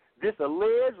 This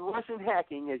alleged Russian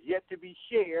hacking has yet to be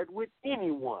shared with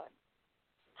anyone.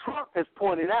 Trump has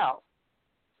pointed out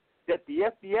that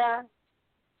the FBI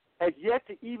has yet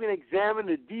to even examine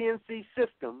the DNC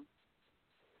system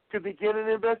to begin an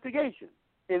investigation.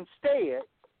 Instead,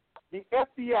 the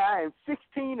FBI and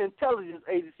 16 intelligence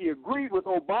agencies agreed with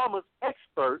Obama's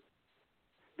expert,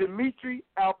 Dmitry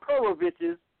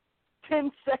Alperovich's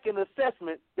 10-second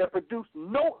assessment that produced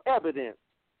no evidence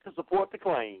to support the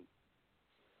claim.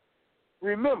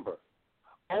 Remember,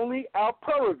 only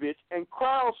Alperovich and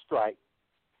CrowdStrike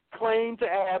claim to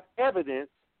have evidence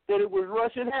that it was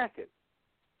Russian hackers.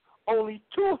 Only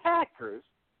 2 hackers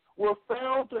were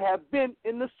found to have been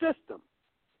in the system,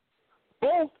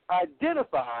 both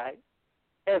identified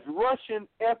as Russian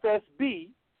FSB,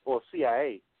 or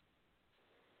CIA,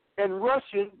 and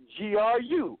Russian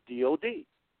GRU, DOD.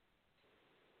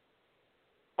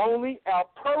 Only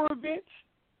Alperovich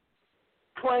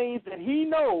claims that he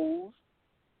knows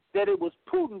that it was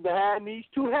Putin behind these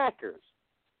 2 hackers.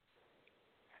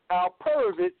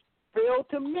 Alperovich failed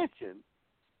to mention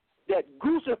that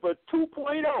Guccifer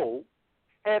 2.0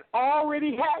 had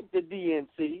already hacked the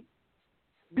DNC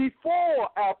before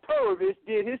Alperovitch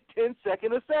did his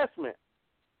 10-second assessment.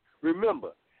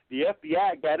 Remember, the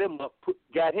FBI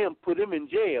put him in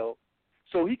jail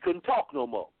so he couldn't talk no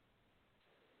more.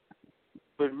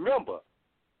 But remember,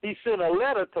 he sent a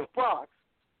letter to Fox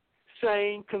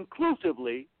saying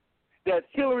conclusively that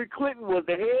Hillary Clinton was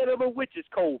the head of a witches'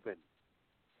 coven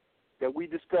that we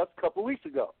discussed a couple weeks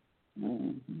ago.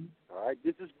 Mm-hmm. All right,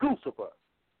 this is Guccifer.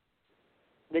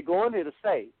 They go on here to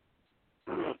say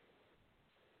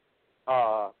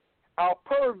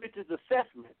Alperovich's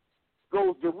assessment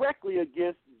goes directly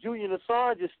against Julian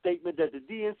Assange's statement that the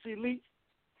DNC leaks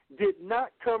did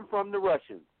not come from the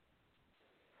Russians.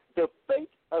 The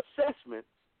fake assessment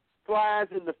flies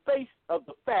in the face of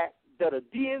the fact that a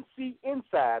DNC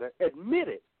insider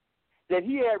admitted that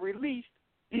he had released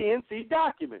DNC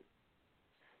documents.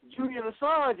 Julian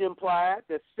Assange implied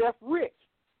that Seth Rich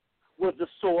was the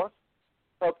source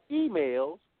of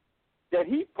emails that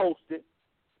he posted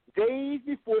days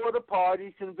before the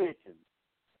party's convention.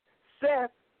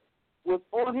 Seth was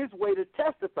on his way to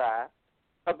testify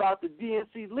about the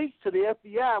DNC leaks to the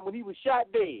FBI when he was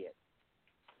shot dead.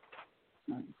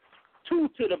 2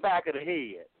 to the back of the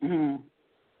head. Mm-hmm.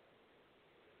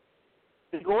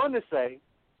 He's going to say,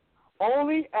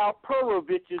 only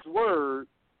Alperovich's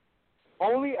word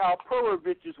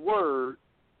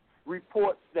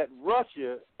reports that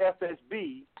Russia,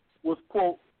 FSB, was,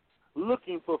 quote,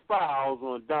 looking for files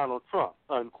on Donald Trump,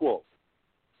 unquote.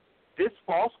 This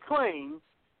false claim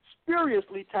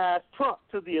spuriously ties Trump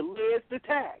to the alleged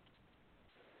attack.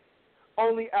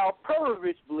 Only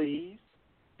Alperovitch believes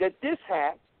that this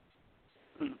hack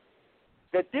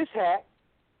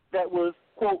that was,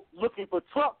 quote, looking for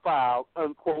Trump files,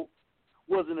 unquote,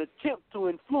 was an attempt to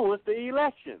influence the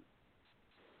election.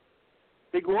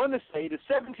 They go on to say the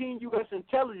 17 U.S.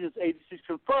 intelligence agencies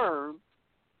confirmed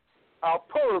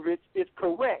Alperovitch is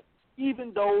correct,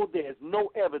 even though there's no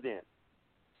evidence.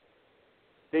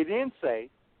 They then say,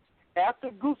 after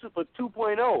Guccifer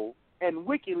 2.0 and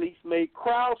WikiLeaks made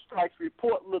CrowdStrike's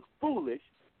report look foolish,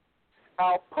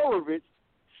 Alperovitch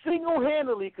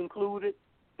single-handedly concluded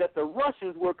that the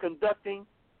Russians were conducting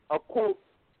a, quote,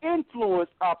 influence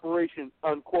operation,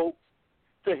 unquote,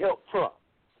 to help Trump.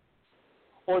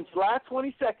 On July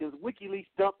 22nd, WikiLeaks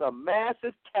dumped a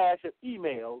massive cache of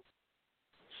emails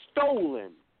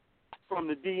stolen from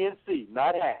the DNC,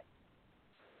 not hacked.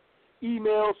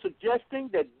 Emails suggesting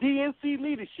that DNC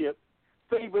leadership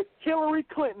favored Hillary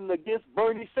Clinton against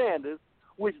Bernie Sanders,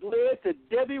 which led to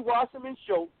Debbie Wasserman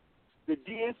Schultz, the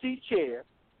DNC chair,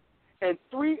 and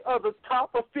 3 other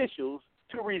top officials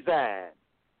to resign.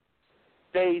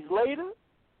 Days later,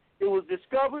 it was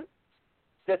discovered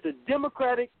that the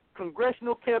Democratic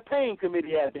Congressional Campaign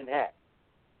Committee had been hacked.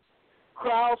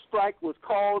 CrowdStrike was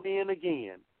called in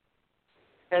again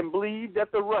and believed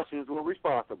that the Russians were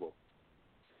responsible.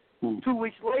 2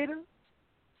 weeks later,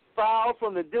 files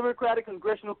from the Democratic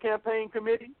Congressional Campaign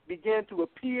Committee began to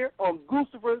appear on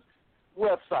Guccifer's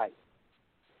website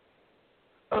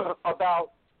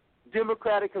about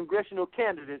Democratic congressional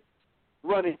candidates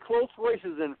running close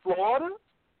races in Florida,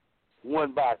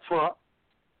 won by Trump,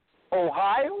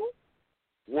 Ohio,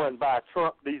 won by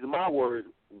Trump. These are my words,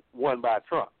 won by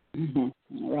Trump.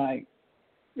 Mm-hmm. Right.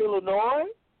 Illinois,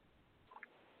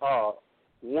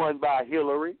 won by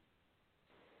Hillary,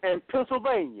 and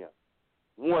Pennsylvania,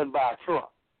 won by Trump.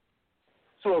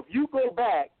 So if you go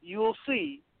back, you'll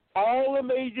see all the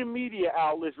major media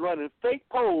outlets running fake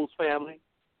polls, family,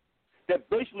 that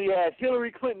basically had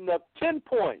Hillary Clinton up 10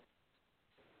 points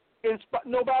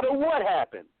no matter what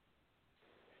happened.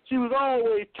 She was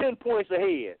always 10 points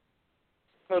ahead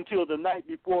until the night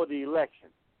before the election.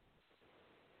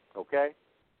 Okay?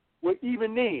 Well,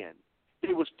 even then,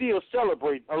 they were still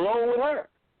celebrating along with her,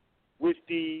 which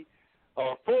the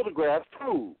photographs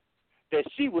proved that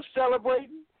she was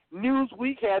celebrating.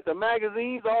 Newsweek had the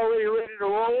magazines already ready to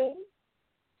roll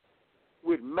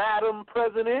with Madam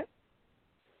President.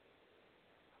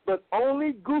 But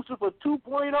only Guccifer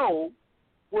 2.0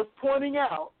 was pointing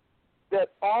out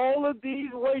that all of these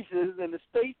races in the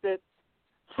states that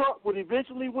Trump would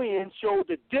eventually win showed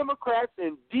the Democrats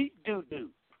in deep doo-doo.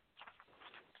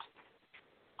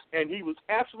 And he was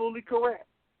absolutely correct.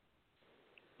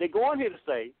 They go on here to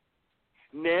say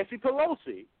Nancy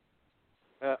Pelosi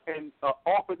and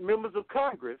offered members of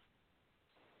Congress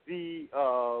the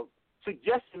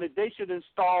suggestion that they should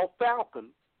install Falcon,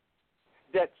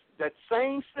 that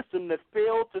same system that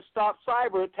failed to stop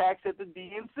cyber attacks at the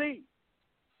DNC.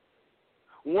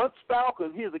 Once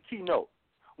Falcon, here's a key note,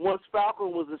 once Falcon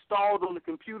was installed on the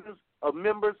computers of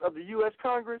members of the U.S.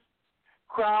 Congress,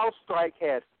 CrowdStrike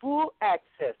had full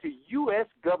access to U.S.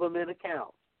 government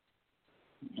accounts.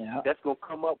 Yeah. That's going to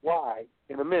come up why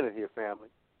in a minute here, family.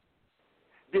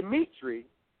 Dimitri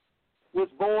was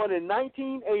born in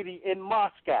 1980 in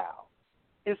Moscow.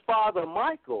 His father,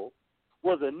 Michael,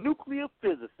 was a nuclear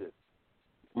physicist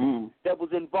that was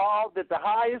involved at the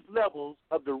highest levels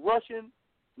of the Russian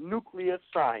nuclear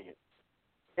science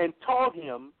and taught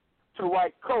him to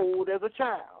write code as a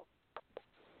child.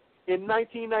 In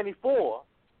 1994,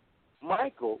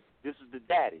 Michael, this is the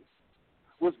daddy,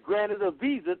 was granted a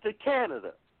visa to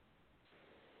Canada,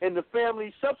 and the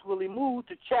family subsequently moved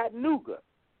to Chattanooga,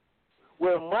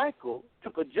 where Michael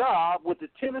took a job with the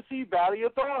Tennessee Valley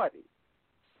Authority.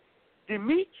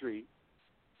 Dimitri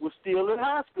was still in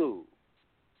high school,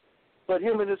 but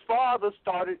him and his father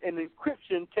started an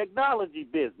encryption technology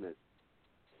business.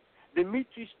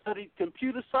 Dimitri studied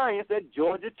computer science at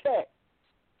Georgia Tech.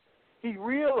 He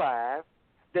realized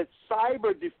that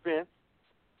cyber defense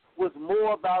was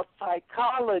more about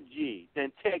psychology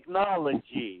than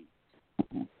technology.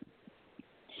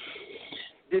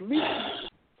 Dimitri,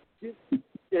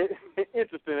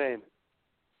 interesting, ain't it?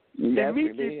 Yes,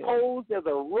 Dimitri posed as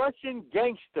a Russian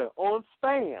gangster on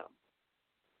Spam.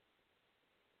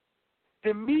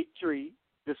 Dimitri,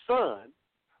 the son,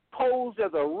 posed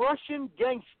as a Russian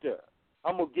gangster.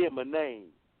 I'm going to give him a name.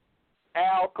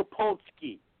 Al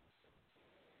Kaponsky.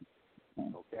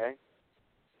 Okay?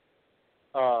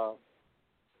 On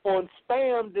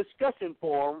Spam discussion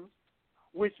forums,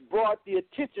 which brought the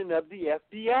attention of the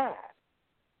FBI.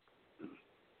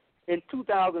 In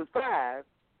 2005,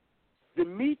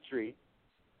 Dimitri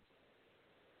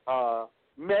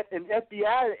met an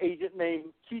FBI agent named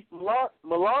Keith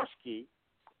Malarski,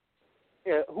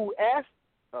 who asked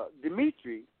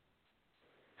Dimitri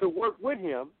to work with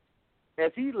him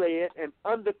as he led an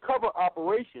undercover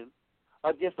operation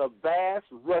against a vast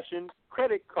Russian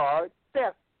credit card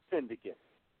theft syndicate.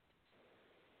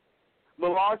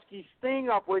 Malarski's sting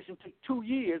operation took 2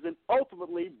 years and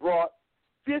ultimately brought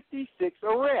 56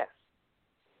 arrests.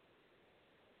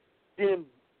 Then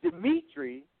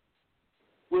Dimitri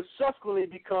would subsequently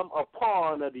become a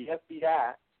pawn of the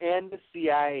FBI and the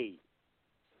CIA.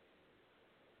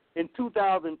 In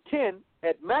 2010,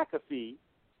 at McAfee,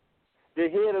 the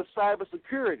head of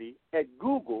cybersecurity at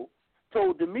Google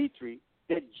told Dimitri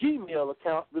that Gmail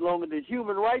accounts belonging to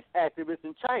human rights activists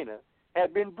in China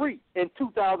had been breached. In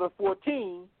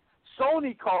 2014,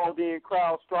 Sony called in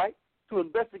CrowdStrike to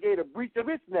investigate a breach of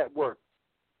its network.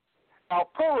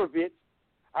 Alperovitz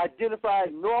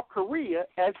identified North Korea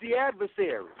as the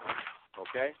adversary.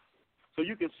 Okay? So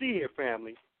you can see here,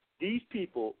 family, these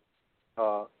people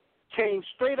came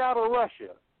straight out of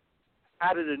Russia,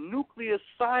 out of the nuclear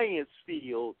science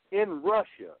field in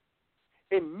Russia,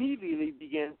 immediately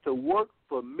began to work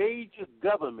for major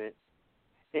governments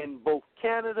in both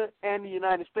Canada and the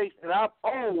United States. And I've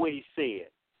always said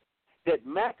that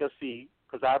McAfee,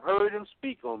 because I've heard him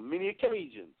speak on many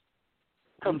occasions,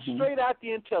 comes straight out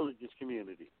the intelligence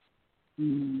community.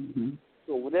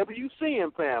 So whenever you see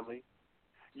him, family,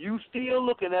 you still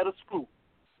looking at a scoop.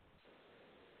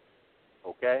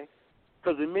 Okay?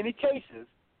 Because in many cases,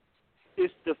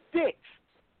 it's the fix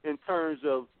in terms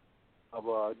of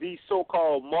these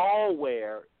so-called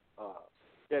malware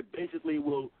that basically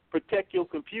will protect your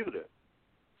computer.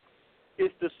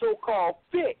 It's the so-called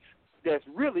fix that's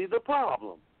really the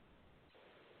problem.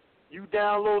 You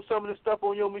download some of the stuff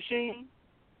on your machine,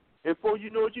 and before you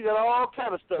know it, you got all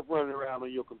kind of stuff running around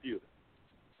on your computer.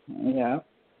 Yeah.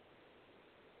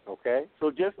 Okay? So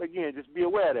just be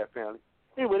aware of that, family.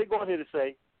 Anyway, they go ahead to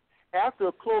say, after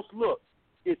a close look,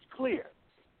 it's clear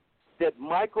that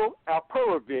Michael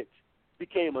Alperovitz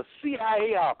became a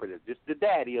CIA operative, just the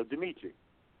daddy of Dimitri.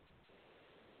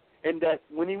 And that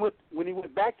when he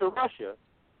went back to Russia,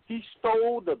 he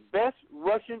stole the best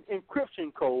Russian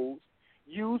encryption codes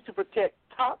used to protect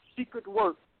top secret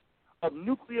work of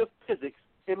nuclear physics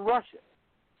in Russia.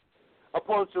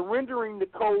 Upon surrendering the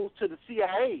codes to the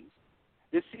CIA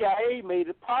made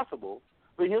it possible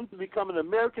for him to become an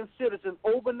American citizen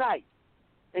overnight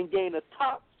and gain a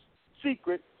top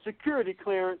secret security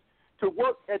clearance to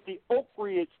work at the Oak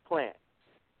Ridge plant,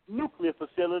 nuclear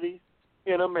facilities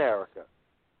in America.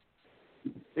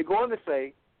 They're going to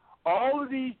say all of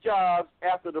these jobs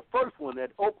after the first one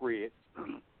at Oak Ridge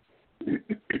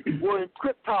were in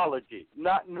cryptology,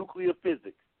 not nuclear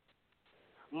physics.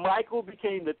 Michael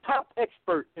became the top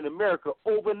expert in America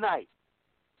overnight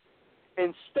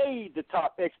and stayed the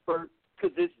top expert to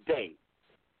this day.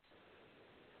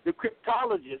 The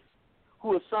cryptologist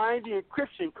who assigned the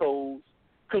encryption codes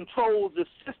controls the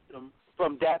system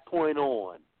from that point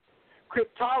on.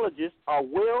 Cryptologists are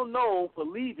well known for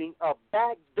leaving a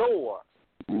back door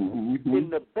in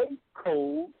the base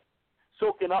code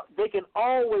so they can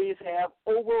always have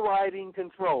overriding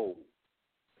control.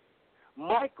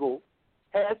 Michael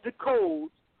has the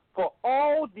codes for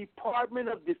all Department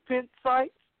of Defense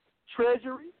sites,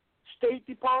 Treasury, State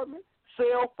Department,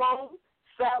 cell phone,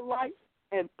 satellite,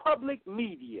 and public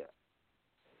media.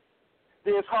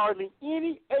 There's hardly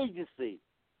any agency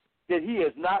that he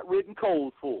has not written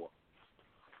codes for.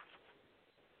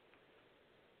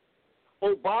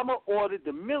 Obama ordered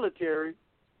the military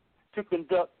to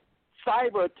conduct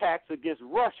cyber attacks against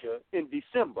Russia in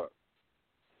December,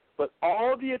 but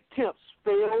all the attempts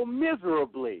failed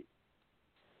miserably.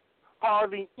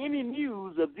 Hardly any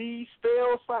news of these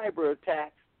failed cyber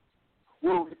attacks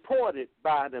were reported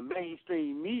by the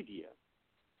mainstream media.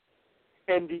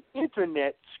 And the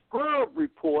internet scrubbed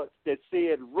reports that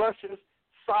said Russia's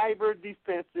cyber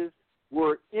defenses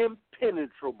were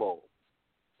impenetrable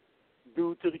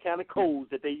due to the kind of codes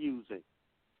that they're using.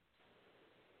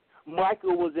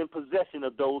 Michael was in possession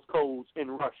of those codes in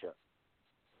Russia.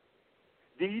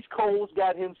 These codes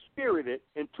got him spirited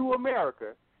into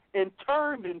America and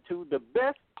turned into the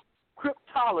best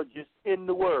cryptologist in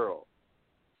the world.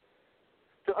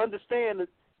 To understand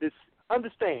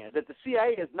that the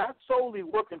CIA is not solely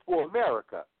working for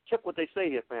America. Check what they say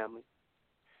here, family.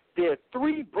 There are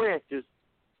 3 branches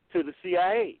to the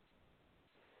CIA.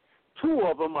 2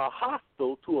 of them are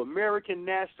hostile to American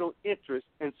national interests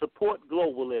and support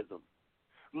globalism.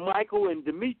 Michael and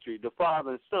Dmitry, the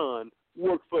father and son,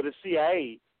 work for the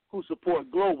CIA, who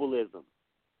support globalism.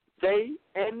 They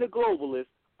and the globalists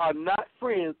are not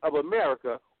friends of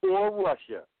America or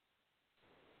Russia.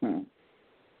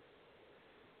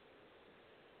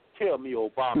 Tell me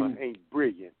Obama ain't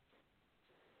brilliant.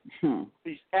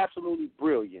 He's absolutely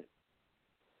brilliant.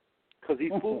 Because he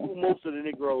fooled most of the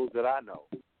Negroes that I know.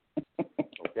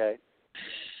 Okay?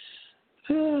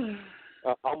 I'm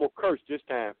going to curse this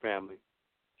time, family.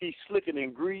 He's slicking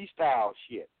in grease-style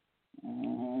shit.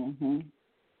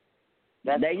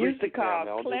 They used to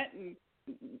call Clinton.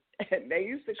 They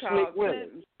used to call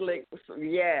Clinton slick.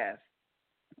 Yes.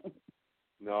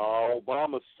 No,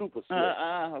 Obama's super slick.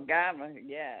 Obama,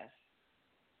 yes.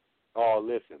 Oh,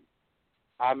 listen.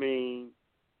 I mean,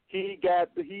 he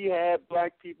had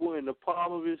black people in the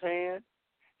palm of his hand.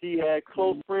 He had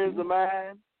close friends of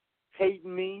mine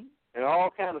hating me and all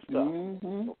kind of stuff.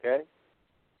 Okay,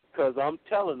 because I'm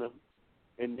telling them,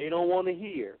 and they don't want to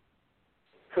hear,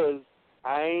 because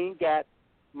I ain't got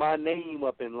my name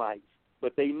up in lights.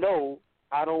 But they know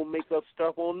I don't make up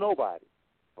stuff on nobody.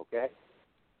 Okay,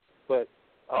 but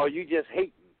you just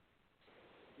hating.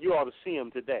 You ought to see them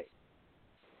today.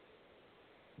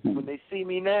 When they see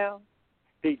me now,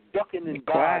 they ducking and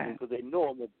diving because they know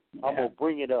I'm going to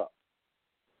bring it up.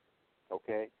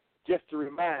 Okay? Just to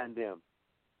remind them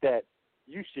that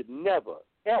you should never,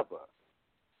 ever,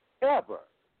 ever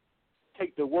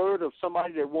take the word of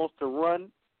somebody that wants to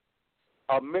run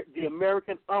the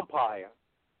American empire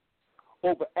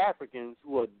over Africans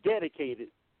who are dedicated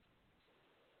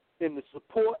in the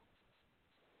support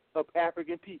of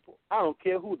African people. I don't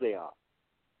care who they are.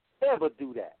 Ever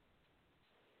do that.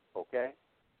 Okay?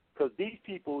 Because these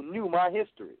people knew my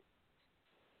history.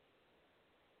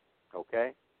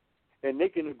 Okay? And they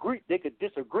can agree, they could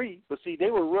disagree, but see,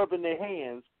 they were rubbing their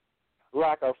hands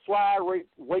like a fly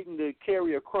waiting to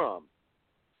carry a crumb.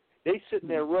 They sitting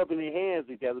there rubbing their hands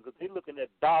together because they're looking at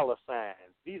dollar signs.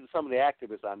 These are some of the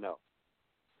activists I know.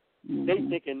 They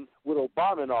thinking with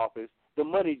Obama in office, the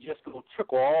money just going to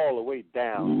trickle all the way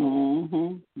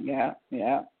down. Yeah.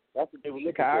 That's what they were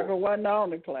looking Chicago for. wasn't the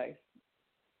only place.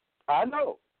 I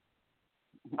know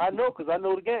because I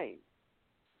know the game.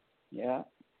 Yeah.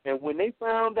 And when they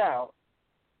found out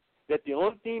that the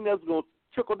only thing that was going to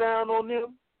trickle down on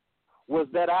them was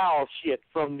that owl shit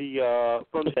from the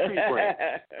tree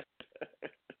branch.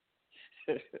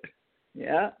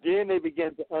 Yeah. Then they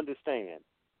began to understand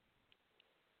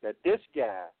that this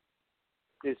guy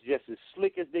is just as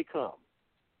slick as they come.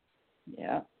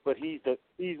 Yeah. But he's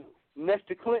next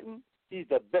to Clinton, he's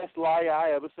the best liar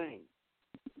I ever seen.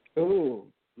 Ooh.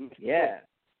 Yeah.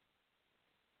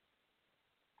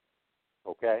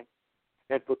 Okay?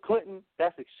 And for Clinton,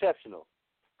 that's exceptional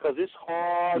because it's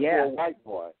hard for a white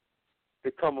boy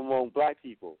to come among black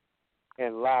people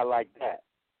and lie like that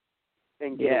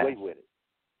and get away with it.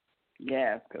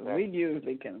 Yes, because we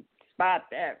usually can spot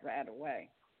that right away.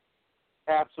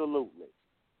 Absolutely.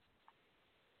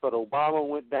 But Obama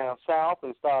went down south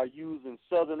and started using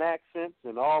southern accents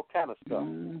and all kind of stuff.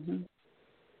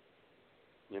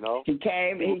 You know? He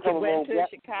went to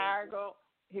Chicago.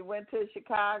 He went to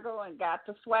Chicago and got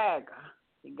the swagger.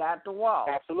 He got the wall.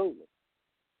 Absolutely.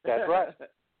 That's right.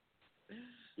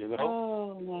 You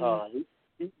know,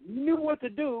 he knew what to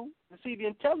do. See, the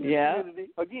intelligence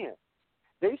community, again,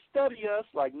 they study us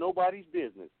like nobody's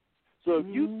business. So if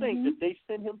you think that they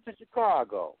sent him to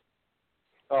Chicago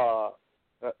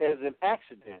as an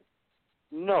accident,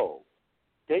 no.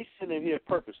 They sent him here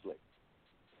purposely,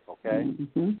 okay,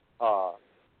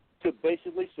 to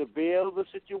basically surveil the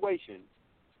situation.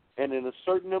 And in a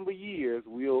certain number of years,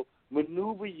 we'll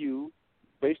maneuver you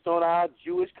based on our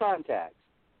Jewish contacts.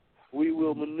 We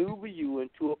will maneuver you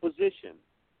into a position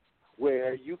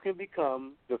where you can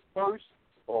become the first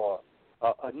or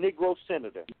a Negro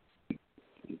senator.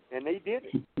 And they did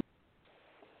it.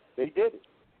 They did it.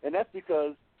 And that's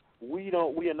because we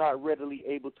are not readily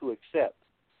able to accept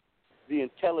the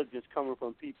intelligence coming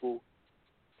from people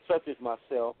such as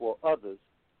myself or others,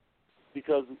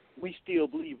 because we still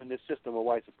believe in this system of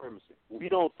white supremacy. We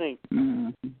don't think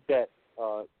that,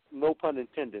 no pun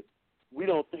intended, we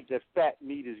don't think that fat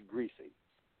meat is greasy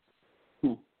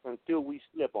until we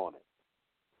slip on it.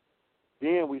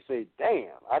 Then we say,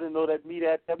 damn, I didn't know that meat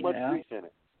had that much grease in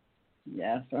it.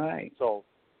 That's right. So,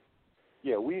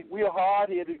 yeah, we are a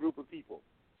hard-headed group of people,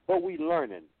 but we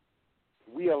learning.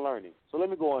 We are learning. So let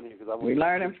me go on here because I'm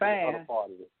learning fast. Other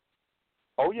part of it.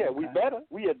 Oh yeah, we better.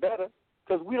 We are better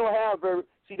because we don't have very.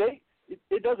 See,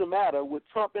 it doesn't matter with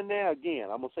Trump in there again.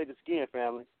 I'm gonna say this again,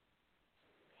 family.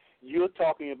 You're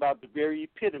talking about the very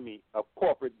epitome of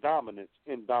corporate dominance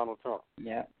in Donald Trump.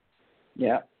 Yeah.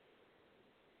 Yeah.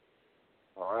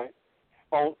 All right.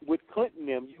 With Clinton,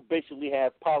 you basically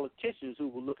have politicians who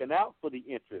were looking out for the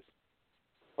interests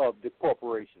of the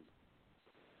corporation.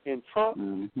 In Trump,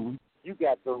 you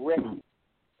got direct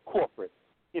corporate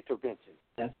intervention.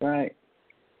 That's right.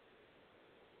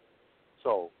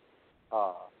 So,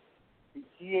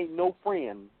 he ain't no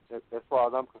friend as far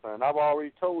as I'm concerned. I've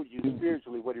already told you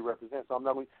spiritually what he represents, so I'm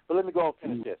not going to. But let me go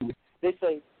and finish this. They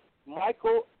say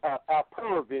Michael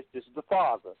Alperovitch, this is the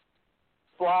father,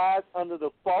 flies under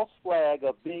the false flag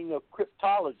of being a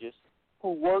cryptologist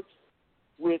who works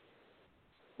with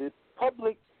the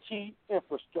public key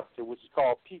infrastructure, which is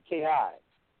called PKI.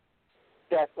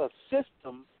 That's a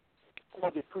system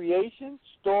for the creation,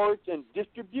 storage, and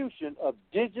distribution of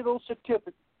digital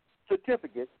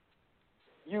certificates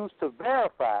used to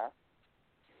verify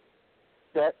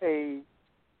that a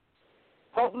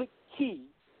public key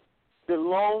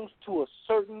belongs to a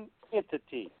certain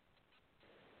entity.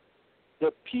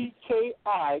 The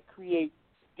PKI creates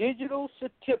digital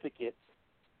certificates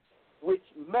which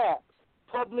matches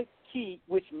public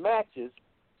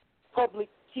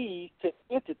keys to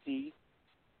entities,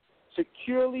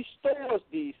 securely stores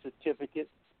these certificates,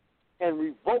 and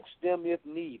revokes them if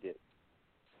needed.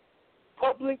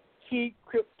 Public key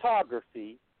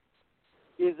cryptography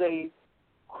is a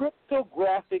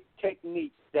cryptographic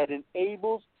technique that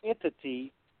enables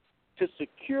entities to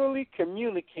securely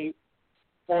communicate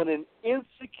on an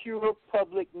insecure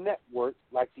public network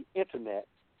like the Internet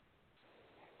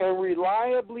and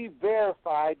reliably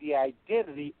verify the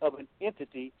identity of an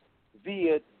entity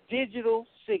via digital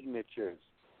signatures.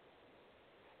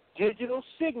 Digital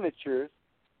signatures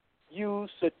use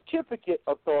certificate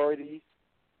authorities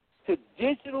to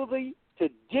digitally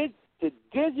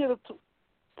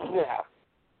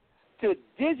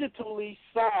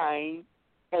sign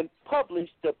and publish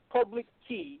the public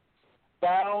key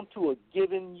bound to a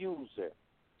given user.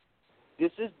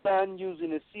 This is done using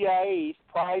the CIA's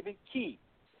private key,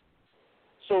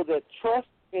 so that trust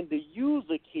in the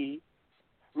user key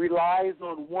relies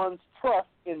on one's trust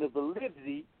in the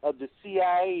validity of the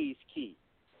CIA's key.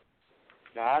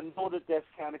 Now, I know that that's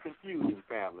kind of confusing,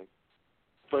 family,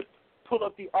 but pull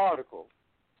up the article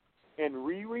and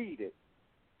reread it,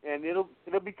 and it'll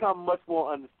become much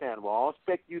more understandable. I don't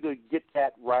expect you to get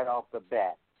that right off the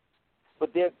bat,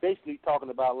 but they're basically talking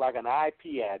about like an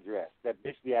IP address that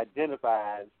basically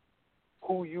identifies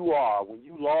who you are when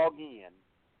you log in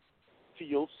to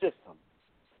your system,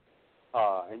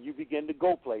 and you begin to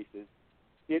go places.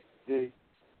 The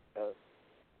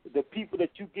people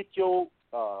that you get your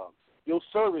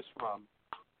service from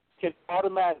can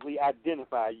automatically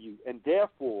identify you, and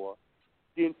therefore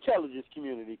the intelligence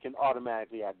community can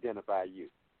automatically identify you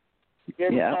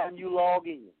every time you log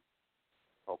in.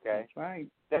 Okay? That's right.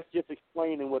 That's just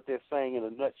explaining what they're saying in a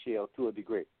nutshell to a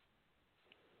degree.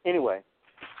 Anyway,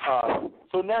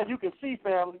 so now you can see,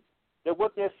 family, that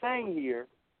what they're saying here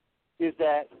is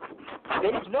that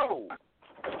they know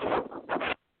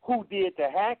who did the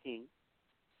hacking,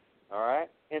 all right,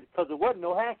 and because there wasn't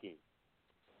no hacking.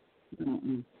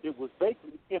 It was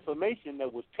basically information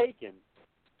that was taken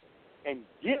and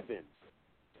given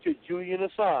to Julian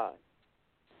Assange.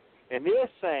 And they're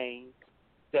saying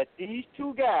that these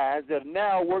two guys that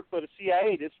now work for the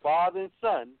CIA, this father and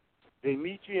son,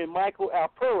 Dmitry and Michael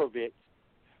Alperovitch,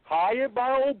 hired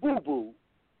by old Boo-Boo,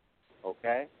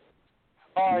 okay,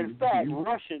 are in fact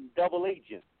Russian double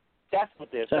agents. That's what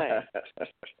they're saying.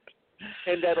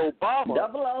 And that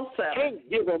Obama 007. can't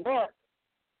give them up.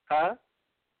 Huh?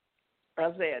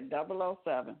 I said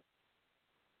 007.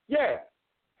 Yeah.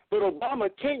 But Obama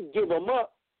can't give them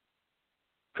up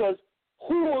because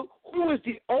who is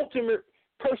the ultimate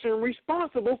person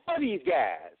responsible for these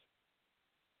guys?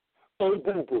 Old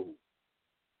Boo-Boo.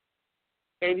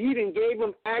 And he done gave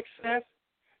them access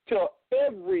to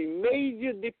every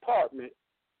major department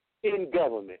in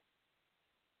government.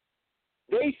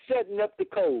 They setting up the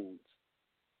codes,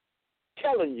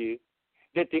 telling you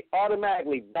that they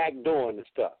automatically backdooring the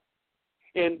stuff.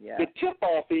 And the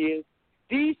tip-off is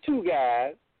these two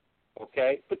guys,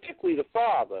 okay, particularly the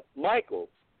father, Michael,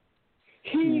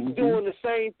 he's doing the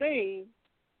same thing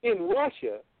in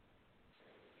Russia.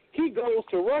 He goes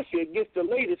to Russia, gets the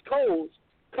latest codes,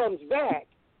 comes back,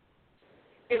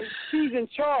 and he's in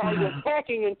charge of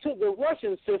hacking into the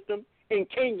Russian system and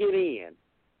can't get in.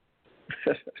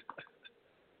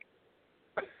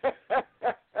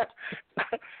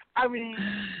 I mean,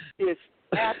 it's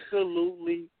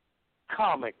absolutely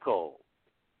comical.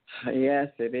 Yes,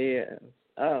 it is.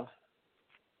 Oh.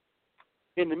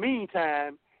 In the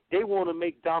meantime, they want to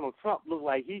make Donald Trump look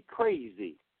like he's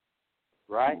crazy,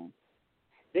 right?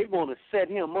 They want to set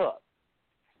him up.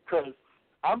 Because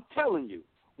I'm telling you,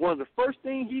 one of the first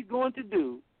things he's going to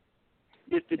do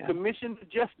is to commission the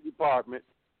Justice Department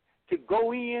to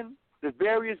go in the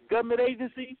various government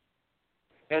agencies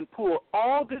and pull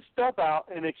all this stuff out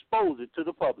and expose it to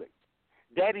the public.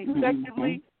 That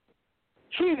effectively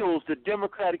kills the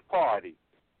Democratic Party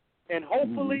and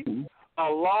hopefully a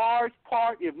large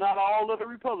part, if not all, of the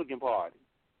Republican Party.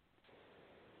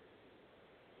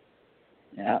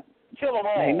 Yeah. Kill them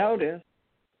all. They know this.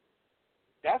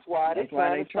 That's why they're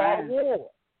trying to start war.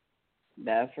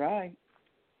 That's right.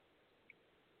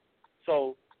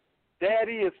 So that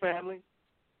is, family,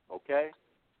 okay?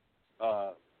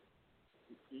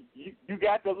 You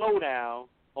got the lowdown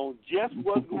on just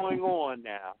what's going on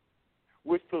now,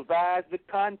 which provides the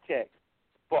context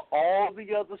for all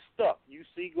the other stuff you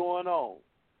see going on.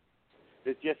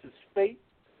 It's just as fake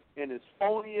and as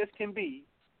phony as can be.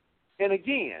 And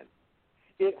again,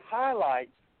 it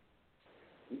highlights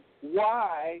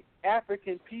why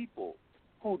African people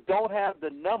who don't have the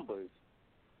numbers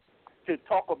to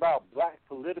talk about black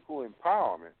political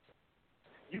empowerment,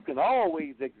 you can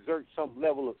always exert some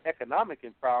level of economic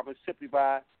empowerment simply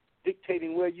by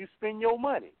dictating where you spend your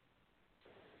money.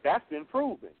 That's been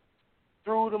proven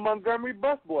through the Montgomery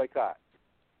bus boycott.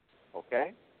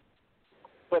 Okay?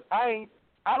 But I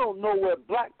don't know where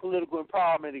black political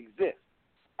empowerment exists.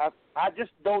 I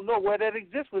just don't know where that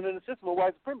exists within the system of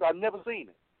white supremacy. I've never seen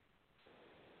it.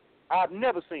 I've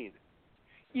never seen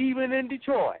it. Even in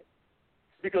Detroit.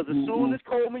 Because as soon as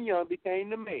Coleman Young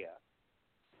became the mayor,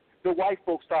 the white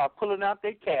folks started pulling out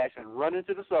their cash and running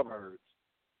to the suburbs.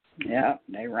 Yeah,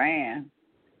 they ran.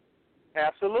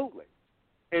 Absolutely.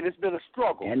 And it's been a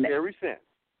struggle ever since.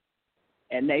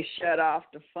 And they shut off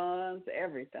the funds,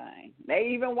 everything. They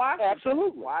even watched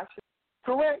Absolutely. Watch it.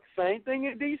 Correct. Same thing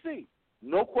in D.C.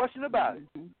 No question about it.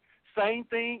 Same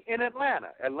thing in Atlanta.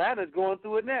 Atlanta's going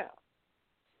through it now.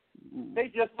 They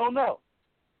just don't know.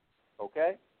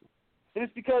 Okay? And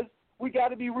it's because we got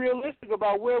to be realistic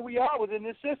about where we are within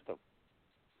this system.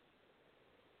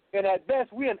 And at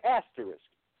best, we're an asterisk.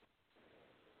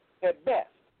 At best.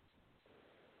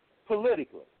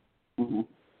 Politically.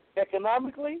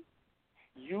 Economically,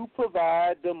 you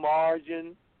provide the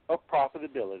margin of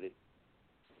profitability.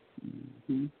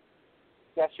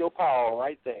 That's your power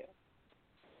right there.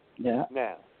 Yeah.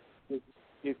 Now,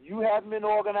 if you haven't been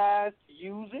organized to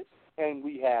use it, and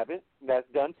we haven't, that's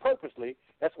done purposely.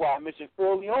 That's why I mentioned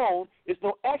early on, it's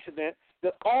no accident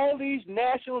that all these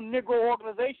national Negro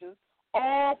organizations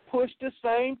all push the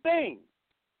same thing,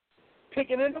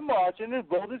 picking in the margin and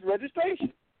voters'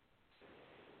 registration.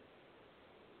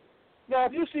 Now,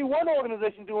 if you see one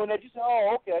organization doing that, you say,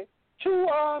 oh, okay, two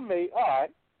are made. All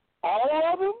right,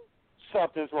 all of them,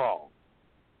 something's wrong.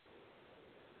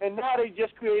 And now they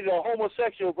just created a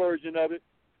homosexual version of it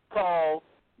called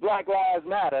Black Lives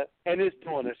Matter, and it's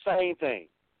doing the same thing.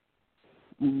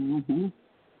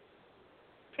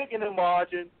 Picking the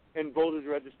margin and voters'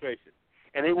 registration.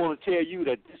 And they want to tell you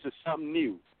that this is something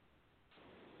new.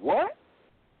 What?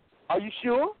 Are you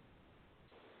sure?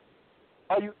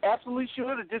 Are you absolutely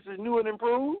sure that this is new and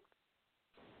improved?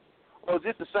 Or is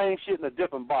this the same shit in a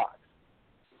different box?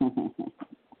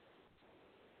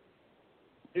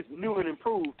 It's new and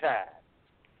improved Tide.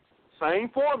 Same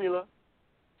formula,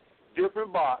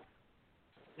 different box.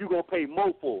 You're going to pay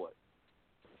more for it.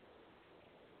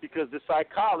 Because the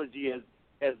psychology,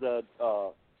 as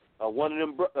one of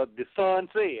them, the son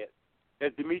said,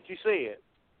 as Dimitri said,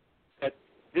 that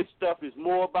this stuff is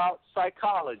more about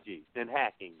psychology than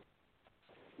hacking.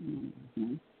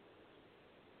 Mm-hmm.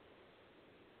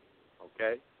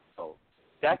 Okay? So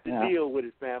that's the deal with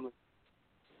it, family.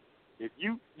 If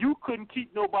you couldn't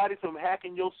keep nobody from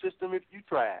hacking your system if you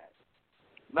tried.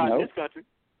 Not in this country.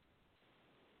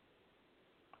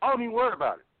 I don't even worry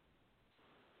about it.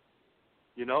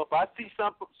 You know, if I see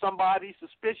somebody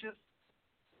suspicious,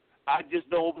 I just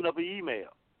don't open up an email.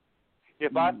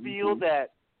 If I feel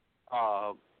that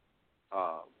a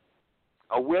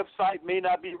website may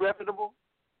not be reputable,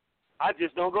 I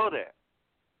just don't go there.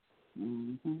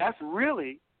 Mm-hmm. That's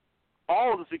really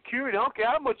all the security. I don't care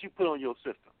how much you put on your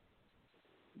system.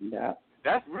 Yeah.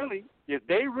 That's really, if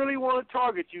they really want to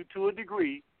target you to a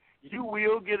degree, you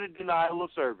will get a denial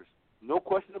of service. No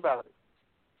question about it.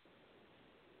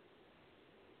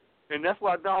 And that's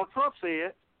why Donald Trump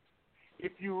said,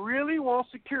 if you really want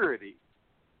security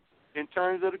in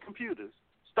terms of the computers,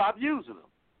 stop using them.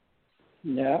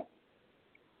 Yeah.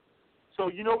 So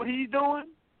you know what he's doing?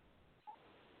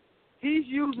 He's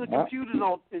using the computers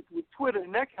with Twitter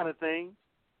and that kind of thing,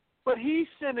 but he's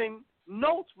sending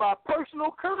notes by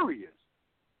personal couriers.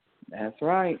 That's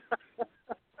right.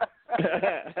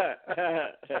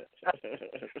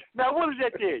 Now, what does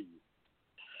that tell you?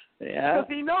 Yeah. Because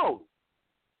he knows.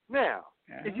 Now,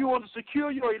 if you want to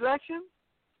secure your election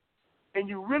and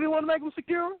you really want to make them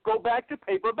secure, go back to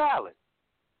paper ballot.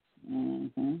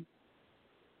 Mm-hmm.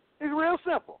 It's real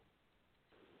simple.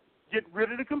 Get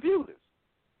rid of the computers.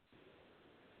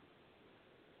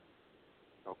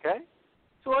 Okay?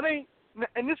 So it ain't,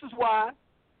 and this is why,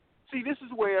 see, this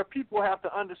is where people have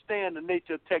to understand the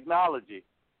nature of technology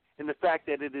and the fact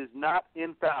that it is not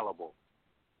infallible.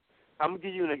 I'm going to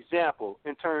give you an example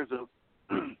in terms of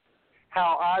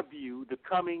how I view the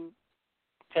coming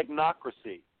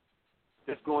technocracy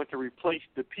that's going to replace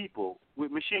the people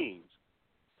with machines.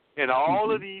 And all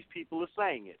of these people are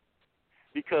saying it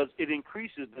because it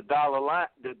increases the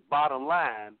bottom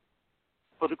line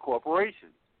for the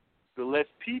corporations. The less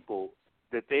people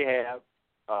that they have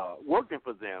working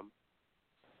for them,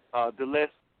 the less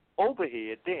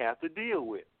overhead they have to deal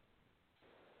with.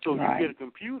 So you get a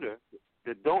computer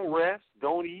that don't rest,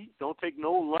 don't eat, don't take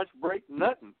no lunch break,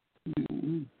 nothing.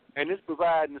 Mm-hmm. And it's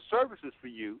providing the services for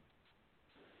you.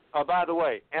 By the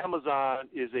way, Amazon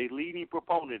is a leading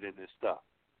proponent in this stuff.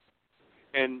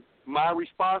 And my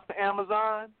response to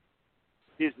Amazon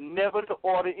is never to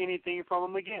order anything from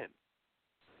them again.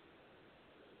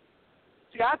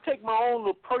 See, I take my own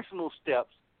little personal steps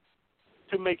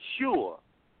to make sure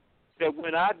that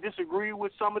when I disagree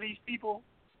with some of these people,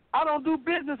 I don't do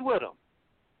business with them.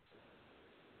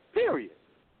 Period.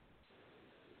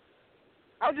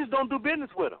 I just don't do business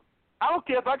with them. I don't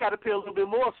care if I got to pay a little bit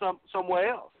more somewhere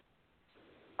else.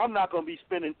 I'm not going to be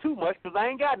spending too much because I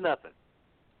ain't got nothing.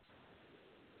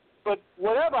 But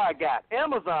whatever I got,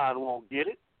 Amazon won't get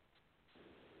it.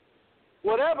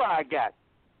 Whatever I got,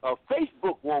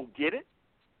 Facebook won't get it.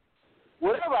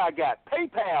 Whatever I got,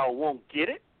 PayPal won't get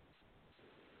it.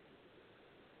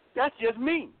 That's just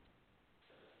me.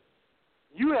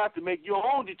 You have to make your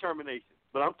own determination.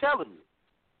 But I'm telling you,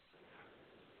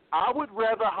 I would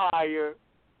rather hire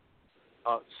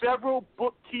several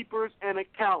bookkeepers and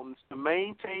accountants to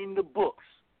maintain the books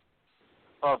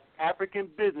of African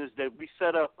business that we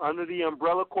set up under the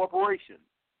umbrella corporation.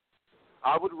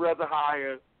 I would rather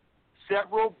hire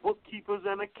several bookkeepers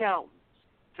and accountants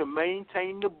to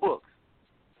maintain the books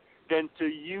than to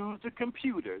use the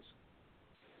computers,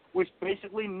 which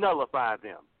basically nullify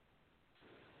them.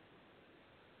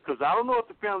 Because I don't know if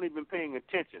the family have been paying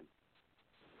attention,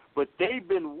 but they've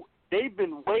been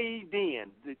waved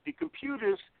in. The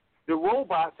computers, the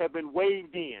robots have been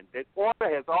waved in. That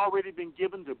order has already been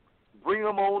given to bring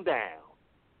them on down.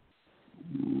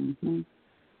 Mm-hmm.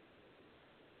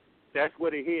 That's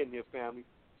where they're heading, their family,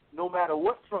 no matter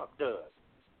what Trump does,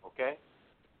 okay?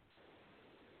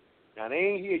 Now, they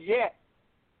ain't here yet,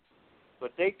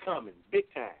 but they coming big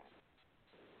time.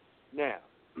 Now,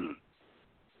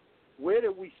 where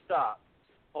did we stop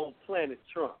on Planet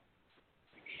Trump?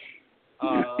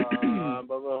 Blah,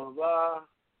 blah, blah.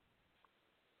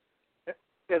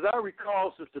 As I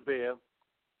recall, Sister Bev,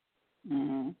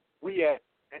 we had,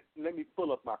 let me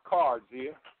pull up my cards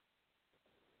here.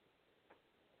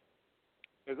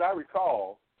 As I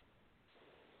recall,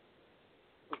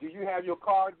 do you have your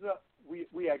cards up?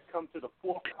 we had come to the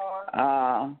fourth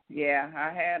card. Yeah,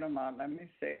 I had them on. Let me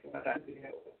see what I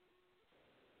did.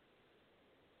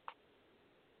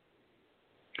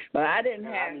 But I didn't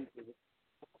have.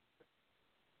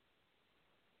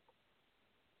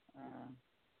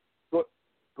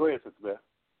 Go ahead, Sister Beth.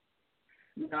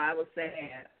 No, I was saying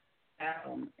have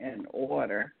them in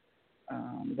order.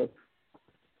 Oh,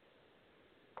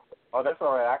 that's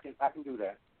all right. I can do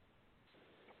that.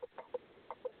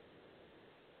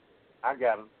 I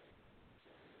got them.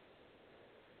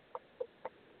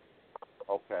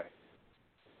 Okay.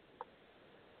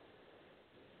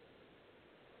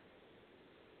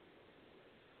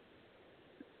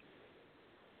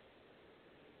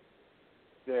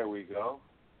 There we go.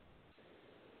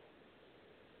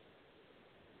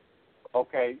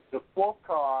 Okay, the fourth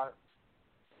card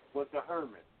was the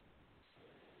Hermit.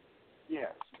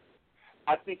 Yes.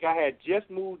 I think I had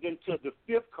just moved into the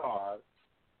fifth card,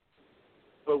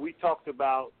 but we talked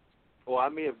about, or I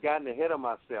may have gotten ahead of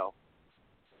myself.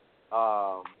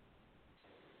 The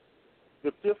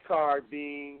fifth card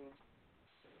being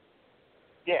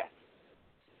death.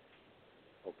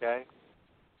 Okay?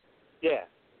 Death.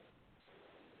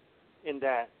 In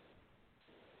that,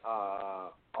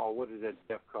 what does that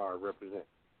death card represent?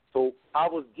 So I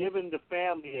was giving the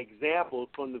family examples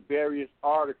from the various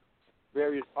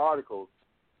articles,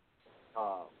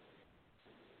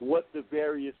 what the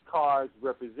various cards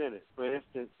represented. For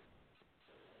instance,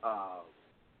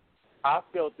 I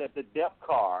felt that the death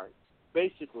card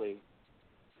basically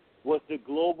was the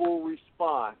global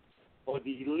response, or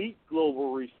the elite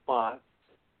global response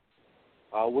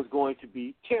was going to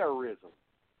be terrorism,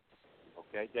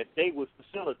 okay, that they would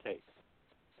facilitate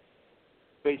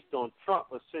based on Trump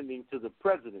ascending to the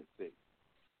presidency.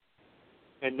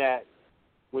 And that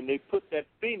when they put that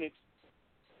Phoenix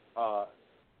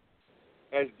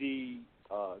as the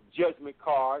judgment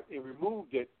card and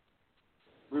removed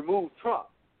Trump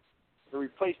and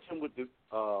replaced him with the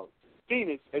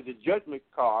Phoenix as a judgment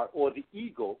card, or the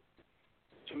eagle,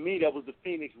 to me that was the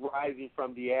Phoenix rising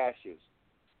from the ashes.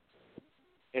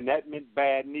 And that meant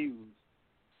bad news.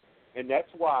 And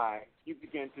that's why you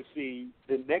begin to see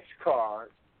the next card,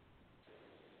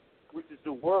 which is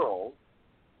the world,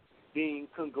 being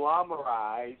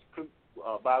conglomerized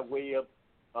by way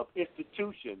of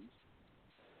institutions,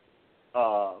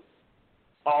 all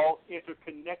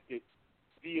interconnected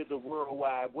via the World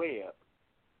Wide Web,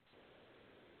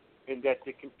 and that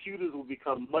the computers will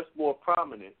become much more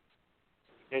prominent,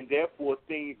 and therefore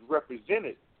things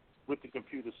represented with the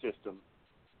computer system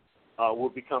will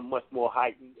become much more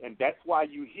heightened, and that's why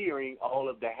you're hearing all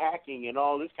of the hacking and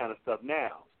all this kind of stuff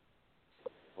now.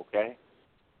 Okay?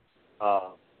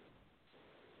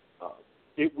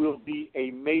 It will be a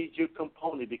major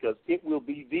component because it will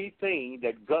be the thing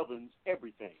that governs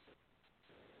everything.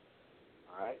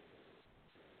 All right?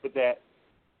 But that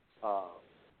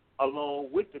along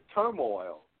with the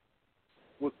turmoil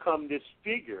would come this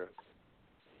figure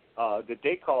that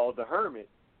they call the Hermit,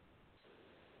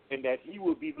 and that he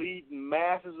will be leading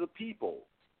masses of people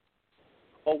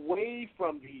away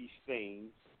from these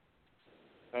things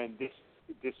and this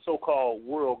so-called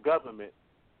world government,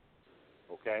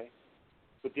 okay?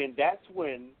 But then that's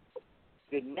when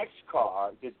the next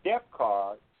card, the death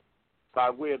card, by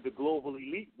way of the global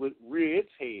elite, would rear its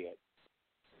head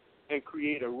and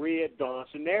create a red dawn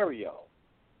scenario.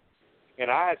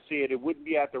 And I had said it wouldn't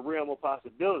be out the realm of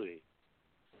possibility.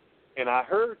 And I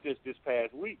heard this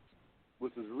past week,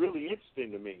 which was really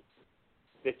interesting to me,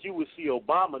 that you would see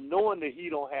Obama, knowing that he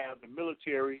don't have the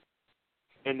military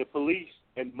and the police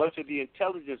and much of the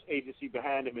intelligence agency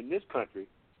behind him in this country,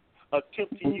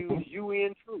 attempt to use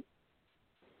UN troops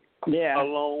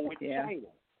along with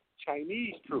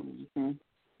Chinese troops,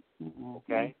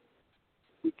 okay,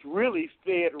 which really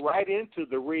fed right into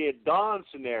the Red Dawn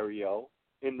scenario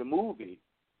in the movie,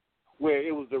 where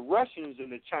it was the Russians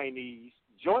and the Chinese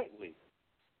jointly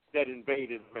that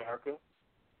invaded America.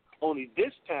 Only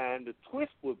this time the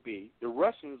twist would be the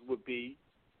Russians would be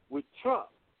with Trump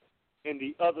and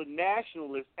the other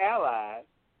nationalist allies,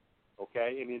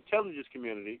 okay, in the intelligence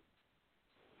community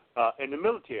and the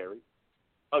military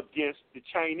against the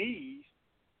Chinese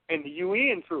and the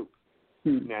UN troops.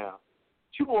 Now,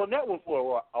 chew on that one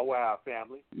for a while,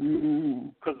 family,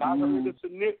 because I heard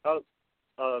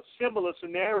a similar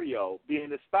scenario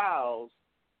being espoused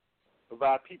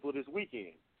by people this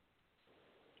weekend.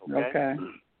 Okay.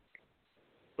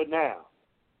 But now,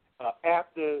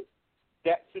 after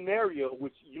that scenario,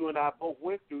 which you and I both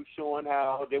went through, showing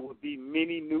how there would be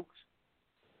many nukes,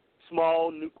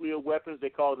 small nuclear weapons, they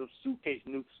called them suitcase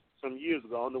nukes some years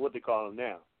ago, I don't know what they call them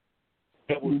now,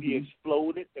 that would be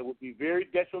exploded, that would be very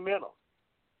detrimental.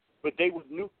 but they would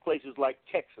nuke places like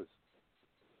Texas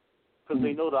because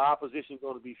they know the opposition is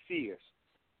going to be fierce,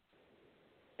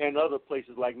 and other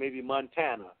places like maybe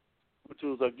Montana, which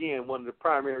was, again, one of the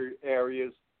primary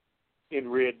areas in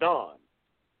Red Dawn,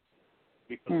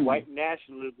 because white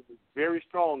nationalism is very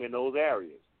strong in those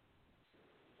areas,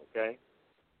 okay?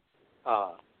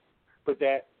 But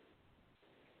that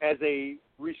as a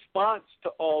response to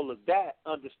all of that,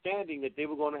 understanding that they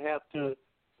were going to have to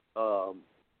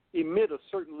emit a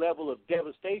certain level of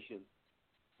devastation,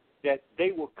 that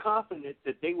they were confident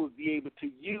that they would be able to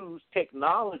use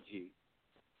technology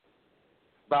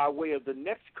by way of the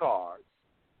next card,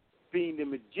 being the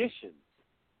magician,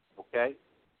 okay,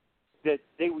 that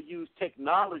they would use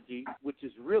technology, which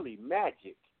is really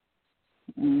magic,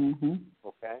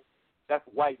 okay? That's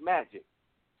white magic.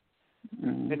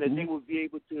 And that they would be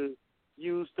able to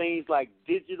use things like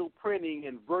digital printing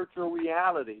and virtual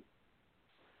reality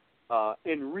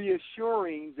in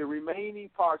reassuring the remaining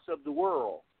parts of the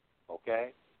world,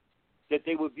 okay, that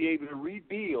they would be able to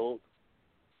rebuild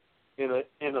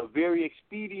in a very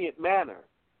expedient manner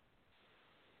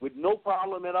with no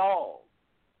problem at all,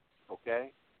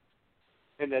 okay,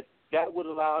 and that would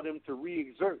allow them to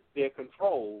re-exert their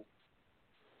control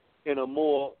in a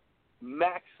more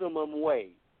maximum way,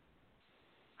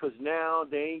 because now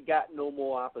they ain't got no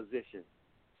more opposition,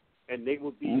 and they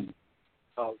would be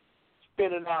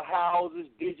spinning out houses,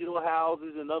 digital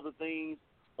houses, and other things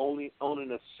only on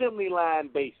an assembly line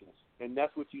basis, and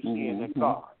that's what you see in that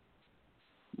card.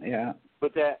 Yeah.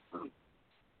 But that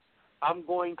I'm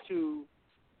going to.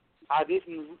 I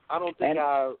don't think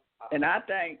I. And I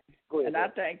think. Go ahead, and I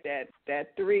think that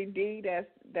 3D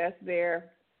that's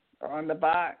there on the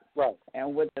box, right?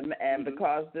 And with the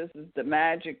because this is the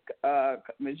magic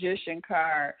magician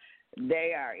card,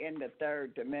 they are in the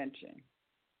third dimension.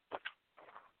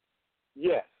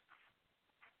 Yes.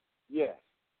 Yes.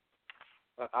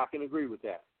 I can agree with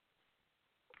that.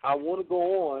 I want to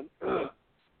go on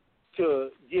to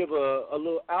give a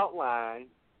little outline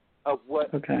of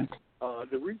what the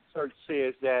research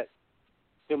says that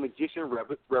the magician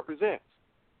represents.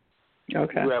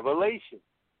 Okay. Revelation.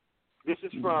 This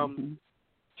is from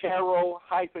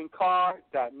tarot-card.net.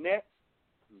 Let me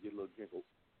get a little drink of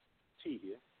tea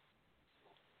here.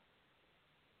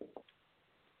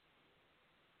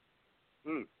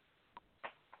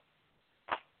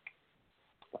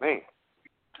 Man.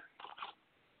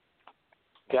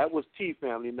 That was tea,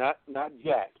 family, not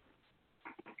Jack.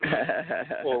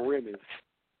 Or Remy.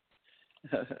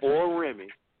 Anyway.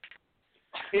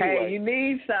 Hey, you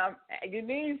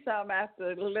need some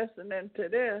after listening to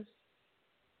this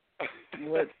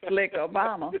with Slick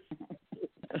Obama.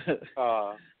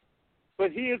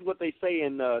 But here's what they say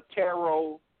in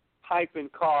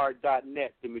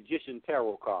tarot-card.net, the Magician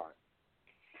Tarot Card.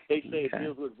 They say it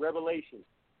deals with revelation,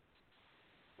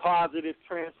 positive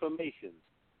transformation,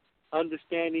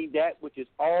 understanding that which is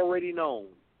already known,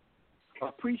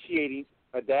 appreciating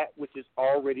that which is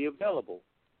already available,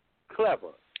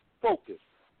 clever, focused.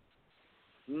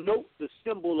 Note the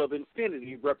symbol of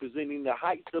infinity representing the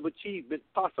heights of achievement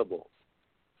possible.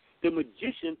 The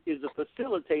magician is the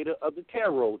facilitator of the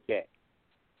tarot deck,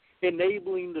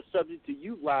 enabling the subject to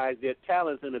utilize their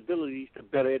talents and abilities to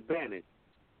better advantage.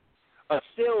 A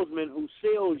salesman who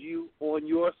sells you on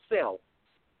yourself.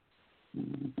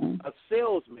 A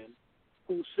salesman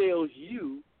who sells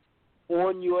you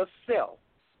on yourself.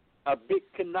 A bit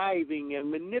conniving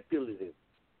and manipulative.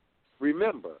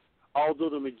 Remember, although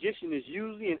the magician is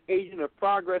usually an agent of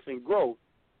progress and growth,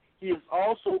 he is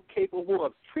also capable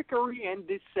of trickery and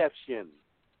deception.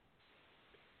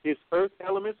 His earth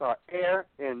elements are air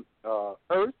and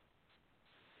earth,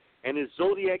 and his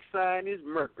zodiac sign is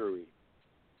Mercury.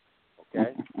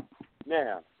 Okay?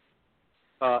 Now,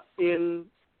 in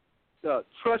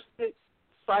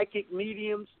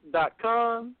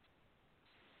trustedpsychicmediums.com,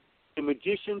 the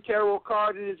Magician Tarot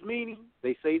Card and its meaning,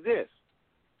 they say this.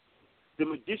 The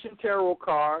Magician Tarot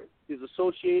Card is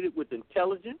associated with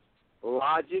intelligence,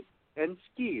 logic, and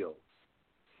skill.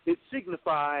 It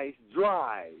signifies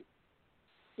drive,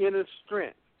 inner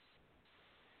strength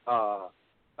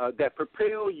that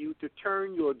propel you to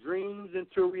turn your dreams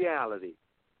into reality.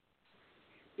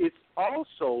 It's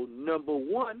also number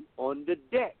 1 on the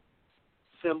deck,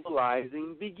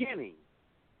 symbolizing beginning.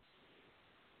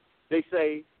 They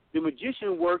say the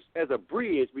magician works as a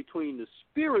bridge between the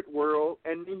spirit world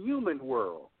and the human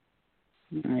world.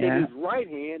 In his right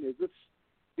hand is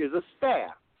a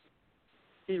staff.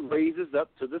 He raises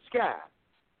up to the sky.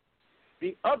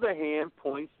 The other hand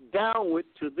points downward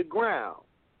to the ground.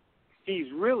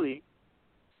 He's really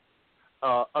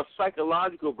a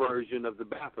psychological version of the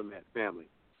Baphomet family.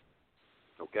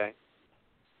 Okay?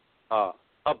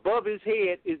 Above his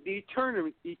head is the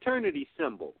eternity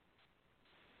symbol.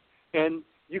 And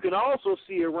you can also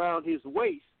see around his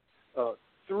waist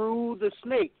through the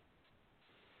snake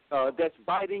that's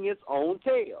biting its own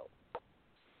tail.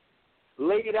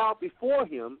 Laid out before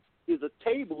him is a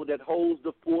table that holds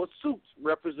the four suits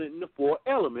representing the four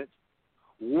elements: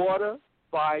 water,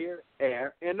 fire,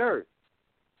 air, and earth.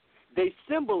 They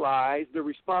symbolize the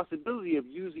responsibility of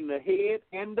using the head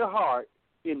and the heart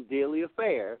in daily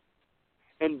affairs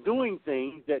and doing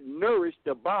things that nourish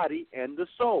the body and the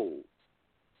soul.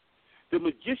 The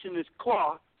magician is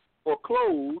clothed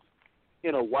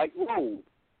in a white robe,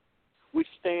 which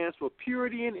stands for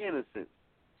purity and innocence.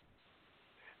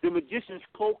 The magician's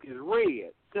cloak is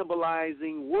red,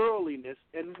 symbolizing worldliness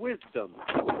and wisdom.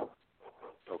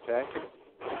 Okay?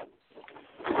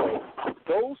 So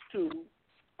those two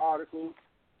articles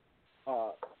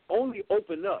only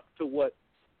open up to what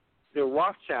the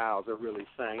Rothschilds are really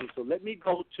saying. So let me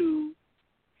go to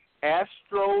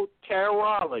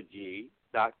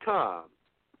astrotarology.com.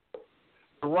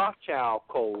 The Rothschild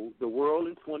Code, the world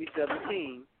in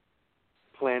 2017,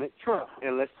 Planet Trump,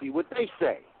 and let's see what they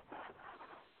say.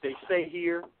 They say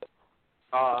here,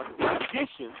 in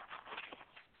addition,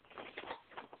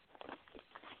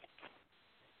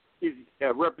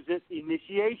 represents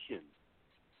initiation,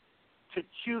 to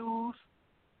choose,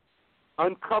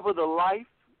 uncover the life,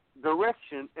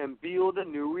 direction, and build a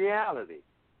new reality.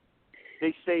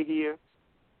 They say here,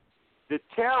 the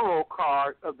tarot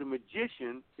card of the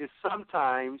magician is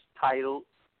sometimes titled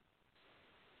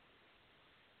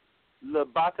Le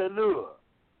Bateleur,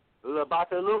 Le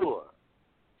Bateleur,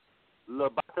 Le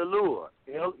Bateleur,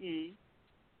 L-E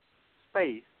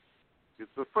space,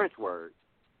 it's a French word,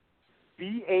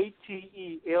 B-A-T-E-L-E-U-R,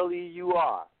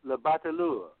 Le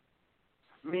Bateleur,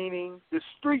 meaning the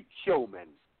street showman.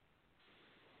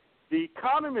 The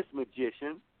economist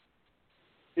magician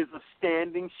is a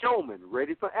standing showman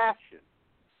ready for action,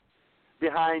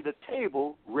 behind a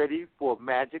table ready for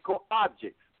magical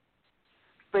objects,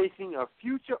 facing a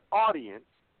future audience,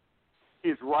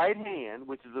 his right hand,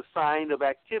 which is a sign of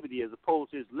activity as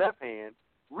opposed to his left hand,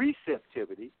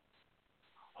 receptivity,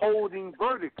 holding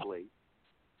vertically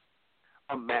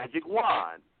a magic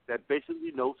wand that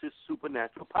basically denotes his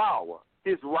supernatural power.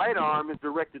 His right arm is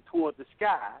directed toward the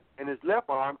sky and his left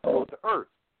arm toward the earth,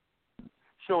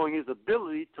 showing his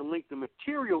ability to link the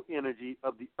material energy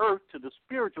of the earth to the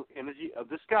spiritual energy of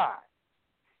the sky.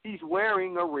 He's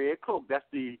wearing a red cloak. That's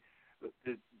the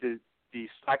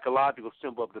psychological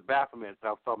symbol of the Baphomet that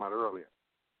I was talking about earlier.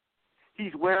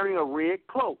 He's wearing a red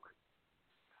cloak.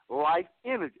 Life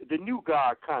energy, the new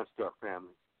God construct,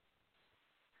 family.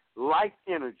 Life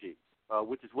energy,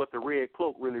 which is what the red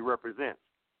cloak really represents,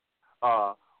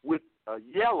 with a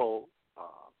yellow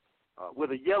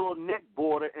neck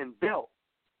border and belt,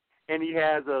 and he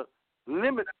has a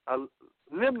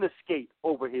lemniscate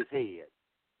over his head,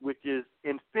 which is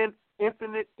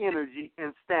infinite energy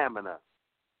and stamina.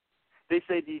 They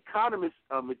say the economist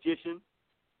magician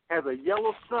has a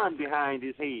yellow sun behind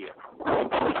his head,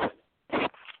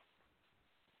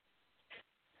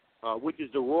 which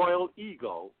is the royal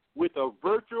ego, with a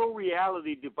virtual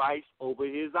reality device over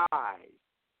his eyes.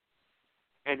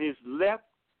 And his left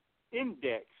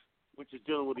index, which is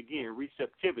dealing with, again,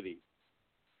 receptivity,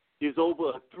 is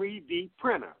over a 3D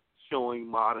printer showing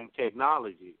modern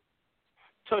technology,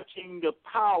 touching the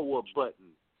power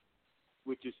button,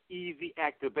 which is easy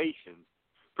activation,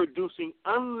 producing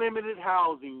unlimited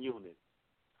housing units,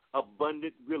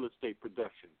 abundant real estate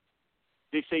production.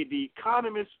 They say the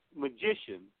economist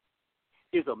magician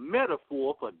is a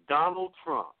metaphor for Donald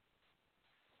Trump,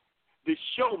 the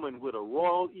showman with a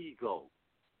royal ego,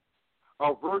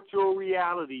 a virtual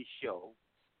reality show,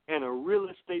 and a real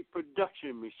estate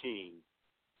production machine.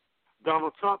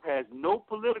 Donald Trump has no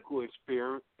political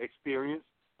experience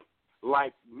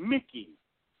like Mickey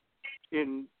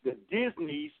in the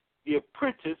Disney's The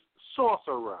Apprentice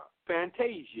Sorcerer,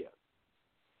 Fantasia.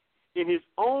 In his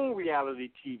own reality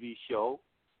TV show,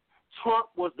 Trump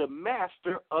was the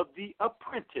master of The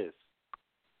Apprentice.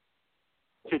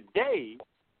 Today,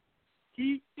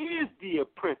 he is the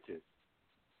apprentice.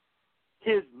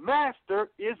 His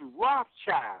master is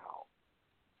Rothschild,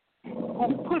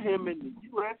 who put him in the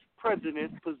U.S.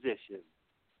 president's position.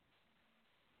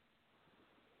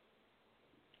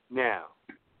 Now,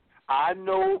 I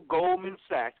know Goldman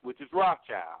Sachs, which is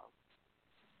Rothschild,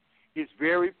 is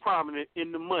very prominent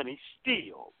in the money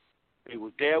still. They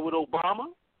were there with Obama,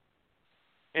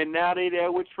 and now they're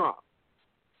there with Trump.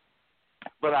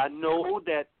 But I know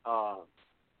that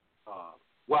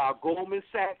while Goldman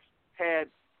Sachs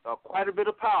had quite a bit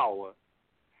of power,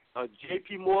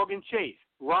 J.P. Morgan Chase,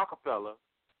 Rockefeller,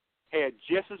 had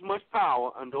just as much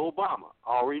power under Obama.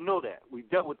 I already know that. We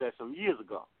dealt with that some years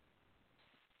ago.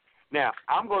 Now,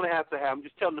 I'm going to have, I'm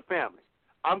just telling the family,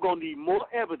 I'm going to need more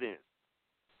evidence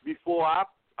before I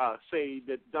say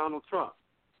that Donald Trump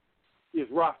is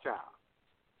Rothschild.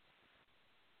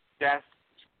 That's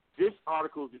this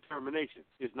article's determination.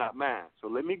 Is not mine. So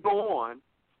let me go on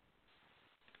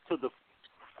to the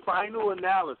final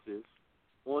analysis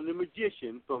on the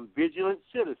magician from Vigilant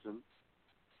Citizen,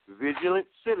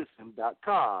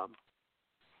 VigilantCitizen.com.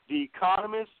 The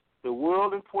Economist, The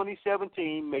World in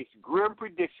 2017 makes grim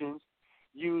predictions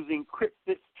using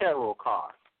cryptic tarot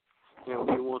cards. And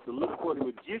we want to look for the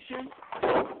magician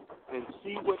and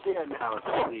see what their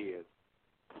analysis is.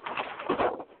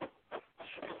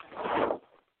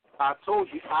 I told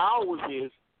you ours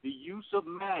is the use of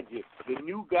magic, the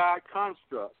new God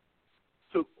construct,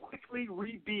 to quickly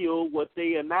rebuild what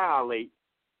they annihilate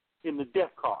in the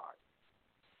death card.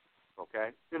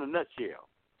 Okay? In a nutshell.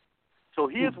 So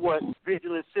here's what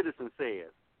Vigilant Citizen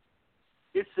says.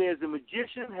 It says the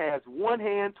magician has one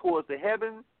hand towards the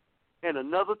heavens and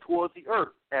another towards the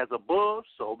earth, as above,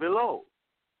 so below.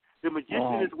 The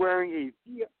magician is wearing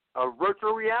a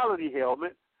virtual reality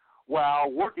helmet while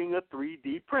working a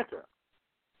 3D printer.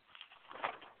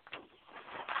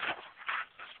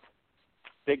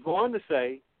 They go on to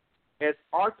say, as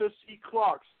Arthur C.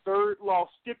 Clarke's third law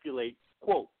stipulates,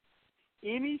 quote,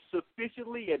 any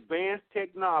sufficiently advanced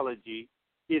technology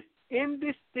is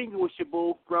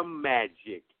indistinguishable from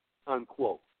magic,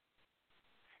 unquote.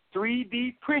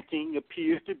 3D printing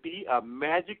appears to be a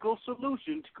magical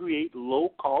solution to create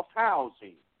low-cost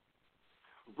housing.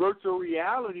 Virtual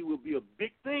reality will be a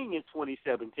big thing in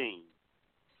 2017.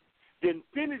 The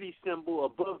infinity symbol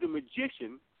above the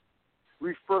magician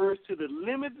refers to the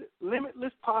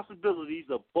limitless possibilities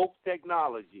of both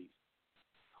technologies.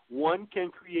 One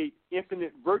can create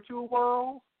infinite virtual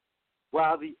worlds,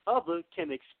 while the other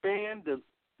can expand the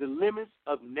limits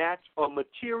of natural or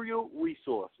material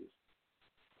resources.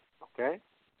 Okay?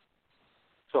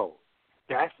 So,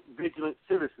 that's Vigilant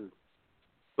Citizens.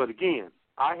 But again,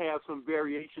 I have some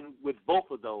variation with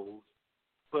both of those.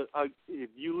 But if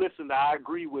you listen, I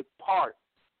agree with part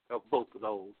of both of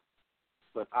those.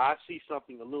 But I see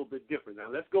something a little bit different. Now,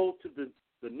 let's go to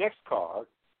the next card,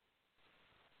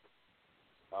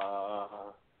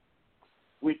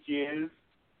 which is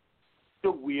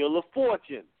the Wheel of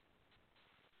Fortune.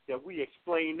 That we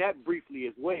explained that briefly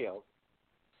as well,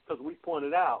 because we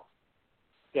pointed out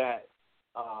that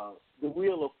the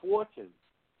Wheel of Fortune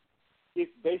is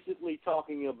basically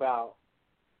talking about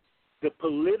the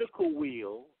political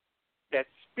wheel that's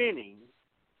spinning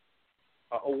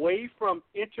away from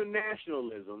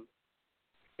internationalism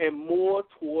and more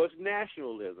towards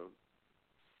nationalism,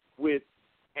 with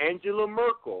Angela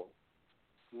Merkel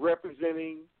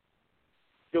representing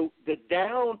the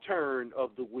downturn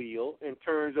of the wheel in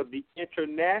terms of the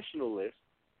internationalists.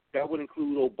 That would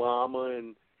include Obama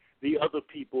and the other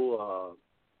people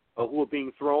who are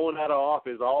being thrown out of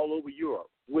office all over Europe,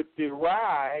 with the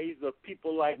rise of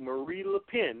people like Marie Le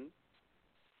Pen,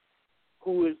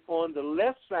 who is on the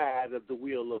left side of the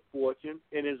Wheel of Fortune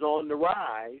and is on the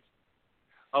rise,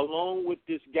 along with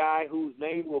this guy whose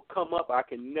name will come up. I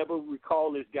can never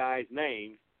recall this guy's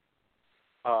name,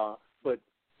 but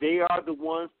they are the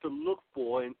ones to look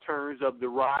for in terms of the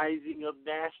rising of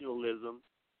nationalism,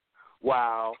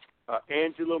 while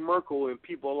Angela Merkel and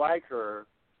people like her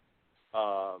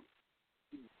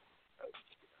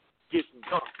get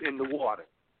dumped in the water.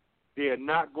 They are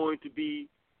not going to be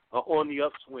on the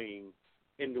upswing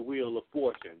in the Wheel of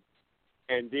Fortune,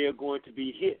 and they're going to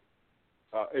be hit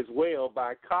as well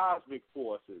by cosmic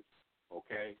forces,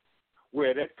 okay,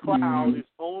 where that cloud is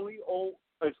only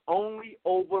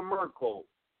over Merkel.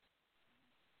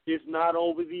 It's not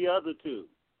over the other two.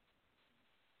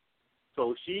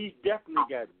 So she's definitely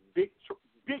got big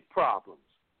problems,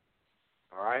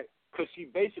 all right, because she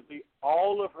basically,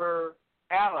 all of her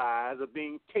allies are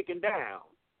being taken down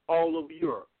all over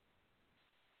Europe.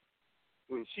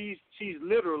 When she's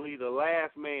literally the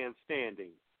last man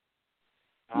standing.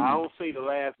 I don't say the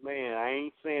last man. I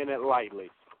ain't saying that lightly.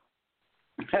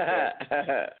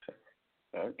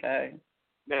 Okay.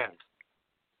 Now,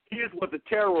 here's what the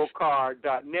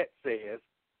tarotcard.net says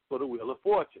for the Wheel of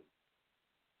Fortune.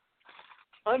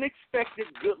 Unexpected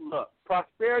good luck.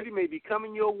 Prosperity may be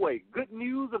coming your way. Good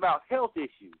news about health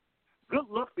issues. Good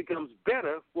luck becomes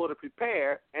better for the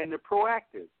prepared and the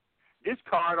proactive. This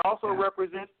card also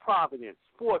represents providence,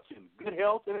 fortune, good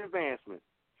health, and advancement.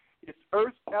 Its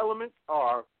earth elements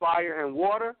are fire and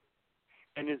water,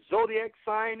 and its zodiac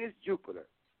sign is Jupiter.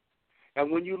 And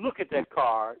when you look at that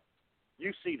card,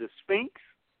 you see the Sphinx,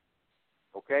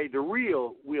 okay? okay, the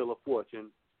real Wheel of Fortune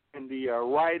in the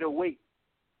Rider-Waite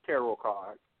tarot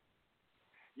card,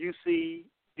 you see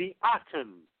the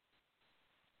Aten.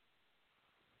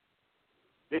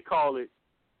 They call it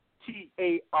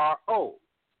T-A-R-O.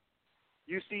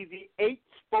 You see the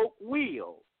 8-spoke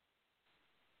wheel,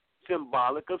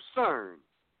 symbolic of CERN.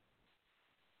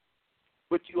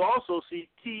 But you also see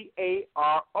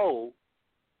T-A-R-O,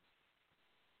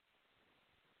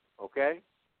 okay,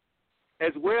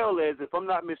 as well as, if I'm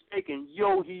not mistaken,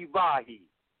 Yohi-Vahi.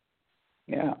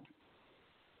 Yeah.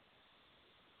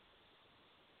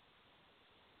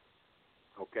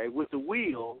 Okay, with the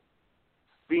wheel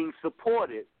being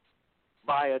supported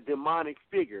by a demonic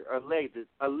figure,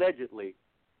 allegedly,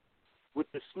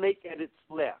 with the snake at its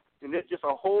left. And there's just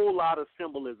a whole lot of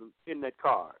symbolism in that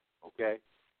card, okay?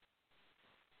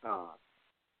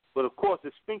 But, of course,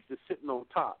 the Sphinx is sitting on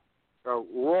top.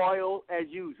 Royal as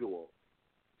usual.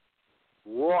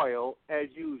 Royal as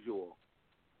usual.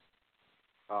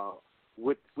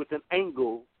 With an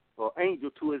angel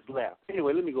to his left.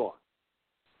 Anyway, let me go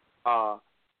on.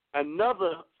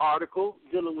 Another article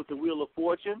dealing with the Wheel of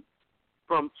Fortune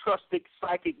from trusted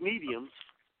psychic mediums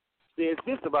says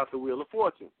this about the Wheel of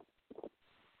Fortune.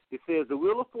 It says the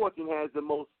Wheel of Fortune has the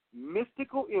most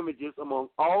mystical images among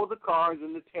all the cards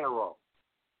in the tarot.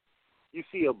 You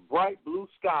see a bright blue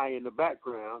sky in the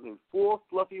background and 4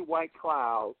 fluffy white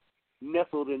clouds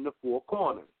nestled in the 4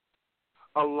 corners.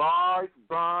 A large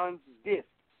bronze disc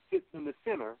sits in the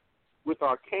center with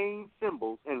arcane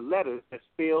symbols and letters that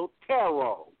spell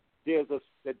tarot.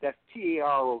 That's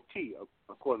T-A-R-O-T,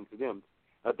 according to them.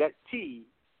 That T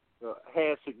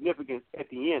has significance at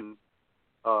the end,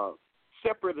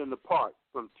 separate and apart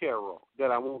from tarot, that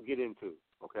I won't get into,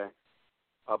 okay?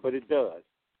 But it does.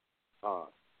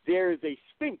 There is a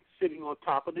sphinx sitting on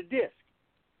top of the disc.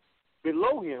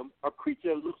 Below him, a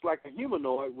creature that looks like a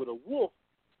humanoid with a wolf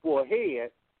for a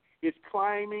head is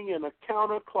climbing in a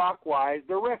counterclockwise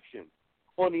direction.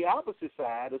 On the opposite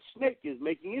side, a snake is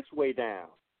making its way down.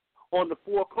 On the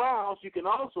 4 clouds, you can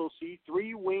also see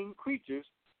 3 winged creatures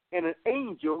and an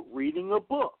angel reading a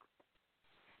book.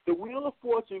 The Wheel of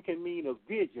Fortune can mean a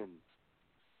vision,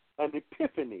 an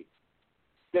epiphany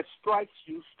that strikes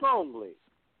you strongly.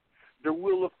 The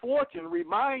Wheel of Fortune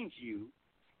reminds you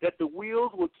that the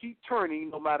wheels will keep turning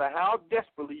no matter how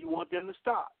desperately you want them to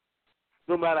stop,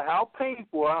 no matter how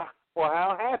painful or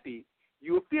how happy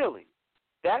you are feeling.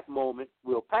 That moment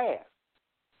will pass.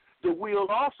 The wheel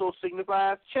also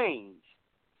signifies change.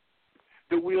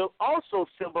 The wheel also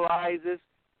symbolizes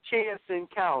chance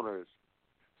encounters,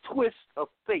 twist of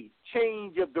fate,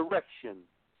 change of direction,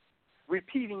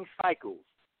 repeating cycles.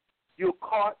 You're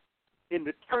caught in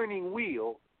the turning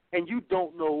wheel, and you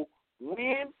don't know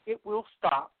when it will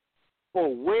stop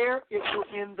or where it will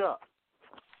end up.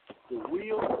 The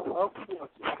Wheel of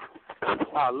Fortune.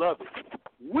 I love it.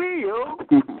 Wheel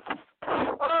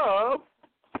of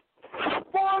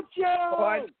Fortune.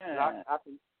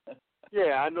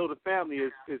 I know the family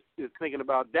is thinking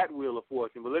about that Wheel of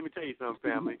Fortune, but let me tell you something,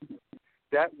 family.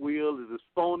 That wheel is as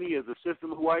phony as the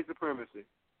system of white supremacy.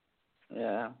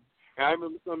 Yeah. And I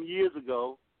remember some years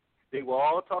ago, they were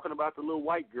all talking about the little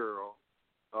white girl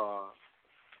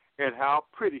and how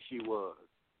pretty she was,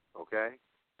 okay?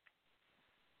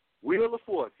 Wheel of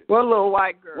Fortune. What little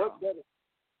white girl?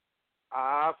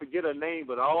 I forget her name,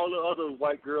 but all the other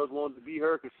white girls wanted to be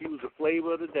her because she was the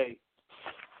flavor of the day.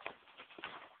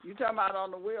 You talking about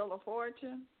on the Wheel of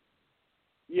Fortune?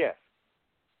 Yes.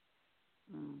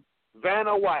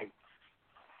 Vanna White.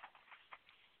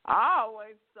 I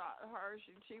always thought her,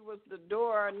 she was the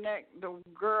girl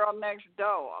next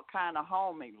door, kind of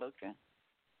homey looking.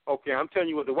 Okay, I'm telling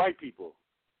you what the white people.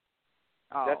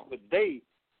 Oh. That's what they,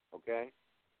 okay?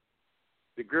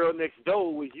 The girl next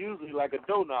door was usually like a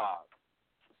doorknob.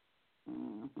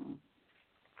 Mm-hmm.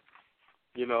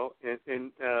 You know,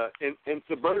 in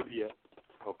suburbia,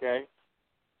 okay?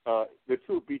 The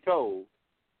truth be told.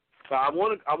 So I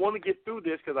want to get through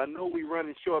this because I know we're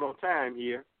running short on time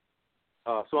here.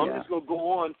 So I'm just going to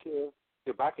go on to,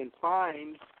 if I can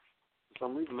find, for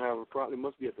some reason I have a front, it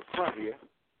must be at the front here.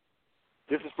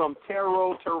 This is from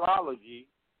Tarotology.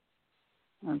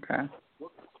 Okay.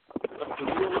 The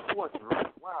Wheel of Fortune,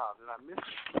 right? Wow, did I miss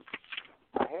it?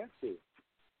 I have to.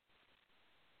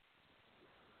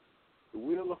 The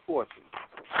Wheel of Fortune.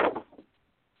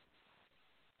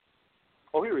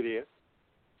 Oh, here it is.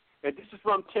 And this is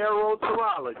from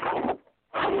Tarotology.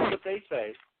 Here's what they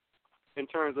say in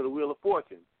terms of the Wheel of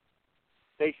Fortune.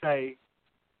 They say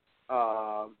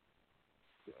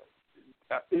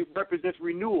it represents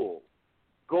renewal.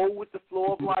 Go with the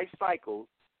flow of life cycles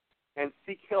and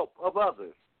seek help of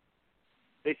others.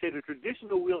 They say the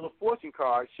traditional Wheel of Fortune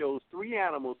card shows three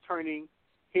animals turning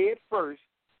head first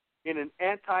in an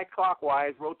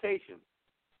anti-clockwise rotation.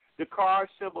 The card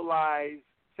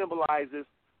symbolizes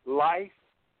life,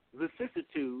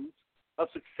 vicissitudes of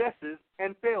successes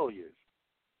and failures.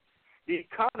 The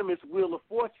Economist Wheel of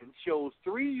Fortune shows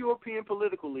three European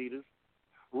political leaders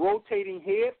rotating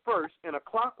head first in a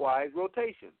clockwise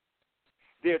rotation.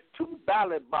 There are two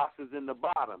ballot boxes in the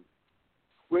bottom,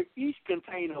 where each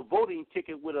contain a voting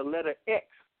ticket with a letter X,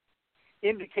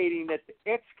 indicating that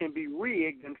the X can be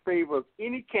rigged in favor of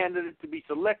any candidate to be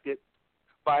selected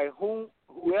by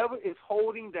whoever is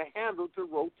holding the handle to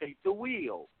rotate the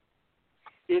wheel.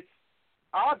 It's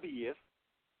obvious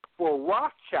for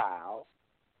Rothschild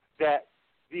that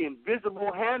the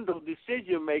invisible handle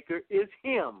decision maker is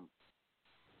him.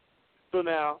 So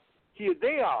now, here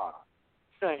they are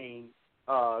saying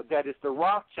that it's the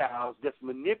Rothschilds that's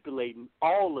manipulating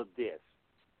all of this.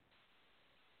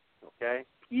 Okay?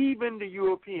 Even the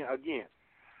European, again,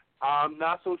 I'm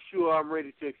not so sure I'm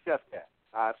ready to accept that.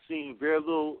 I've seen very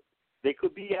little. They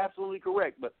could be absolutely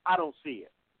correct, but I don't see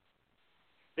it.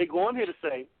 They go on here to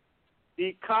say, the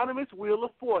Economist Wheel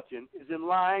of Fortune is in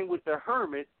line with the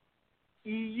Hermit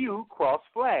EU cross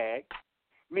flag,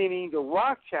 meaning the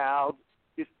Rothschild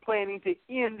is planning to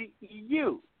end the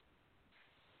EU.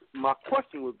 My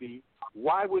question would be,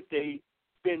 why would they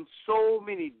spend so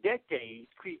many decades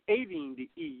creating the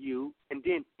EU and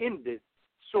then end it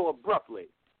so abruptly?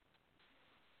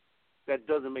 That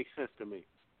doesn't make sense to me.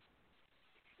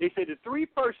 They say the three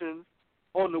persons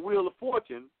on the Wheel of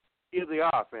Fortune, here they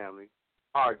are, family,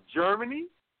 are Germany,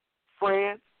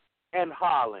 France, and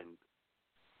Holland.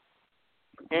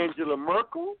 Angela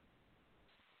Merkel,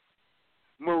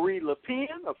 Marie Le Pen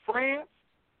of France,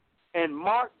 and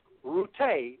Mark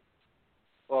Rutte,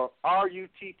 or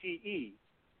R-U-T-T-E,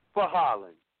 for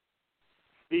Holland.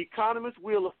 The Economist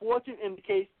Wheel of Fortune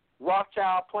indicates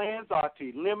Rothschild plans are to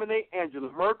eliminate Angela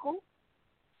Merkel.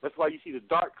 That's why you see the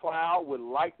dark cloud with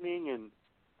lightning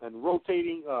and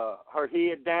rotating her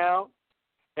head down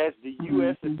as the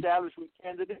U.S. establishment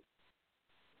candidate.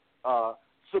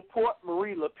 Support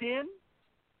Marie Le Pen.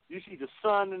 You see the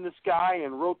sun in the sky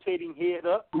and rotating head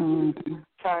up,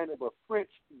 kind of a French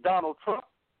Donald Trump,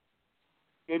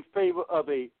 in favor of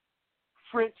a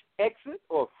French exit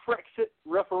or Frexit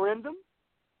referendum,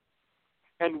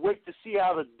 and wait to see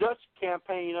how the Dutch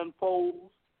campaign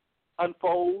unfolds,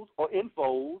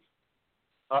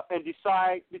 and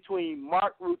decide between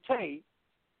Mark Rutte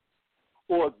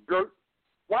or Geert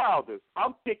Wilders.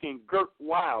 I'm picking Geert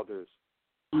Wilders.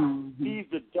 He's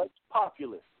the Dutch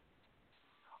populist.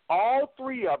 All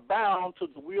three are bound to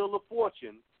the Wheel of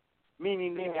Fortune,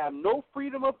 meaning they have no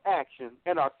freedom of action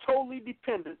and are totally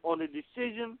dependent on the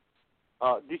decision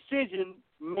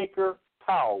maker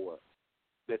power.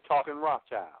 They're talking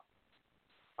Rothschild.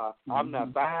 I'm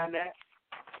not buying that.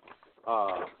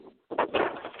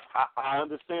 I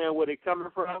understand where they're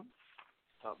coming from,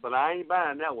 but I ain't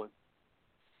buying that one.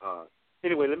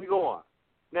 Anyway, let me go on.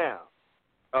 Now,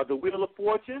 the Wheel of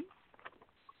Fortune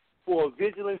for a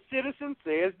vigilant citizen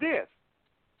says this.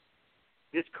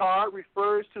 This card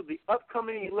refers to the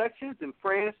upcoming elections in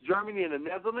France, Germany, and the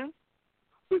Netherlands,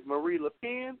 with Marie Le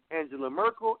Pen, Angela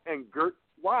Merkel, and Geert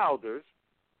Wilders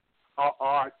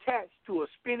are attached to a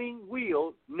spinning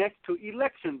wheel next to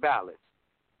election ballots.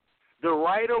 The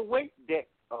Rider-Waite deck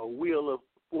Wheel of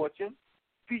Fortune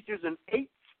features an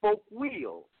 8-spoke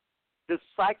wheel, the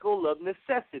cycle of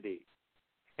necessity,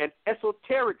 an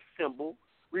esoteric symbol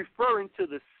referring to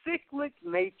the cyclic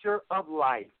nature of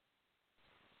life.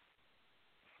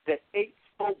 That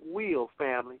 8-spoke wheel,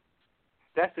 family,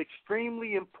 that's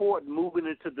extremely important moving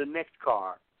into the next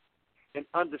card and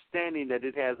understanding that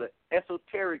it has an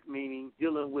esoteric meaning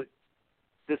dealing with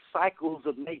the cycles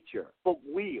of nature. Spoke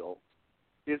wheel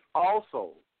is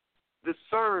also the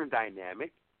CERN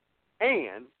dynamic,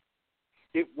 and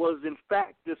it was in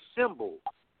fact the symbol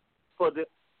for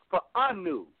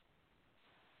Anu,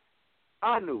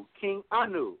 King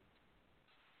Anu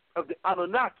of the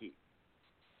Anunnaki.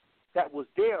 That was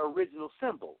their original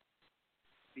symbol,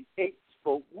 the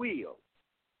 8-spoke wheel.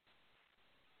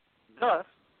 Thus,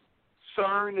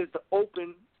 CERN is to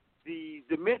open the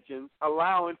dimensions,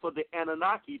 allowing for the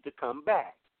Anunnaki to come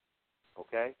back.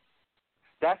 Okay?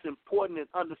 That's important in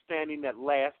understanding that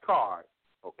last card.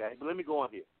 Okay? But let me go on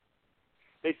here.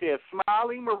 They say a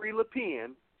smiling Marie Le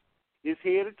Pen is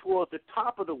headed towards the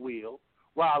top of the wheel,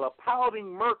 while a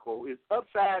pouting Merkel is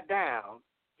upside down,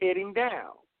 heading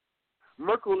down.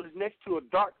 Merkel is next to a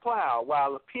dark cloud,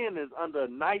 while Le Pen is under a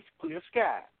nice clear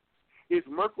sky. Is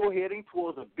Merkel heading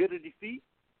towards a bitter defeat,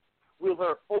 with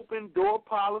her open door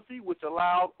policy, which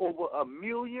allowed over 1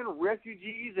 million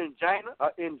refugees in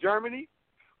Germany,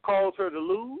 caused her to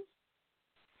lose.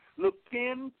 Le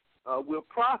Pen will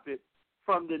profit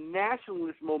from the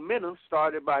nationalist momentum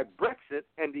started by Brexit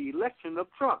and the election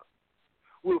of Trump.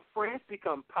 Will France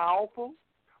become powerful,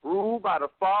 ruled by the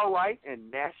far right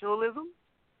and nationalism?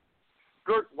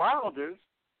 Gert Wilders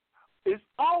is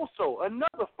also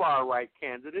another far right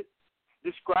candidate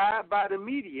described by the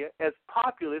media as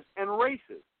populist and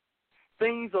racist.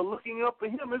 Things are looking up for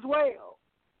him as well.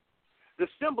 The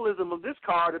symbolism of this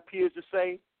card appears to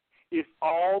say it's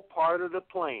all part of the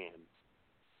plan.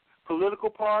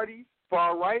 Political parties,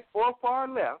 far right or far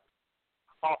left,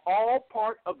 are all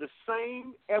part of the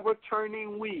same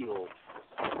ever-turning wheel,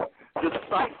 the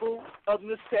cycle of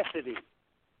necessity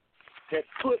that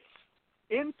puts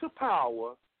into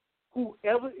power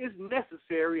whoever is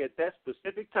necessary at that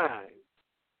specific time.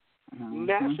 Mm-hmm.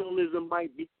 Nationalism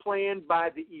might be planned by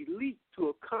the elite to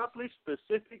accomplish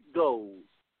specific goals.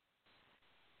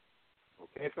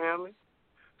 Okay, family?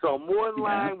 So more in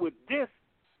line with his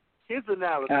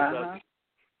analysis of it.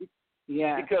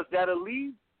 Yeah. Because that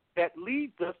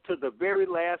leads us to the very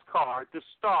last card, the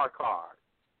star card.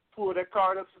 Pull that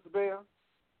card up, Sister Bell.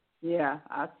 Yeah,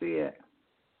 I see it.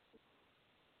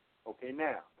 Okay,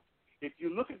 now, if you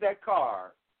look at that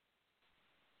card,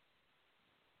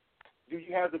 do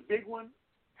you have the big one?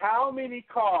 How many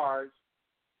cards,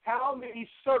 how many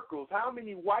circles, how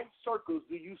many white circles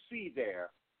do you see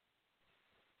there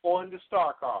on the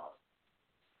star card?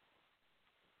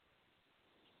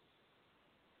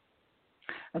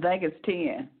 I think it's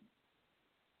 10.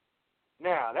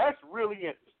 Now, that's really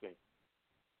interesting.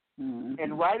 Mm-hmm.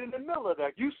 And right in the middle of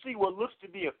that, you see what looks to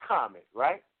be a comet,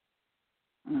 right?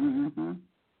 Mm-hmm.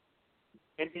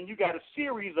 And then you got a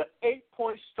series of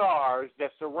 8-point stars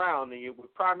that's surrounding it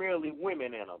with primarily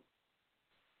women in them.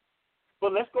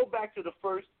 But let's go back to the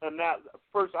first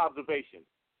observation.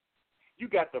 You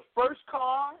got the first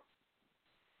card,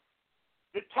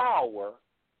 the tower,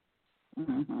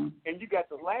 mm-hmm. and you got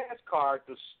the last card,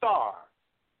 the star.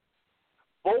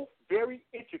 Both very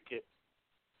intricate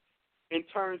in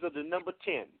terms of the number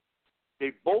 10.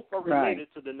 They both are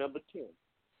related to the number 10.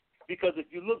 Because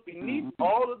if you look beneath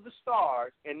all of the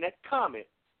stars and that comet,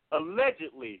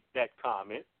 allegedly that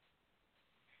comet,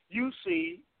 you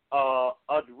see a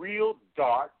real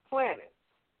dark planet.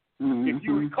 Mm-hmm. If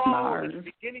you recall, at the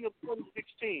beginning of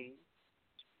 2016,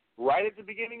 right at the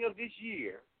beginning of this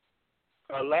year,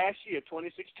 last year,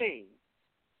 2016,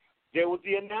 there was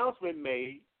the announcement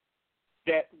made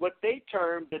that what they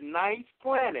termed the 9th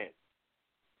planet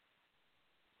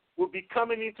would be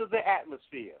coming into the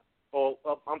atmosphere.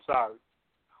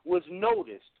 Was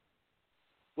noticed,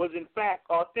 was in fact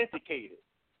authenticated,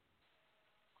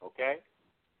 okay?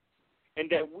 And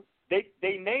that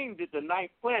they named it the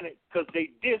 9th planet because they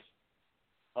dissed,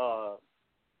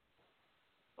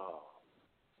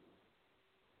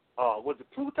 was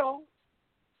it Pluto?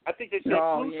 I think they said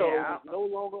Pluto was no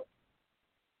longer,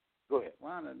 go ahead.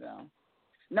 One of them.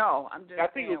 No, I'm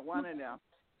just saying one of them.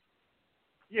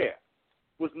 Yeah.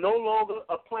 Was no longer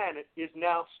a planet, is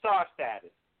now star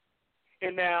status.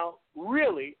 And now,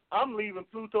 really, I'm leaving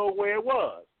Pluto where it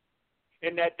was.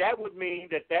 And that would mean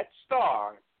that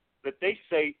star that they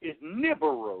say is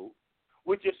Nibiru,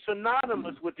 which is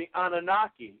synonymous with the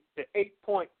Anunnaki, the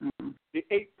 8-point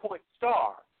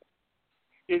star,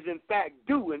 is in fact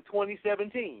due in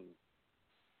 2017.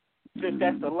 Since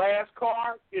that's the last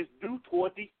card, is due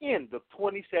toward the end of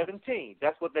 2017.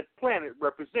 That's what that planet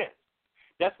represents.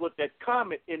 That's what that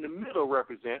comet in the middle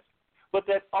represents, but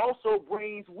that also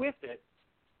brings with it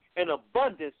an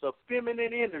abundance of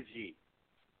feminine energy.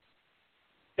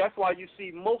 That's why you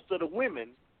see most of the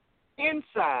women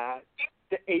inside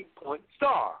the 8-point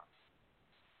star.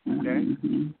 Okay?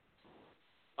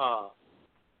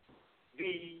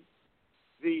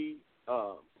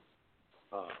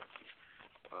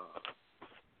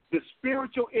 The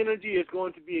spiritual energy is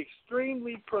going to be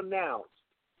extremely pronounced.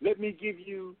 Let me give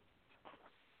you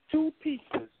 2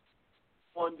 pieces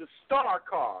on the star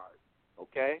card,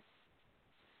 okay?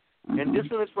 And this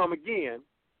one is from, again,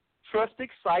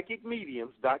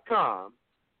 trustedpsychicmediums.com,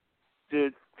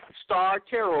 the star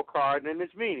tarot card and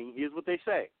its meaning. Here's what they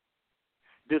say.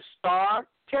 The star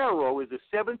tarot is the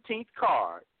 17th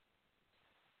card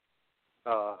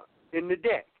in the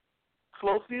deck,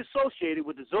 closely associated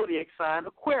with the zodiac sign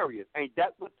Aquarius. Ain't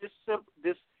that what this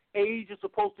age is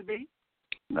supposed to be?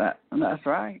 That's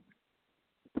right.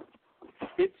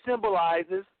 It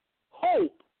symbolizes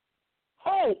hope.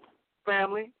 Hope,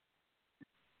 family.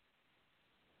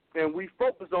 And we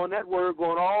focus on that word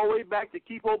going all the way back to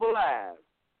keep hope alive.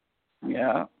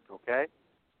 Yeah. Okay?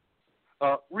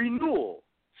 renewal,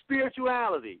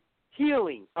 spirituality,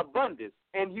 healing, abundance,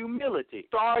 and humility.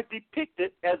 Stars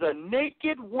depicted as a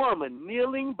naked woman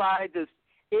kneeling by the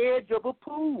edge of a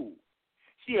pool.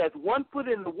 She has one foot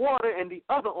in the water and the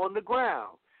other on the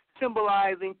ground,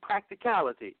 symbolizing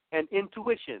practicality and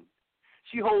intuition.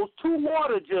 She holds two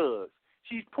water jugs.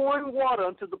 She's pouring water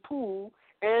into the pool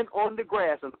and on the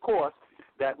grass. And, of course,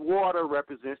 that water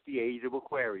represents the age of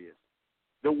Aquarius,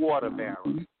 the water bearer.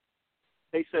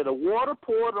 They said the water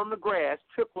poured on the grass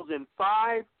triples in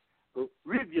 5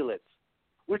 rivulets,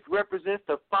 which represents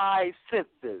the 5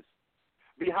 senses.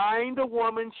 Behind the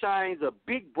woman shines a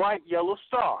big, bright yellow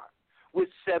star with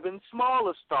 7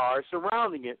 smaller stars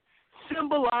surrounding it,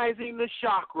 symbolizing the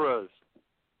chakras.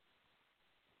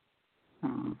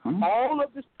 All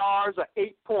of the stars are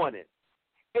 8-pointed,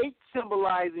 8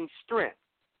 symbolizing strength.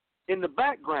 In the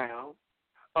background,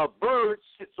 a bird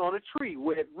sits on a tree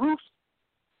where it roosts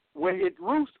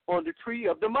on the tree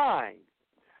of the mind.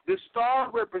 The star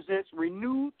represents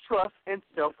renewed trust and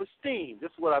self-esteem.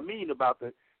 This is what I mean about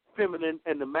the feminine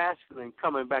and the masculine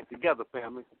coming back together,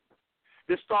 family.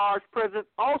 The star's presence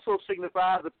also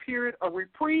signifies a period of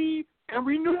reprieve and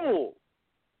renewal,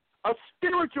 a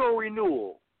spiritual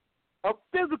renewal, a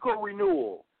physical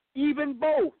renewal, even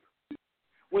both.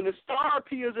 When the star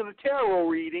appears in a tarot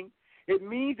reading, it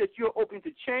means that you're open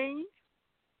to change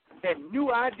and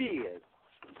new ideas.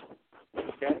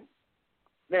 Okay?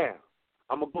 Now,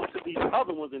 I'm going to go to these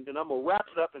other ones, and then I'm going to wrap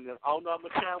it up, and then I don't know how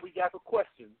much time we got for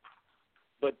questions,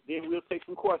 but then we'll take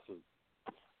some questions.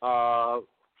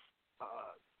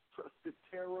 Trusted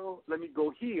Tarot. Let me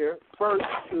go here first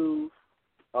to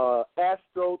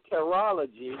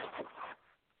astrotarology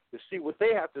to see what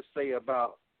they have to say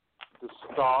about the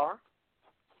star.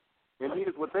 And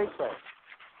here's what they say.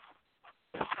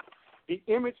 The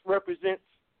image represents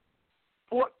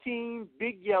 14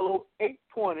 big yellow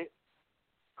 8-pointed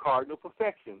cardinal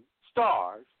perfection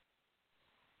stars,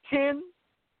 10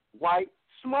 white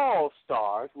small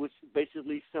stars, which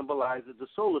basically symbolizes the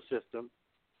solar system,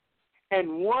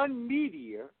 and 1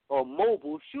 meteor or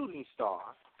mobile shooting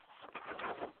star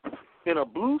in a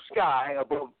blue sky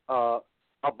above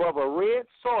a red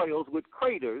soils with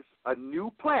craters, a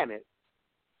new planet.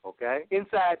 Okay?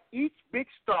 Inside each big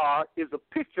star is a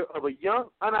picture of a young,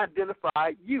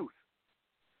 unidentified youth.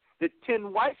 The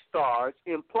 10 white stars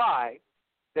imply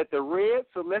that the red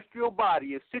celestial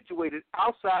body is situated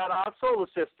outside our solar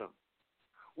system.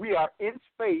 We are in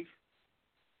space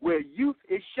where youth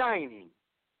is shining.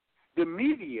 The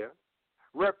meteor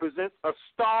represents a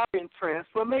star in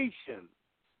transformation.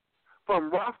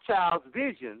 From Rothschild's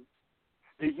vision,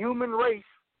 the human race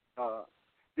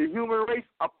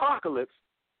apocalypse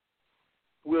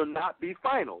will not be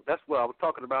final. That's what I was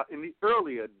talking about in the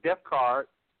earlier Death Card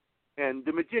and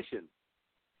the Magician.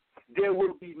 There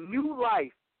will be new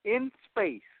life in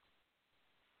space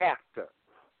after.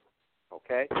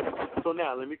 Okay? So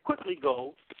now let me quickly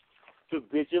go to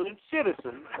Vigilant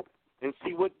Citizens and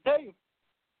see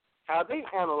how they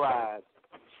analyze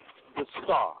the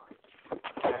star.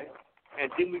 Okay?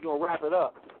 And then we're going to wrap it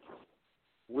up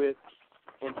with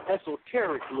an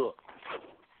esoteric look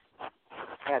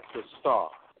at the star.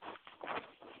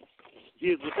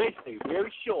 Here's what they say,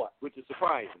 very short, which is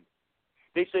surprising.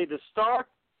 They say the star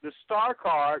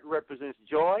card represents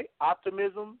joy,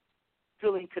 optimism,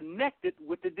 feeling connected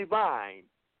with the divine.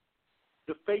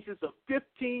 The faces of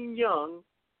 15 young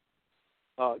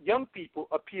people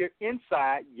appear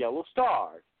inside yellow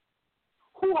stars.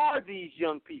 Who are these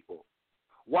young people?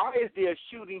 Why is there a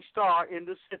shooting star in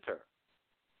the center?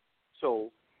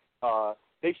 So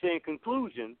they say in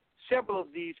conclusion, several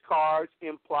of these cards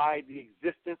imply the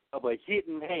existence of a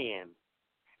hidden hand,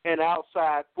 an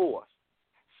outside force,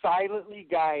 silently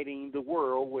guiding the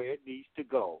world where it needs to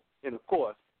go. And, of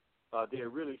course, they're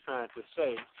really trying to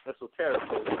say,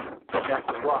 esoterically, that's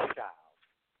the Rothschild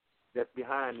that's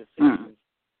behind the scenes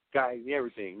guiding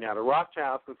everything. Now, the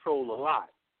Rothschilds control a lot,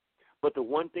 but the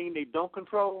one thing they don't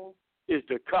control is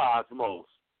the cosmos,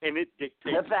 and it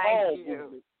dictates all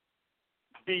movement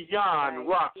beyond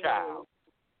Rothschild.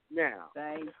 Now,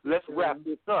 let's wrap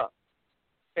this up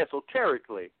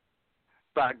esoterically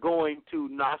by going to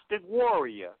Gnostic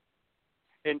Warrior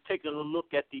and taking a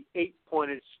look at the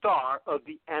 8-pointed star of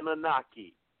the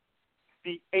Anunnaki.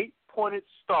 The 8-pointed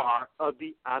star of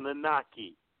the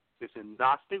Anunnaki. It's in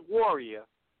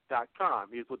GnosticWarrior.com.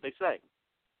 Here's what they say.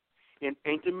 In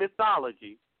ancient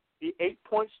mythology, the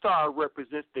 8-point star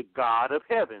represents the god of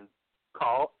heaven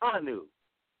called Anu.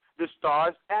 The star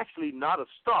is actually not a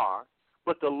star,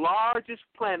 but the largest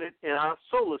planet in our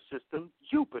solar system,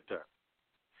 Jupiter.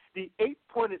 The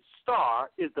 8-pointed star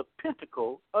is the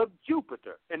pentacle of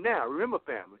Jupiter. And now, remember,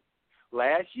 family,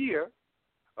 last year,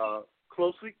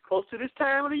 close to this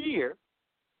time of the year,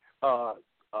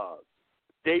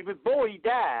 David Bowie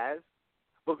dies,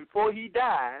 but before he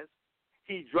dies,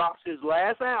 he drops his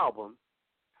last album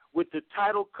with the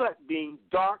title cut being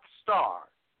Dark Star.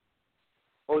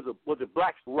 Or was it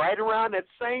Black? Right around that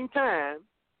same time,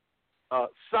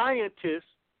 scientists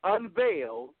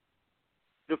unveiled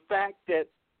the fact that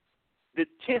the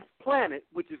 10th planet,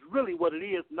 which is really what it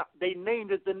is, they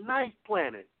named it the 9th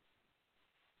planet.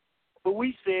 But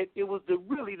we said it was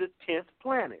really the 10th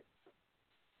planet.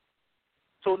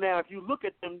 So now if you look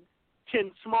at them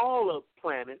 10 smaller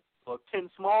planets, or 10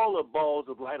 smaller balls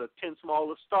of light, or 10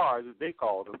 smaller stars, as they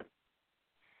call them,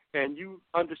 and you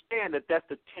understand that that's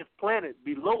the 10th planet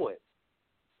below it,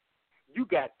 you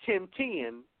got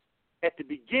 1010 at the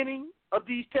beginning of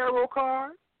these tarot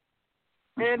cards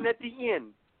and at the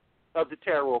end of the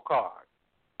tarot card.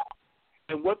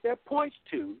 And what that points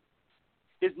to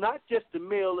is not just the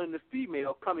male and the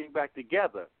female coming back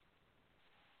together,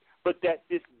 but that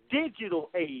this digital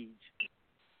age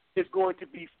is going to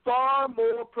be far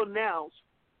more pronounced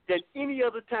than any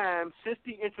other time since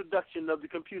the introduction of the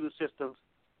computer systems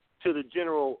to the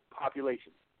general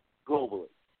population globally.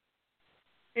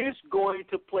 It's going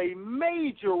to play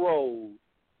major roles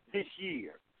this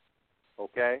year,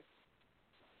 okay?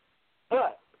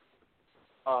 But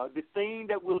the thing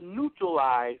that will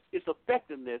neutralize its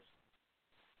effectiveness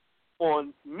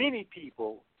on many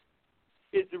people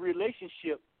is the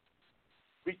relationship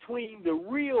between the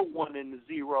real one and the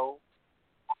zero,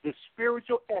 the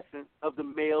spiritual essence of the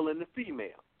male and the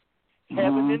female.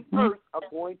 Heaven and earth are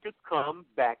going to come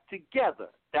back together.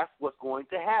 That's what's going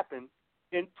to happen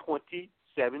in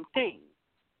 2017.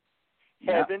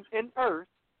 Heaven and earth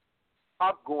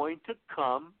are going to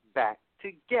come back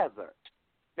together.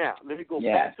 Now, let me go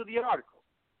back to the article.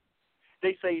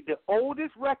 They say the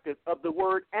oldest record of the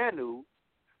word Anu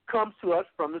comes to us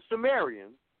from the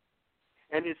Sumerians,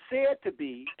 and is said to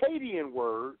be Akkadian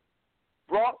word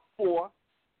brought forth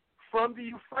from the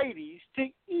Euphrates to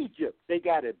Egypt. They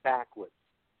got it backwards.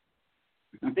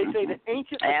 They say the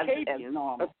ancient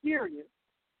Akkadians, Assyrians,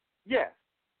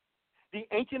 the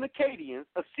ancient Akkadians,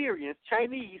 Assyrians,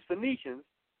 Chinese, Phoenicians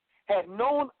had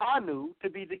known Anu to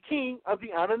be the king of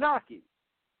the Anunnaki.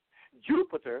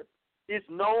 Jupiter is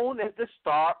known as the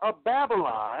star of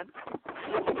Babylon,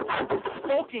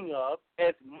 spoken of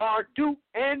as Marduk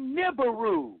and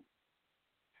Nibiru,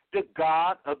 the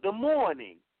god of the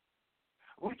morning.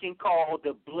 We can call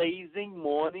the blazing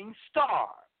morning star.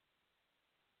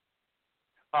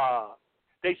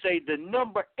 They say the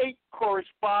number 8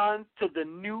 corresponds to the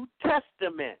New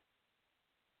Testament.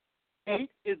 8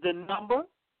 is the number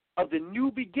of the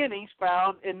new beginnings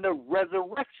found in the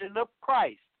resurrection of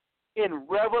Christ. In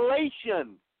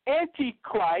Revelation,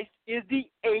 Antichrist is the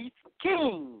 8th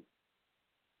king.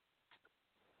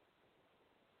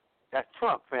 That's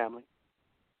Trump, family.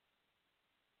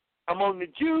 Among the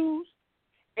Jews,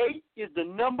 8 is the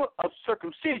number of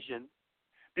circumcision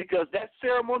because that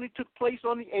ceremony took place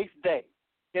on the 8th day.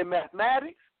 In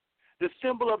mathematics, the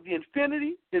symbol of the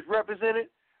infinity is represented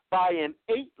by an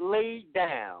 8 laid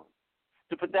down.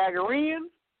 The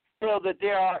Pythagoreans held that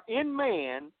there are in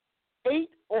man 8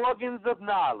 organs of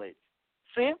knowledge: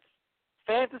 sense,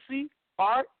 fantasy,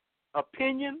 art,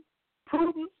 opinion,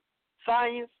 prudence,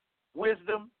 science,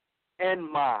 wisdom, and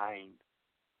mind.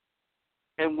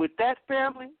 And with that,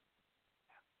 family,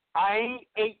 I ain't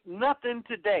ate nothing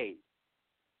today.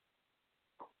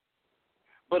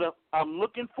 But I'm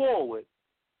looking forward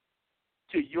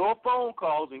to your phone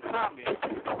calls and comments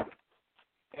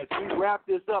as we wrap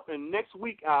this up. And next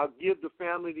week, I'll give the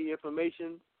family the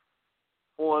information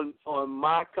on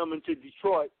my coming to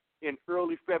Detroit in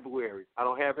early February. I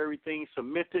don't have everything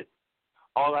submitted.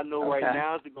 All I know right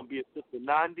now is it's going to be at Sister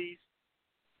Nandi's,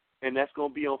 and that's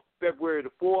going to be on February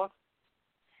the 4th.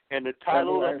 And the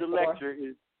title of the lecture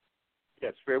is,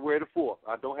 February the 4th.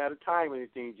 I don't have the time or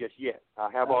anything just yet.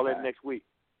 I'll have all that next week.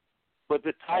 But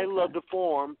the title of the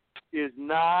forum is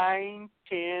 9,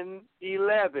 10,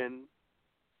 11.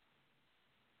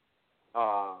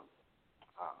 I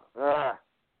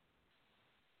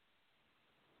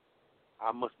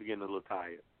must be getting a little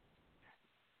tired.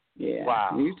 Yeah.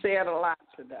 Wow. You said a lot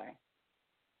today.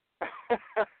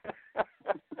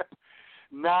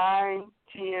 9,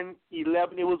 10,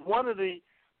 11. It was one of the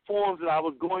forums that I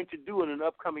was going to do in an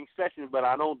upcoming session, but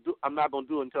I'm not going to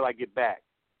do it until I get back.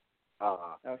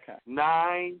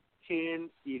 9, 10,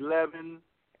 11,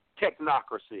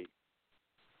 technocracy.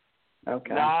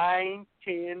 9,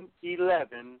 10,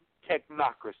 11,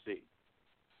 technocracy.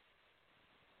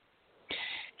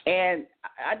 And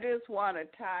I just want to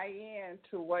tie in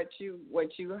to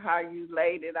how you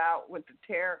laid it out with the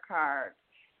tarot cards,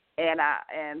 and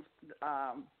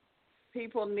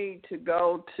people need to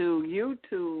go to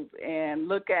YouTube and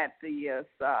look at the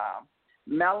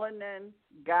Melanin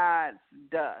God's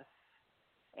Dust,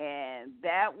 and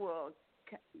that will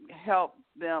help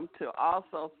them to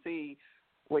also see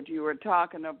what you were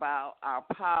talking about, our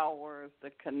powers, the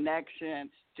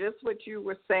connection, just what you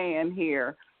were saying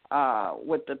here.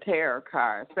 With the tarot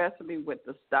card, especially with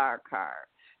the star card.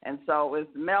 And so it's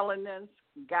Melanin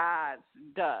God's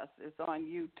Dust. It's on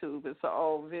YouTube. It's an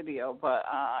old video, but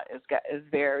it's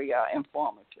very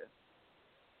informative.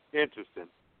 Interesting.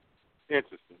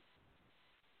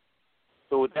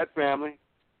 So with that, family,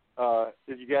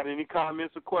 if you got any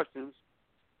comments or questions,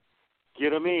 get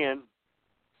them in.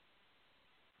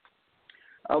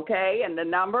 Okay, and the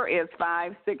number is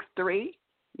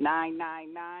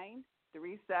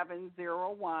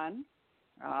 563-999-3701.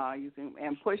 You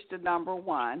can push the number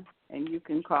 1, and you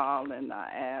can call and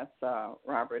ask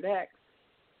Robert X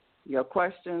your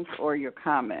questions or your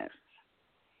comments.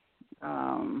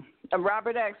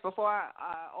 Robert X, before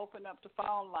I open up the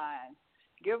phone line,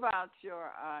 give out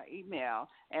your email,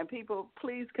 and people,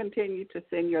 please continue to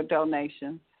send your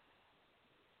donations.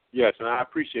 Yes, and I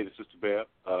appreciate it, Sister Bev.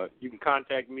 You can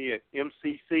contact me at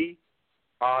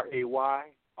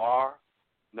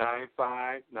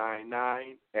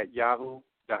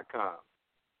mccriyr9599@yahoo.com.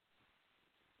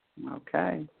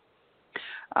 Okay.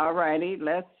 All righty.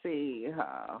 Let's see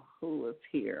who is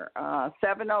here.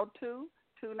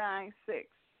 702-296.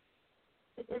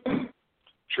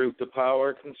 Truth to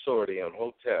Power Consortium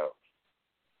Hotel.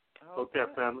 Hotel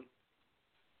family.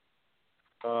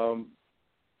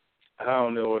 I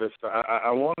don't know what it's. I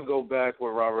want to go back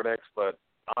with Robert X, but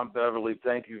Beverly,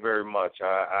 thank you very much.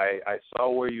 I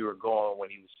saw where you were going when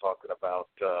he was talking about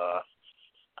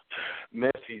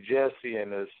Messy Jesse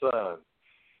and his son.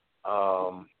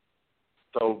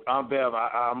 So Bev,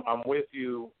 I'm with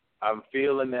you. I'm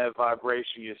feeling that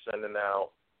vibration you're sending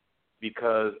out,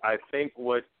 because I think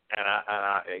what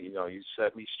you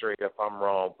set me straight if I'm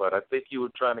wrong, but I think you were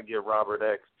trying to get Robert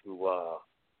X to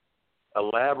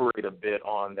elaborate a bit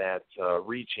on that,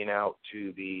 reaching out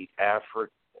to the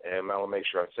and I'll make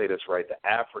sure I say this right, the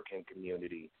African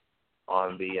community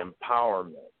on the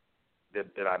empowerment.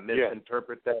 Did I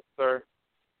misinterpret that, sir?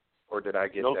 Or did I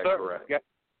get that correct?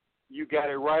 You got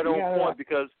it right on point,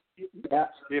 because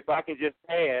if I can just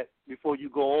add before you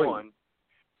go on,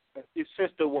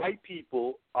 since the white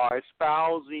people are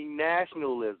espousing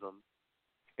nationalism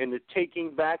and the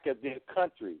taking back of their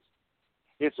countries,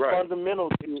 it's fundamental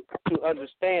to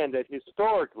understand that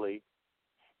historically,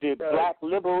 the black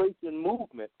liberation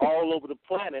movement all over the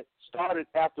planet started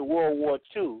after World War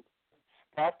II,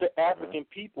 after African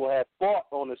people had fought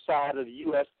on the side of the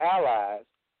U.S. allies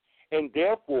and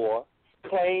therefore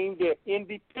claimed their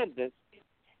independence,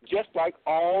 just like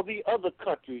all the other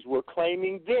countries were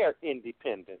claiming their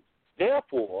independence.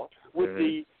 Therefore, with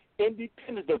the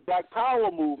independence, the Black Power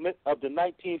movement of the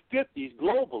 1950s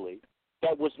globally,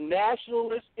 that was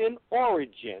nationalist in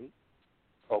origin,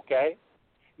 okay?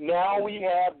 Now we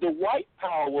have the white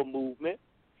power movement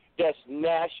that's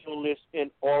nationalist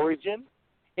in origin,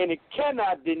 and it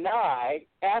cannot deny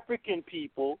African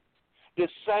people the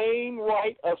same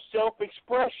right of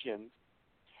self-expression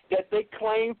that they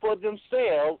claim for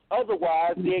themselves.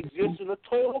 Otherwise, they exist in a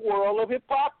total world of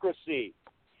hypocrisy,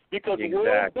 because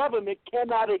world government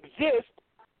cannot exist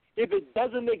if it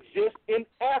doesn't exist in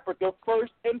Africa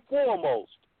first and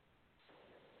foremost.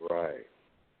 Right.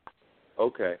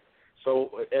 Okay.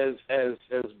 So as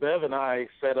Bev and I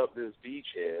set up this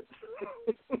beachhead,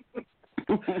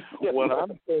 what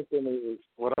I'm thinking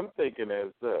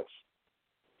is this: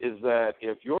 is that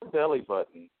if your belly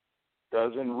button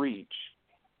doesn't reach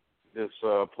this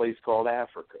place called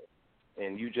Africa,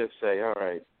 and you just say, all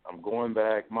right, I'm going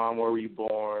back, Mom, where were you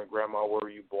born? Grandma, where were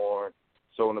you born?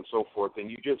 So on and so forth, and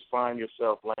you just find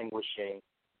yourself languishing,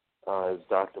 as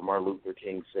Dr. Martin Luther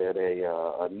King said, an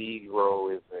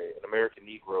American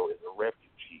Negro is a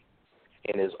refugee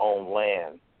in his own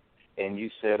land, and you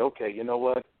said, okay, you know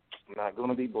what? I'm not going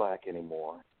to be black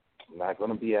anymore. I'm not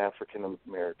going to be African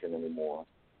American anymore.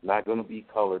 I'm not going to be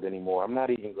colored anymore. I'm not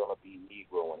even going to be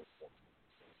Negro anymore.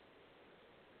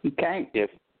 Okay. If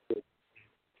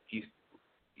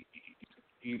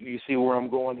you see where I'm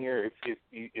going here?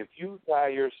 If you tie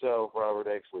yourself, Robert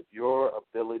X, with your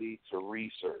ability to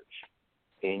research,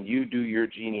 and you do your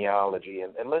genealogy,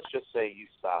 and let's just say you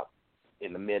stop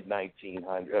in the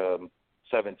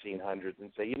mid-1700s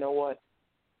and say, you know what?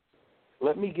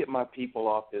 Let me get my people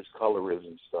off this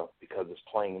colorism stuff because it's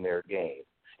playing their game.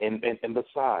 And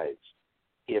besides,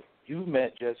 if you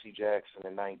met Jesse Jackson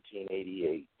in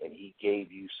 1988 and he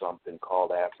gave you something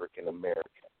called African American,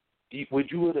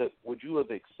 would you have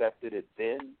accepted it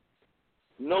then?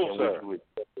 No, sir. Would you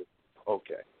accept it?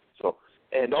 Okay. So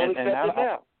don't accept it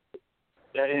now.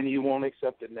 And you won't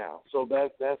accept it now. So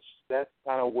that's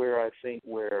kind of where I think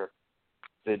where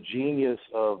the genius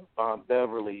of Aunt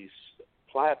Beverly's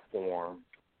platform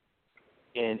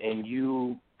and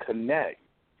you connect,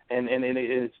 and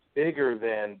it's bigger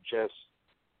than just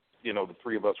the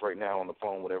three of us right now on the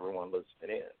phone with everyone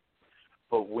listening in.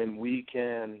 But when we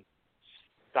can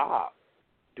stop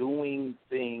doing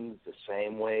things the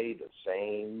same way,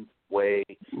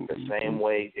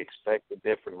 expect the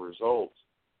different results,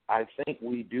 I think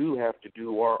we do have to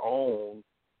do our own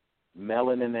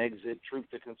melanin exit, truth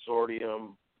to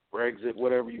consortium, Brexit,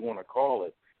 whatever you want to call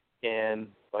it. And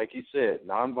like you said,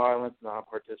 nonviolence,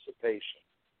 non-participation.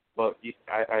 But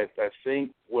I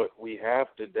think what we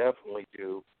have to definitely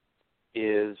do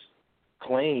is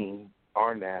claim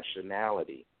our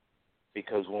nationality,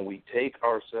 because when we take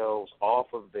ourselves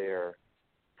off of their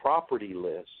property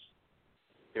list,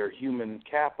 their human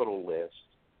capital list,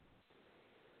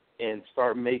 and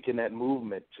start making that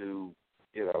movement to,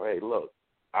 hey, look,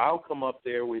 I'll come up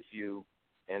there with you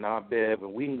and Aunt Bev,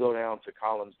 and we can go down to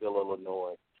Collinsville,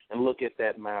 Illinois, and look at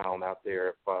that mound out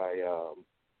there by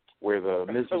where the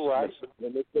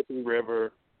Mississippi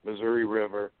River, Missouri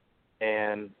River,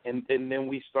 and then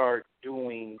we start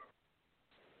doing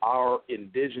our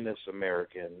indigenous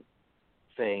American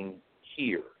thing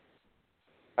here.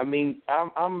 I mean,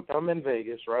 I'm in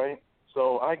Vegas, right?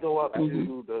 So I go up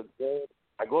to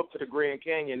the Grand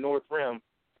Canyon North Rim,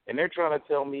 and they're trying to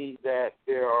tell me that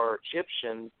there are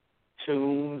Egyptian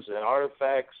tombs and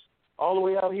artifacts all the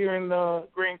way out here in the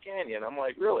Grand Canyon. I'm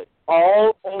like, really?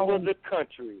 All over the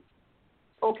country.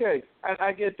 Okay,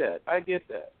 I get that.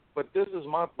 But this is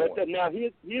my point. But now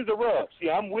here's the rub. See,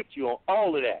 I'm with you on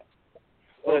all of that.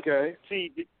 But okay.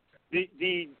 See,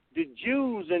 the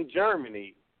Jews in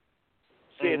Germany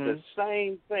said the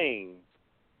same thing.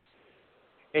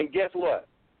 And guess what?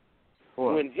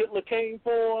 When Hitler came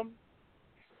for them,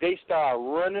 they started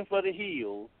running for the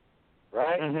hills,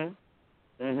 right?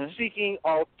 Seeking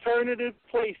alternative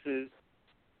places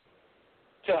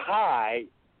to hide,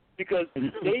 because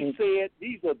they said,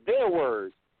 these are their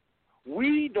words,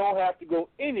 we don't have to go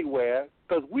anywhere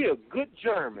because we are good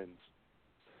Germans.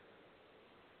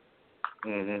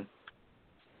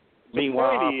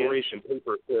 Meanwhile, Operation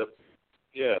Paperclip.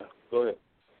 Yeah, go ahead.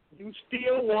 You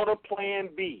still want a plan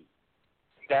B.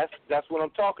 That's what I'm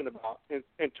talking about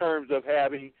in terms of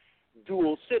having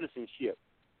dual citizenship.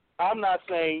 I'm not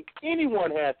saying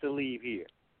anyone has to leave here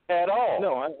at all.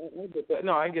 No, I get that.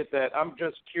 No, I get that. I'm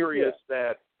just curious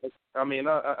that, I mean,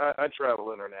 I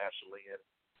travel internationally, and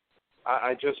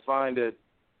I just find it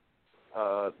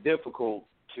difficult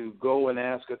to go and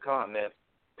ask a continent,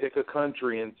 pick a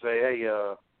country, and say, hey,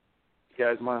 you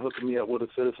guys mind hooking me up with a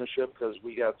citizenship because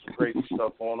we got some crazy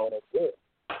stuff going on up there.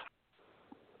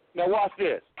 Now watch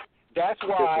this. That's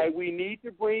why we need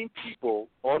to bring people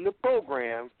on the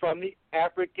program from the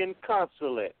African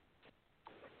consulate,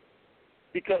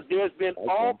 because there's been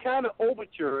all kind of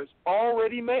overtures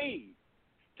already made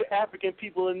to African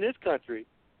people in this country,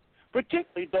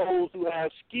 particularly those who have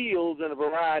skills in a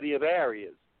variety of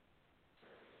areas.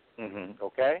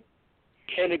 Okay?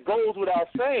 And it goes without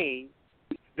saying,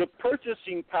 the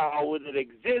purchasing power that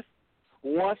exists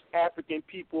once African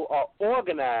people are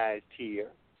organized here,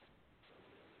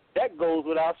 that goes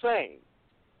without saying.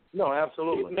 No,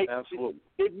 absolutely.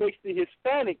 It makes the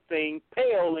Hispanic thing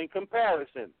pale in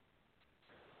comparison.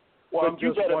 Well, I'm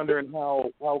just wondering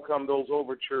how come those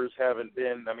overtures haven't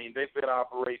been, I mean, they've been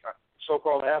operating,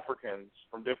 so-called Africans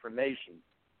from different nations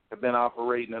have been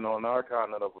operating on our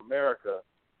continent of America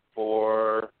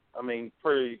for, I mean,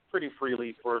 pretty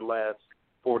freely for the last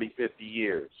 40, 50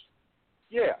 years.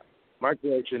 Yeah. My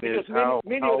question is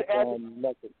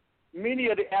many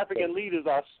of the African leaders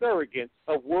are surrogates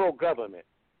of world government.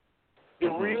 The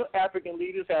real African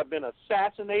leaders have been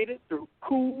assassinated through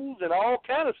coups and all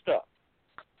kind of stuff,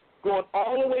 going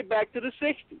all the way back to the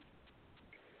 60s.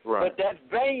 Right. But that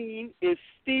vein is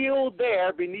still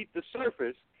there beneath the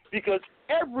surface, because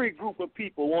every group of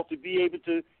people want to be able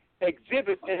to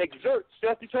exhibit and exert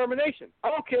self-determination. I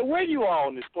don't care where you are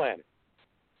on this planet.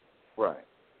 Right.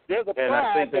 There's a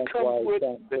pride that comes with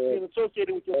being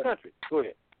associated with your country. Go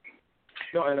ahead.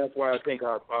 No, and that's why I think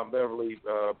Beverly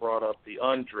brought up the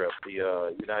UNDRIP,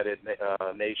 the United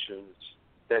Nations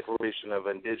Declaration of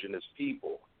Indigenous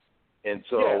People. And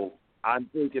so I'm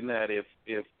thinking that if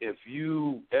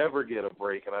you ever get a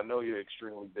break, and I know you're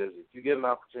extremely busy, if you get an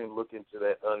opportunity to look into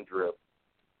that UNDRIP,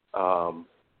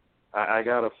 I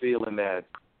got a feeling that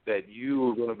you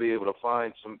are going to be able to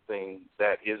find something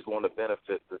that is going to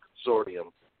benefit the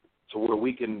consortium to where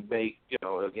we can make,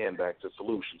 again, back to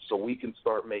solutions, so we can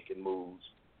start making moves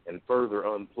and further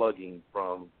unplugging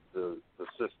from the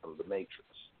system, the matrix.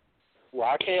 Well,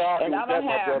 I can't argue with that,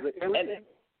 my brother.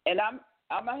 And I'm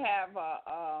going to have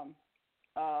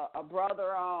a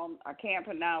brother on, I can't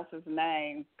pronounce his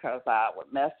name because I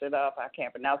would mess it up. I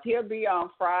can't pronounce. He'll be on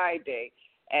Friday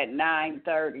at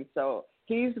 9:30. So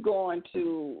he's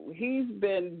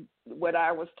been what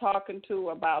I was talking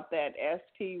to about that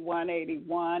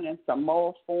ST-181 and some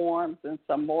more forms and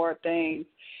some more things.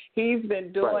 He's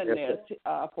been doing this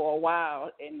for a while,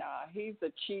 and he's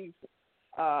a chief.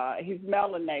 He's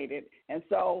melanated, and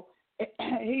so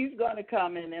he's going to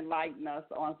come and enlighten us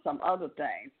on some other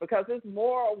things because there's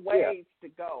more ways to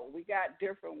go. We got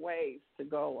different ways to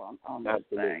go on those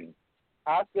things.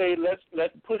 I say let's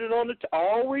put it on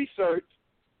all research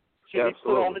should be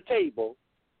put on the table,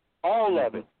 all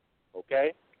of it,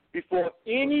 okay, before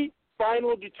any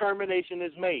final determination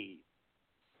is made.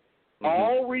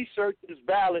 All research is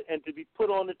valid and to be put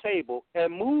on the table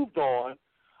and moved on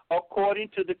according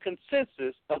to the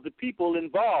consensus of the people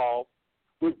involved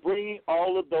with bringing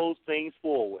all of those things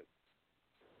forward.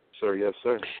 Sir, yes,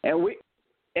 sir. And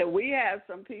we have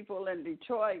some people in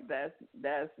Detroit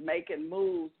that's making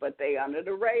moves, but they under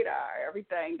the radar.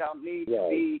 Everything don't need to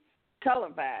be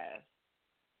televised.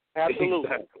 Absolutely.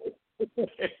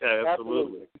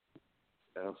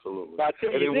 Absolutely. But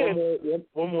and then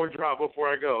one more drop before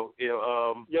I go.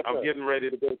 I'm getting ready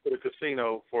to go to the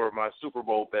casino for my Super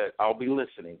Bowl bet. I'll be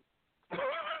listening. Oh,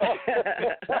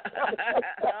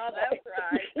 that's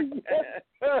right.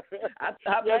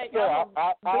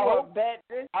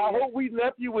 I hope we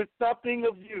left you with something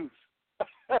of use.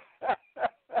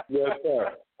 Yes,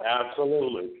 sir.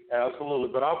 Absolutely.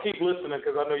 But I'll keep listening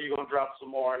because I know you're going to drop some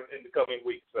more in the coming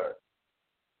weeks, sir.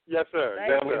 Yes, sir.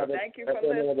 Thank you for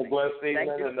listening. Have a blessed evening,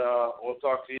 and we'll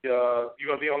talk to you. You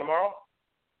going to be on tomorrow?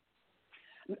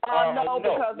 No,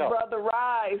 because Brother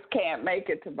Rise can't make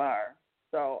it tomorrow.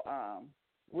 So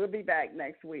we'll be back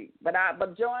next week. But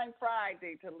join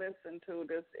Friday to listen to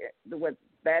this, what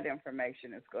that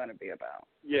information is going to be about.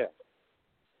 Yeah.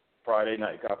 Friday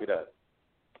night. Copy that.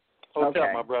 Hotel,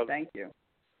 okay. My brother. Thank you.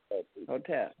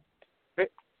 Hotel.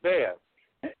 There.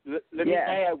 Let me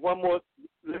add one more.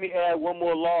 Let me add one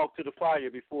more log to the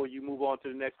fire before you move on to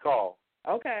the next call.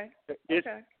 Okay.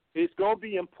 It's going to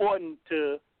be important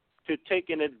to take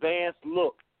an advanced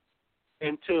look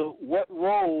into what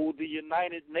role the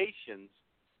United Nations,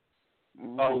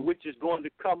 which is going to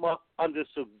come up under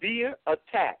severe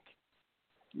attack,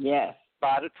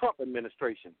 by the Trump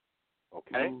administration.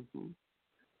 Okay,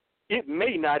 it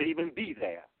may not even be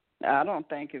there. I don't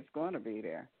think it's going to be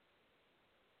there.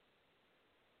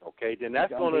 Okay, then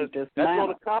that's going to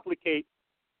complicate.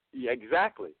 Yeah,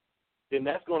 exactly. Then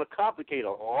that's going to complicate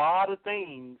a lot of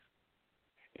things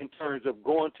in terms of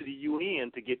going to the UN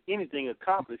to get anything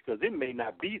accomplished because it may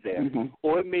not be there,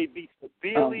 or it may be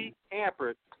severely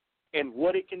hampered in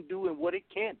what it can do and what it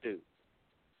can't do.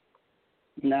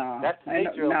 No, that's the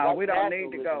nature of we don't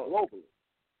need to go globally.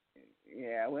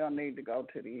 Yeah, we don't need to go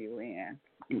to the UN.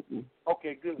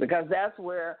 Okay, good. Because that's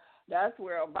where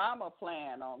Obama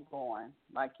planned on going,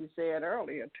 like you said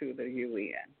earlier, to the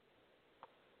UN.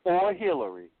 Or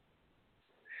Hillary.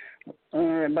 But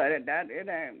that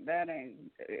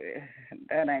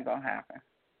ain't gonna happen.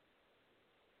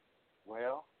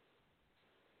 Well,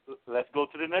 let's go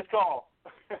to the next call.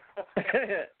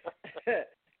 If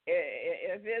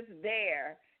it's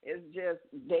there, it's just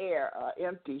there, an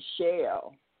empty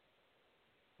shell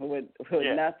with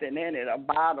nothing in it, a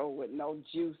bottle with no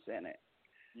juice in it.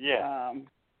 Yeah.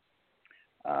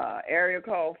 Area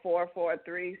code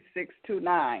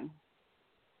 443-629.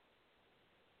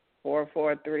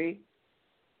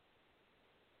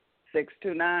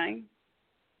 443-629.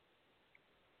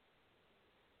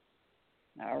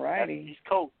 All righty. East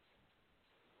Coast.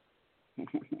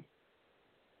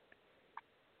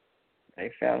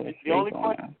 They fell asleep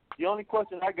the only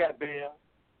question I got, Ben,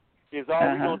 is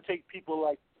are we gonna take people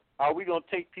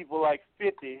like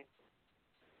 50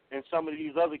 and some of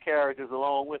these other characters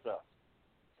along with us?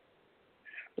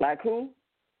 Like who?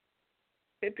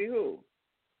 50 who?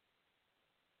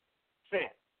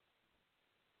 Cent.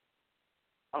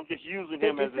 I'm just using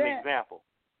him as an example.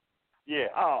 Yeah.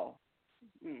 Oh.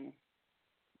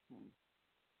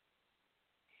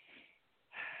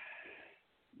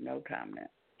 No comment.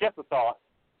 Just a thought.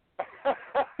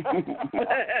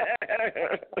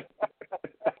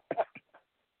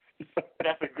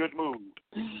 That's a good move.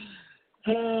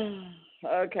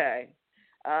 Okay.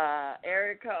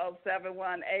 Area code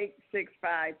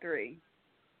 718-653.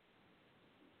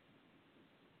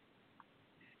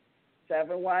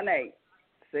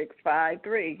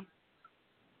 718-653.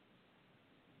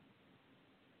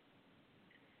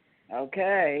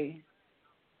 Okay.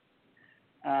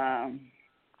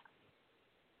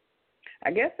 I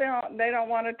guess they don't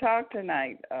want to talk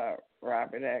tonight,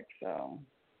 Robert X. So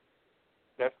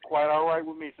that's quite all right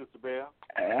with me, Sister Bell.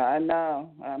 I know.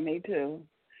 Me too.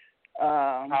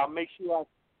 I'll make sure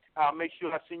I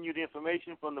send you the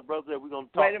information from the brother that we're going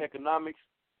to talk economics.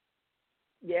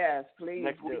 Yes, please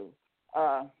next do. Week.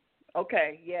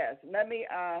 Okay. Yes. Let me.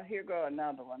 Here go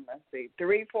another one. Let's see.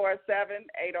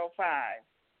 347-805.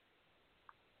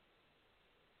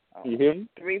 You hear me?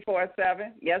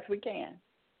 347. Yes, we can.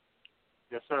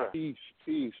 Yes, sir. Peace.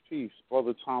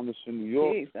 Brother Thomas in New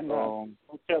York. Peace.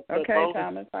 Okay,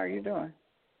 Thomas, how are you doing?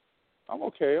 I'm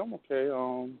okay.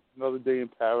 Another day in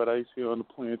paradise here on the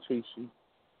plantation,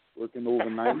 working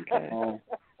overnight. Okay.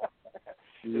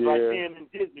 It's like being in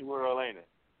Disney World, ain't it?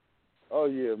 Oh,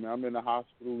 yeah, man. I'm in the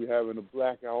hospital. We're having a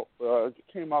blackout. I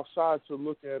came outside to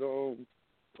look at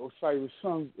Osiris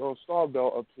Star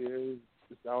Belt up here.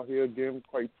 It's out here again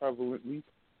quite prevalently.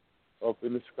 Up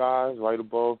in the skies, right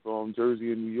above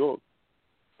Jersey and New York.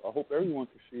 I hope everyone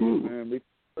can see it, man. Make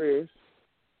prayers.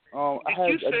 Did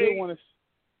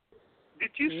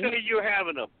you say you're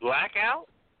having a blackout?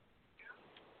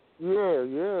 Yeah.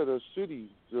 The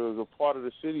city, the part of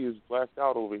the city is blacked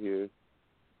out over here.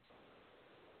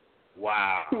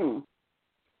 Wow. So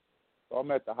I'm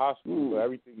at the hospital, but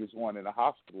everything is on in the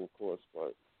hospital, of course,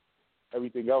 but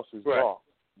everything else is dark.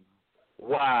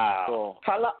 Wow. So,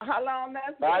 how long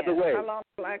that's been? By the way, how long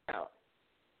blackout?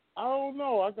 I don't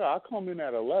know. I come in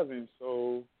at 11,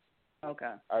 so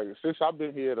okay. Since I've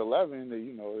been here at 11,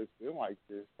 it's been like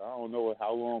this. I don't know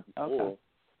how long before.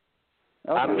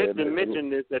 Okay. I meant to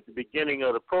mention this at the beginning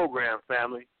of the program,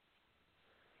 family.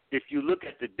 If you look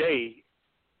at the day,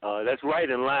 that's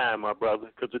right in line, my brother,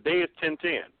 because the day is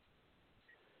 10/10.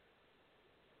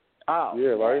 Oh.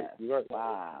 Yeah, right. Yes. You're right.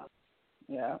 Wow.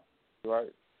 Yeah.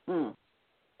 Right.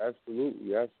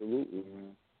 Absolutely, man.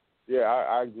 Yeah,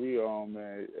 I agree,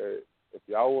 man. If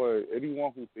y'all were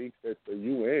anyone who thinks that the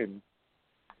UN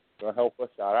will help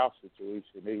us out our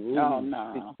situation, they really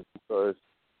no. Because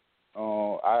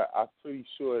I'm pretty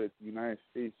sure that the United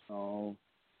States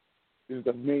is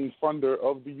the main funder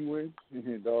of the UN, and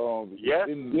in the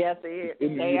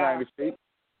United States.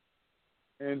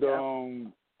 And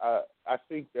I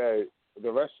think that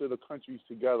the rest of the countries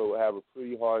together will have a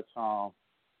pretty hard time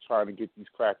trying to get these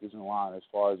crackers in line as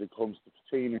far as it comes to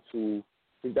pertaining to,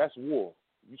 because that's war.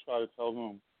 You try to tell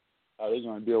them how they're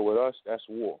going to deal with us, that's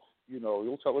war.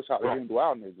 Don't tell us how they're going to do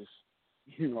our niggas.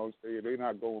 They're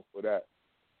not going for that.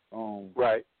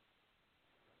 Right.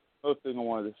 Another thing I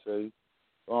wanted to say,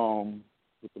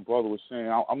 what the brother was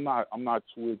saying, I'm not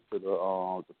too into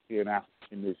the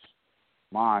Pan-Africanist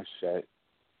mindset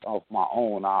of my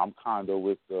own. I'm kind of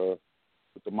with the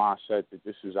mindset that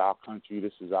this is our country,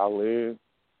 this is our land.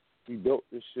 We built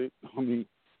this shit. I mean,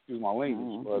 excuse my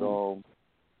language, but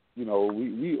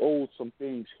we owe some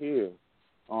things here.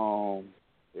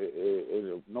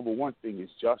 Number one thing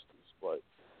is justice, but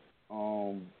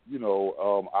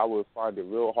I would find it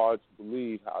real hard to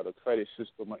believe how the credit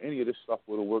system or any of this stuff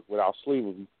would have worked without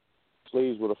slavery.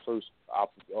 Slaves were the first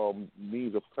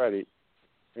means of credit,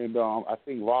 and I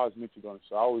think Roz mentioned on it.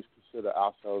 So I always consider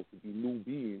ourselves to be new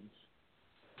beings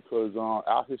because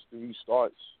our history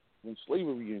starts when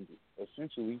slavery ended.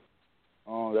 Essentially,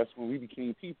 that's when we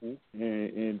became people,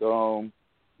 and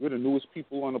we're the newest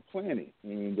people on the planet.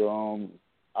 And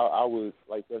I would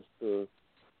like us to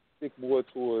stick more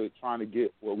toward trying to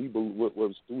get what we believe what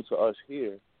was due to us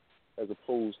here, as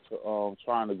opposed to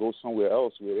trying to go somewhere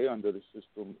else where they're under the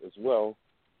system as well,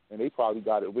 and they probably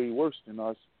got it way worse than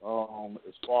us.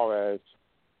 As far as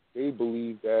they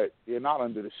believe that they're not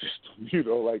under the system,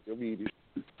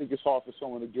 I think it's hard for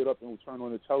someone to get up and turn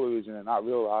on the television and not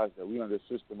realize that we're under a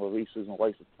system of racism,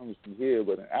 white supremacy here.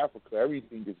 But in Africa,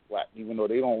 everything is black, even though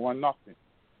they don't run nothing.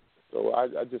 So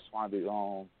I just find it.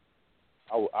 I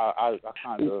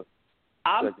kind of.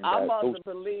 I'm of the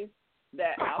belief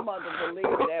that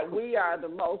we are the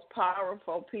most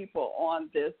powerful people on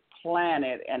this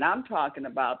planet, and I'm talking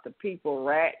about the people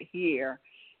right here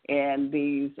in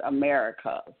these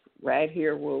Americas. Right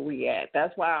here where we at.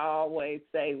 That's why I always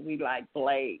say we like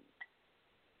Blade.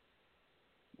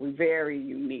 We're very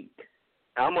unique.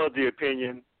 I'm of the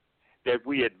opinion that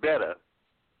we had better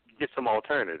get some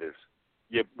alternatives.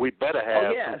 We better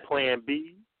have some Plan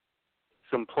B,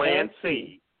 some Plan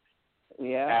C.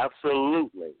 Yeah.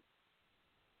 Absolutely.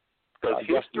 Because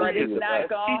But history it's is not a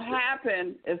going to teacher.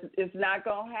 happen. It's not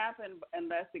going to happen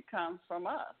unless it comes from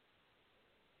us.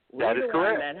 That is We're the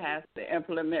correct. one that has to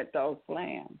implement those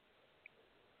plans.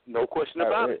 No question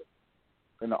about it.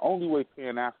 And the only way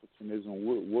Pan-Africanism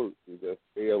would work is if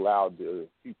they allowed the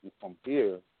people from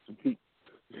here to make,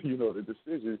 the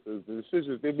decisions. Because the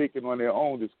decisions they're making on their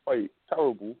own is quite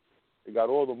terrible. They got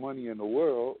all the money in the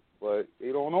world, but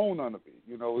they don't own none of it.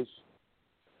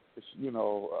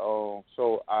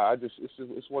 So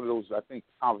it's one of those, I think,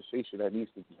 conversation that needs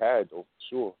to be had, though, for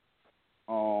sure.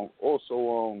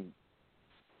 Also,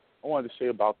 I wanted to say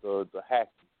about the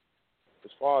hacking.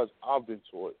 As far as I've been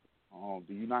taught,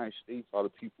 the United States are the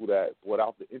people that brought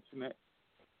out the internet,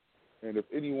 and if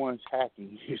anyone's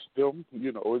hacking, it's them.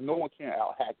 No one can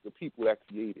out-hack the people that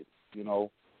created it.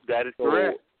 That is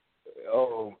correct.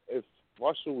 If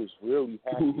Russia was really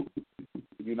hacking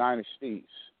the United States,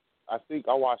 I think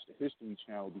I watched the History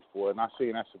Channel before, and I'm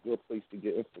saying that's a good place to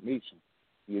get information.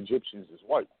 The Egyptians is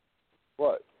white,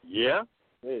 but they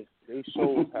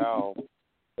showed how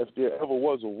if there ever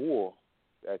was a war,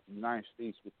 that the United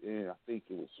States within, I think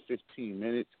it was 15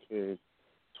 minutes, can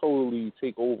totally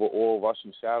take over all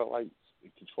Russian satellites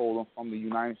and control them from the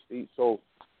United States. So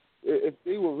if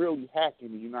they were really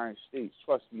hacking the United States,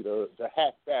 trust me, the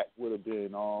hack back would have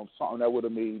been something that would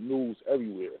have made news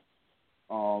everywhere.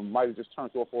 Might have just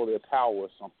turned off all their power or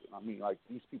something. I mean, like,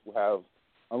 these people have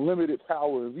unlimited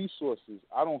power and resources.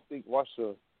 I don't think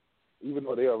Russia, even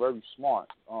though they are very smart,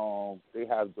 they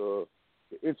have the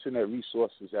internet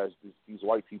resources as these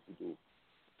white people do,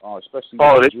 especially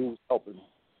the Jews helping them.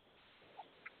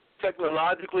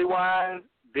 Technologically wise,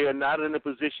 they're not in a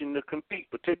position to compete,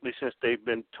 particularly since they've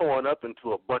been torn up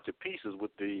into a bunch of pieces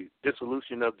with the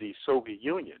dissolution of the Soviet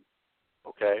Union.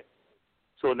 Okay?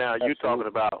 So now you're talking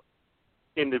about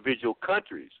individual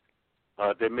countries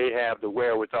that may have the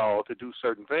wherewithal to do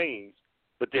certain things,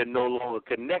 but they're no longer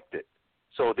connected.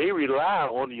 So they rely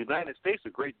on the United States a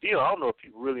great deal. I don't know if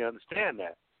people really understand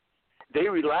that. They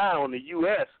rely on the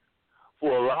U.S.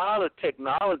 for a lot of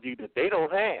technology that they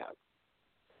don't have.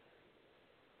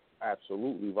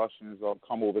 Absolutely. Russians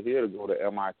come over here to go to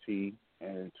MIT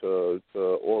and to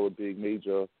all the big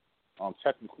major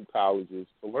technical colleges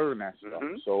to learn that stuff.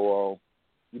 So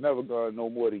you're never going to know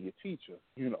more than your teacher,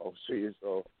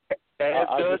 So, as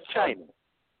does China.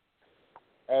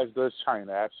 As does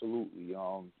China, absolutely.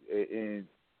 And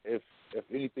if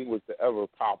anything was to ever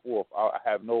pop off, I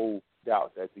have no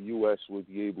doubt that the U.S. would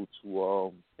be able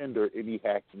to hinder any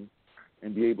hacking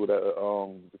and be able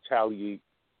to retaliate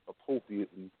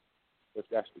appropriately if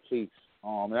that's the case.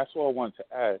 And that's all I wanted to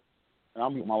add. And I'll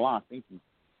mute my line. Thank you.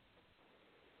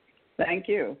 Thank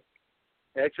you.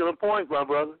 Excellent point, my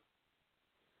brother.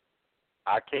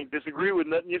 I can't disagree with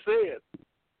nothing you said.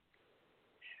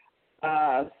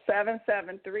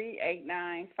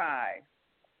 773-895.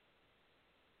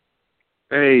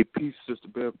 Hey, peace, Sister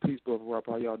Bev. Peace, Brother Rob.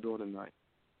 How y'all doing tonight?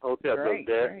 Hotel, great.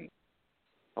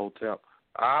 Hotel.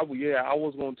 I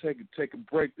was gonna take a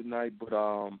break tonight, but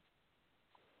I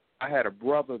had a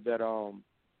brother that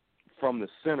from the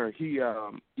center. He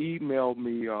emailed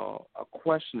me a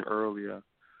question earlier.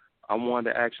 I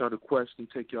wanted to ask y'all the question,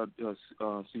 take y'all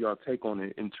see y'all take on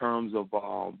it in terms of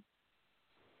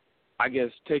I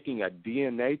guess taking a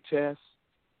DNA test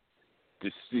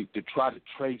to try to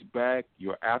trace back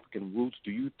your African roots.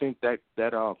 Do you think that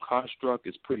construct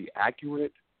is pretty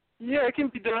accurate? Yeah, it can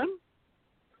be done.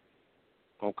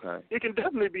 Okay. It can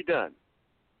definitely be done.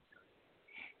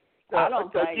 I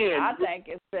think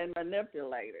it's been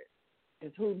manipulated.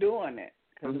 It's who doing it.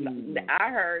 Because I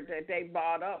heard that they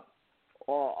bought up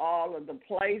all of the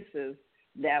places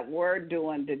that were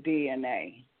doing the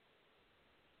DNA.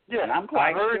 Yeah, and I'm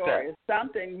quite sure that. It's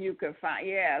something you can find.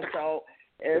 Yeah, so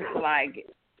it's like,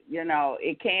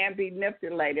 it can be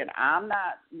manipulated. I'm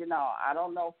not, I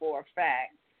don't know for a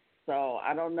fact. So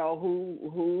I don't know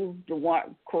who's the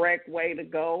one correct way to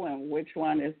go and which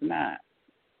one is not.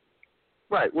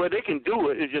 Right. Well, they can do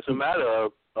it. It's just a matter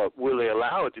of will they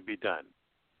allow it to be done.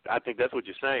 I think that's what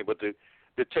you're saying. But the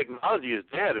technology is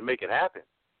there to make it happen.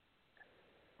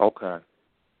 Okay.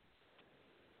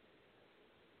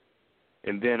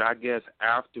 And then I guess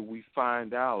after we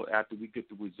find out, after we get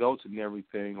the results and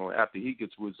everything, or after he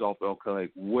gets the results, okay,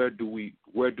 where do we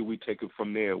take it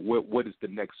from there? What is the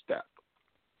next step?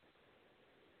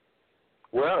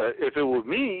 Well, if it were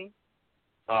me,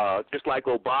 just like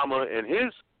Obama and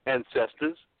his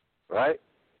ancestors, right,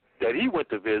 that he went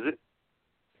to visit,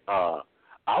 I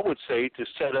would say to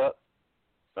set up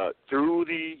through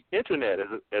the internet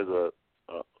as a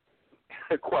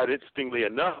quite interestingly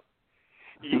enough,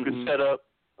 you could set up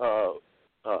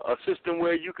a system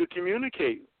where you could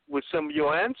communicate with some of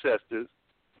your ancestors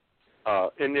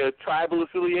and their tribal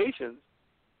affiliations,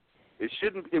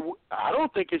 I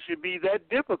don't think it should be that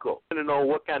difficult to know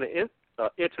what kind of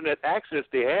internet access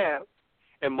they have,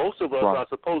 and most of us are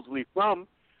supposedly from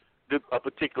a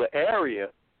particular area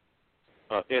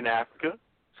in Africa.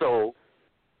 So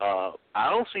I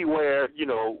don't see where,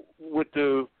 with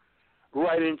the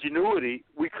right ingenuity,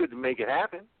 we couldn't make it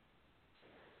happen.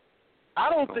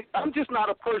 I'm just not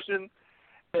a person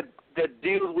that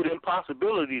deals with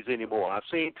impossibilities anymore. I've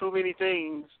seen too many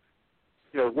things,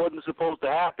 wasn't supposed to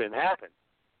happen.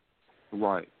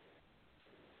 Right.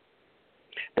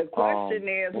 The question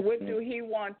is, what do he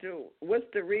want to? What's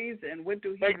the reason? What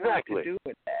do he want to do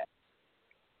with that?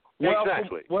 Well,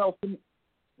 exactly.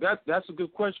 That's a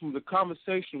good question. The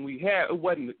conversation we had, it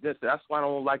wasn't. That's why I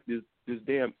don't like this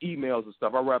damn emails and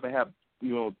stuff. I'd rather have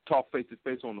talk face to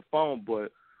face on the phone.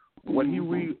 But what he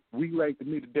relayed to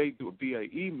me today via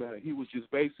email, he was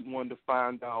just basically wanting to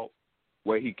find out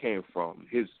where he came from,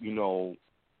 his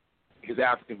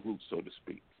African roots, so to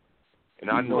speak. And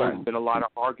I know there's been a lot of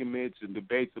arguments and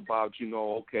debates about,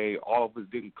 okay, all of us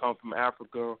didn't come from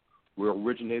Africa. We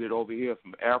originated over here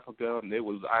from Africa, and there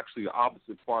was actually the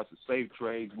opposite parts of slave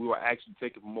trades. We were actually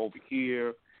taken from over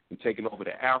here and taken over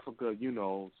to Africa,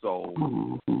 So,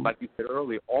 like you said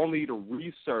earlier, only the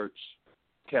research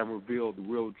can reveal the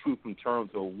real truth in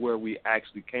terms of where we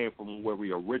actually came from and where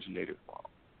we originated from.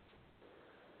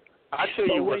 I'll tell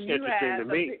you what's interesting to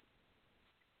me.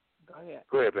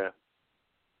 Go ahead, man.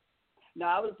 No,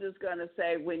 I was just going to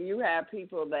say, when you have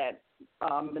people that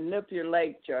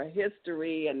manipulate your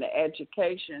history and the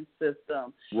education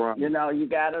system, you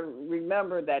got to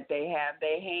remember that they have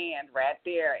their hand right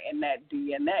there in that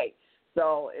DNA.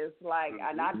 So it's like,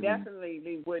 and I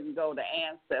definitely wouldn't go to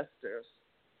ancestors.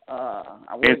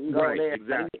 I wouldn't go there.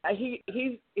 Exactly.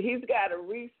 He's got to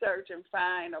research and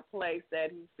find a place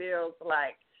that he feels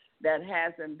like that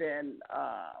hasn't been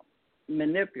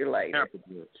manipulated,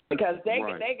 because they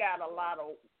got a lot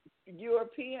of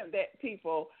European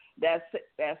people that's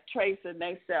tracing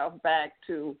themselves back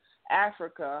to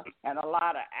Africa, and a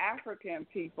lot of African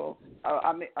people,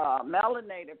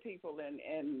 melanated people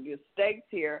in the States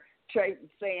here,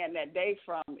 saying that they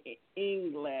from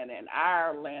England and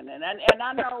Ireland, and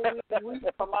I know we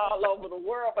from all over the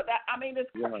world, but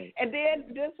it's and then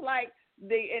just like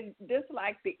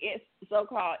the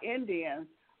so-called Indians.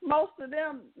 Most of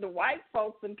them, the white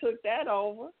folks, and took that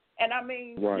over, and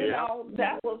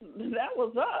that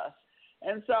was us,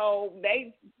 and so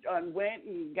they went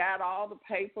and got all the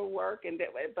paperwork,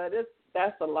 but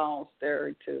that's a long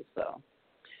story too. So,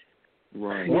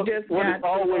 you just got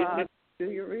to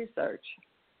do your research.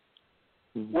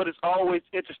 What has always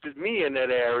interested me in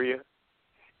that area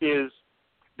is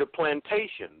the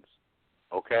plantations.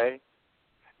 Okay,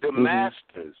 the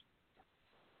masters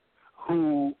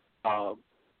who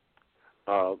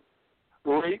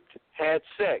raped, had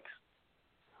sex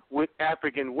with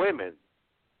African women,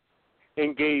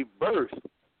 and gave birth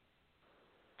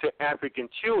to African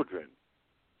children.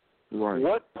 Right.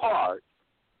 What part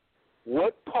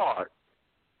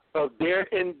of their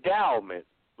endowment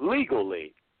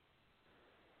legally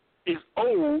is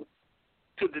owed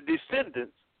to the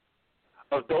descendants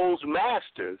of those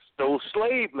masters, those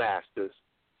slave masters,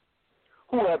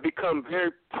 who have become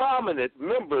very prominent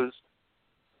members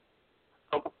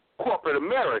of corporate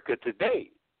America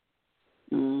today?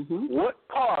 What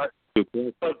part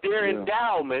of their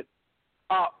endowment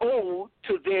are owed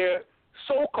to their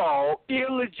so-called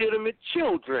illegitimate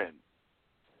children?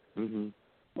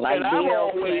 Like and I've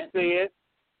always said,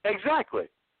 exactly.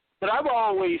 But I've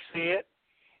always said,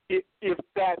 if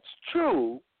that's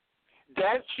true,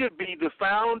 that should be the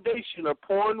foundation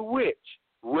upon which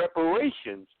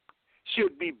reparations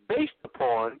should be based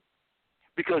upon,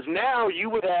 because now you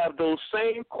would have those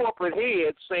same corporate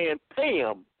heads saying, pay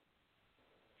them,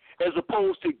 as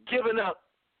opposed to giving up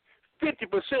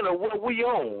 50% of what we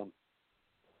own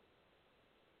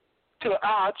to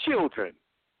our children.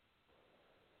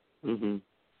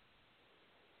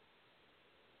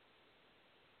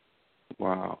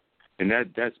 Wow. And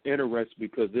that's interesting,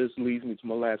 because this leads me to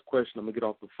my last question. I'm going to get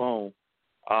off the phone.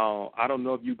 I don't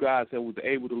know if you guys was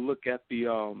able to look at the,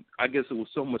 I guess it was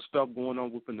so much stuff going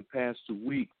on within the past 2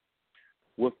 weeks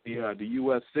with the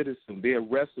U.S. citizen. They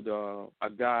arrested a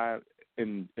guy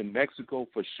in Mexico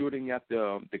for shooting at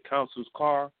the council's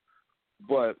car.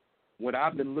 But when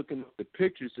I've been looking at the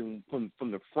pictures and from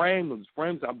the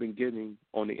frames I've been getting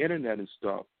on the internet and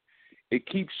stuff, it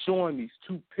keeps showing these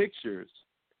two pictures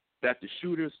that the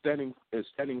shooter is standing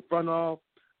in front of.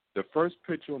 The first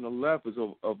picture on the left is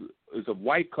a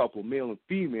white couple, male and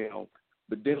female,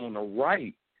 but then on the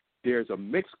right there's a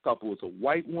mixed couple. It's a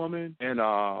white woman and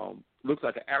looks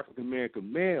like an African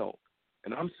American male.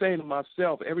 And I'm saying to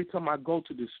myself, every time I go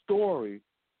to this story,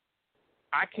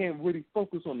 I can't really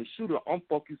focus on the shooter. I'm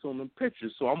focused on the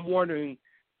pictures. So I'm wondering,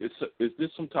 is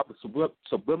this some type of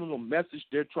subliminal message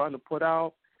they're trying to put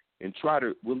out and try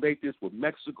to relate this with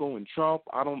Mexico and Trump?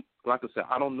 I don't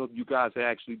know if you guys have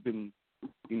actually been,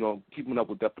 keeping up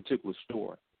with that particular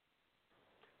story.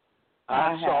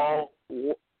 I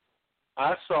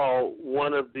saw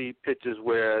one of the pictures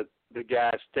where the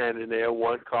guy's standing there.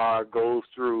 One car goes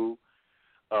through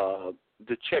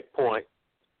the checkpoint,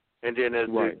 and then as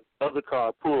the other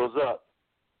car pulls up,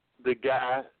 the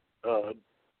guy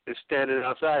is standing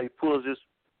outside. He pulls his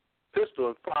pistol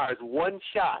and fires one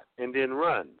shot and then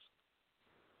runs.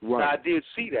 Right. Now, I did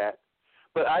see that,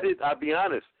 but I'll be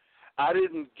honest, I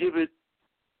didn't give it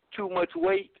too much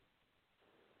weight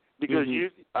because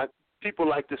people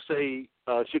like to say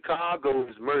Chicago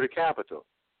is murder capital.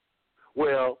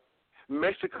 Well,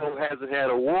 Mexico hasn't had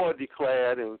a war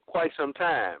declared in quite some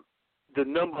time. The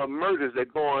number of murders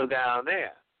that go on down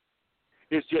there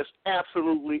is just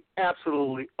absolutely,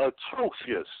 absolutely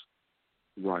atrocious.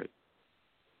 Right.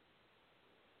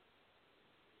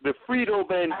 The Frito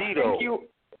Bandito.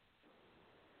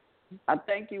 I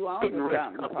think you own the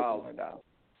something caller though.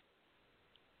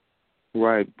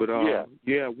 Right, but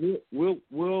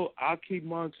we'll I'll keep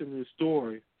monitoring the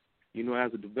story,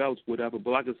 as it develops, whatever.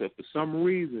 But like I said, for some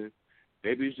reason,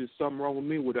 maybe it's just something wrong with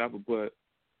me, whatever. But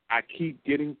I keep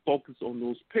getting focused on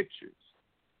those pictures.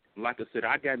 Like I said,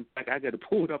 I got to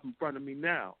pull it up in front of me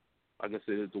now. Like I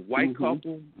said, it's a white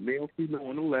couple, male, female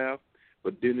on the left,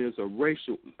 but then there's a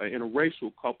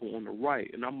interracial couple on the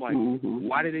right. And I'm like,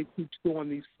 why do they keep showing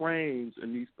these frames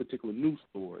in these particular news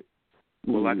stories?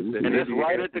 Well, like I said, and it's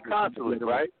right at the consulate,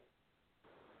 right?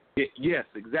 Yes,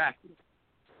 exactly.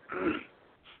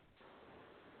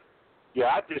 Yeah,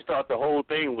 I just thought the whole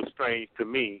thing was strange to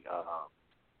me.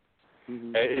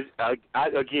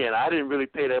 I didn't really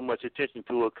pay that much attention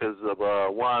to it because of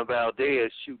Juan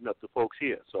Valdez shooting up the folks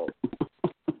here. So,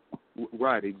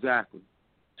 right, exactly.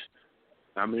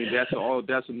 I mean, that's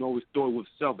another story with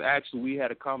itself. Actually, we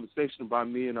had a conversation about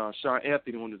me and Sean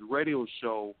Anthony on his radio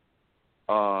show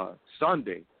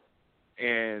Sunday,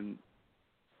 and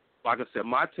like I said,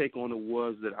 my take on it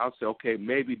was that I said, okay,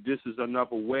 maybe this is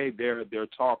another way they're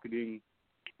targeting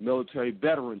military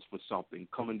veterans for something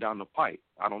coming down the pipe.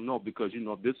 I don't know, because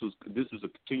this is a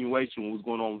continuation of what was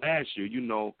going on last year.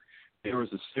 There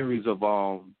was a series of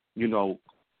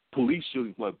police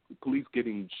shootings, police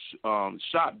getting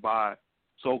shot by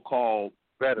so-called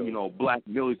black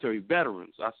military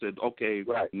veterans. I said, okay,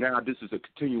 now this is a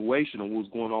continuation of what was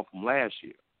going on from last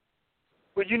year.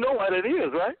 Well, you know what it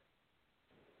is, right?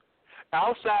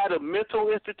 Outside of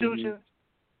mental institutions,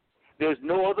 there's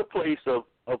no other place of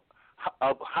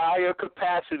higher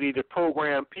capacity to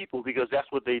program people, because that's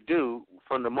what they do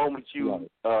from the moment you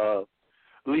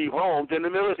leave home than the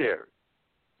military.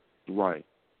 Right.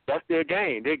 That's their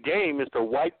game. Their game is to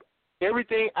wipe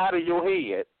everything out of your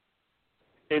head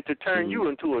and to turn you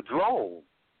into a drone.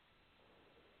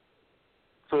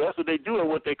 So that's what they do in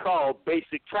what they call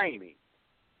basic training.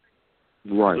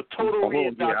 Right. It's a total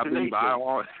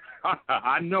reindoctrination.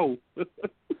 I know.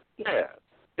 Yeah.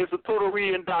 It's a total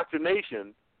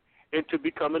reindoctrination into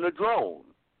becoming a drone.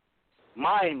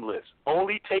 Mindless,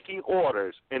 only taking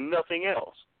orders and nothing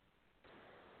else.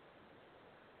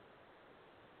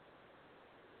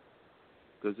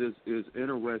 Because it's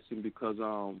interesting because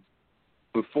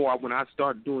when I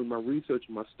started doing my research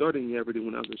and my studying and everything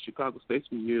when I was in Chicago State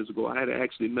some years ago, I had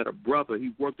actually met a brother.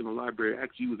 He worked in the library.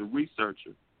 Actually, he was a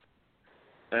researcher.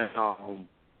 And one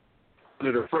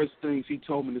of the first things he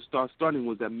told me to start studying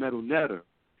was that metal netter.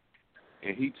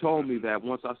 And he told me that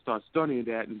once I start studying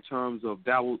that, in terms of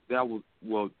that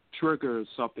will trigger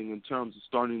something in terms of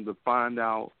starting to find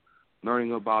out,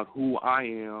 learning about who I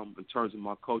am in terms of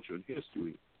my culture and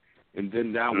history. And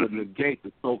then that would negate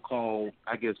the so-called,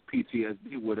 I guess,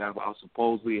 PTSD, whatever I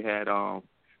supposedly had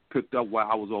picked up while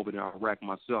I was over there in Iraq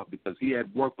myself, because he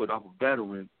had worked with other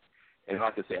veterans. And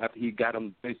like I said, after he got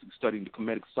him basically studying the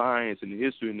comedic science and the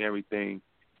history and everything,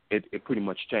 it pretty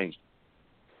much changed.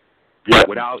 Yeah.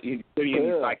 Without any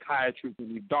psychiatrists or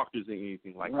any doctors or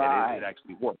anything like that, it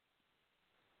actually worked.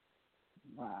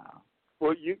 Wow.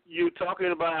 Well, you're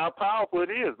talking about how powerful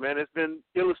it is, man. It's been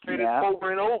illustrated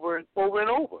over and over and over and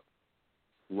over.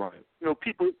 Right. Our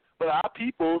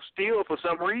people still, for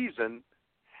some reason,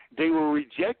 they were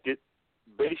rejected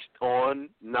based on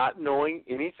not knowing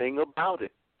anything about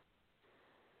it.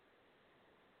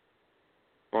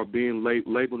 Or being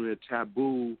labeled a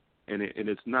taboo And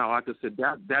it's not, like I said,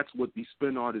 that's what these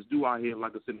spin artists do out here.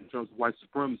 Like I said, in terms of white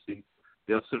supremacy,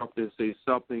 they'll sit up there and say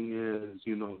something is,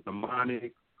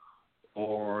 demonic,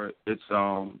 or it's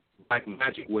like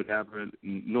magic, whatever, and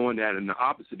knowing that, and the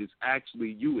opposite is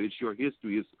actually you. It's your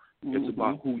history. It's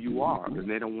about who you are, and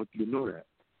they don't want you to know that.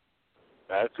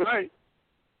 That's right.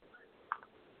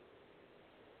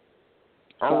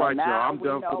 All right, y'all. I'm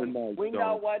done for the night.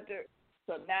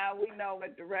 So now we know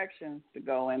what directions to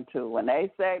go into. When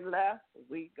they say left,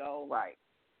 we go right.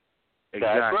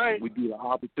 Exactly. That's right. We do the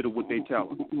opposite of what they tell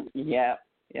us. Yeah.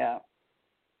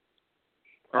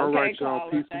 All right, y'all.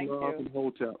 Caller, Peace and love and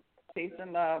Hotep. Peace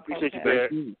and love. Appreciate you, Bear.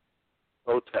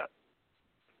 Hotep.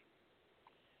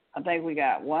 I think we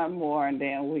got one more, and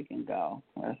then we can go.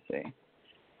 Let's see.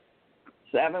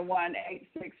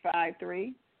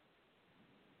 718-653.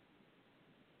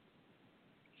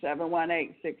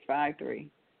 718-653.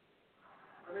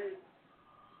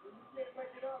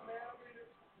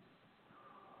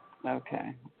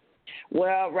 Okay.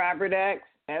 Well, Robert X,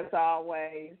 as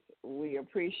always, we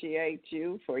appreciate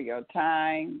you for your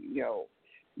time, your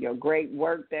great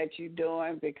work that you're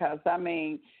doing, because,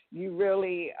 you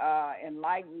really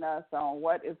enlighten us on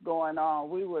what is going on.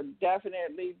 We would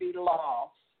definitely be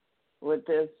lost with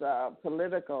this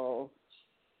political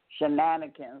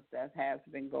shenanigans that has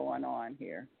been going on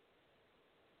here.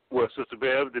 Well, Sister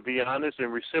Bev, to be honest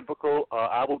and reciprocal,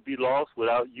 I would be lost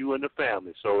without you and the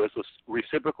family. So it's a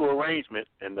reciprocal arrangement,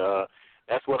 and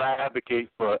that's what I advocate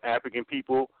for African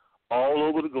people all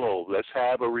over the globe. Let's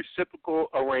have a reciprocal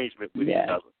arrangement with each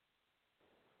other.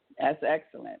 That's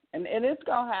excellent, and it's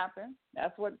gonna happen.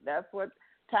 That's what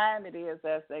time it is,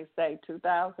 as they say,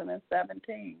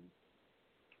 2017.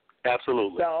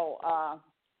 Absolutely. So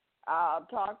I'll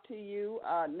talk to you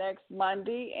next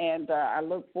Monday, and I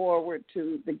look forward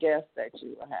to the guests that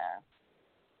you will have.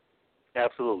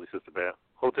 Absolutely, Sister Bear.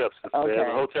 Hotep, Sister Bear.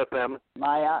 The Hotep family.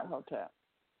 Mayat Hotep.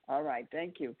 All right,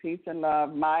 thank you. Peace and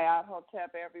love. Mayat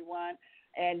Hotep, everyone.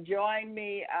 And join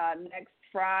me next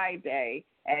Friday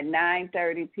at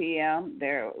 9:30 p.m.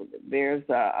 There's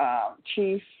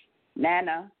Chief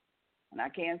Nana, and I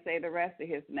can't say the rest of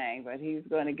his name, but he's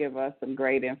going to give us some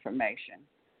great information.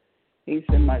 Peace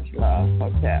and much love.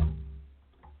 Hotep.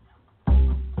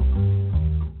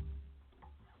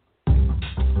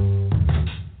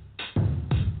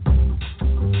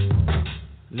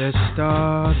 Let's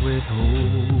start with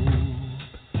hope.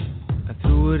 I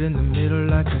threw it in the middle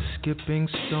like a skipping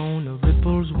stone. The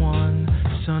ripples one,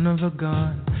 son of a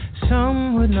gun.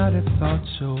 Some would not have thought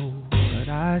so, but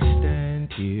I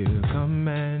stand here,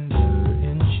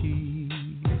 Commander-in-Chief,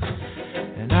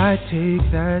 and I take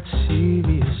that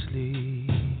seriously.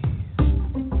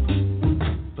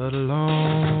 But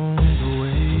along the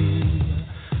way,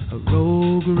 a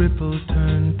rogue ripple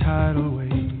turned tidal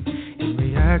wave.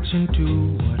 Reaction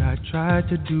to what I tried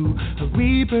to do, a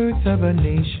rebirth of a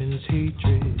nation's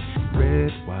hatred.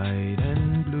 Red, white,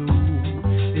 and blue,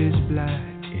 there's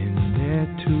black in there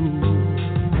too.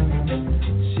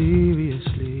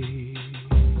 Seriously,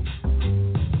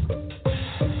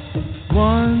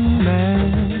 one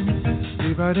man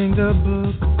rewriting the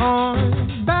book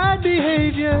on bad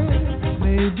behavior,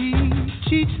 maybe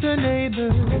cheats the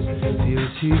neighbors,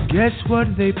 feels he gets what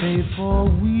they pay for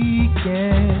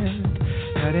weekend.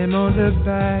 Pat him on the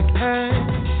back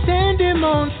and send him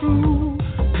on through.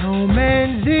 No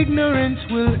man's ignorance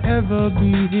will ever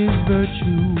be his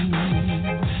virtue.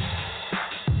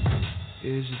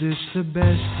 Is this the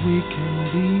best we can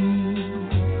be?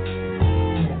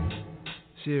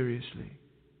 Seriously.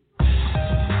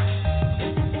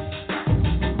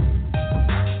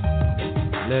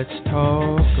 Let's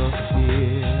talk of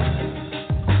fear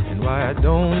and why I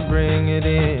don't bring it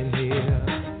in here.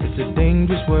 It's a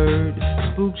dangerous word,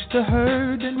 spooks the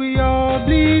herd, and we all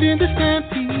bleed in the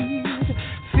stampede.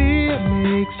 Fear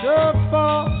makes a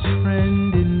false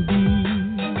friend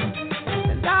indeed,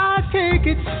 and I take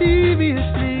it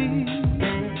seriously.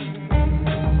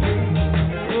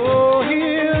 Oh,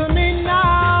 hear me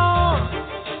now,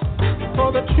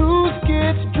 for the truth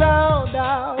gets drowned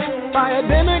out by a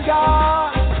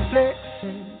demigod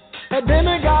flexing, a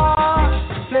demigod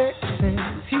flexing.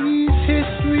 He's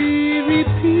history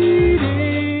repeating.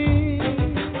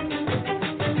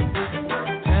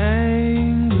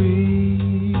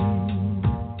 Angry,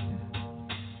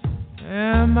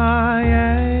 am I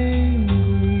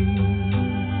angry?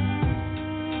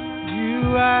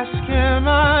 You ask, am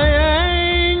I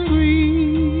angry?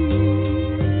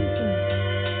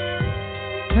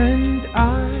 And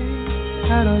I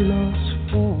had a loss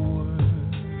for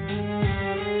words.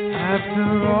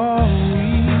 After all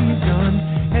we've done,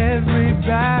 every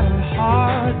battle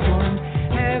hard won,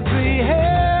 every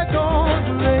hair gone.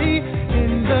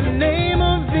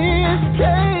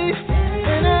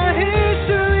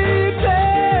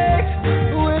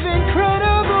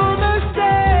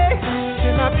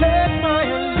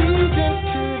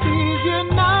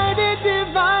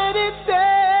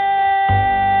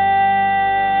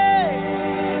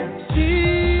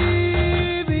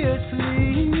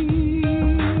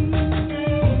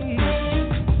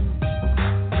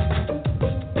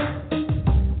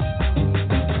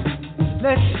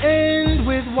 let's end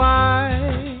with why.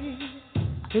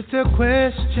 It's a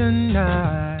question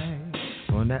I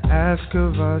wanna ask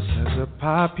of us as a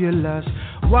populace.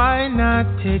 Why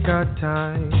not take our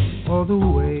time? All the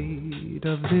weight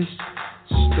of this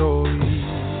story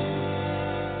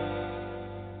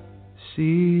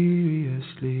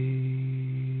seriously.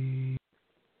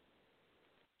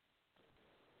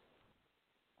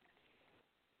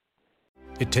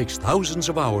 It takes thousands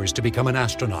of hours to become an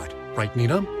astronaut, right,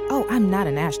 Nina? Oh, I'm not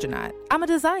an astronaut. I'm a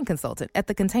design consultant at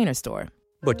the Container Store.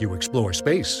 But you explore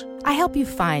space. I help you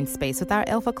find space with our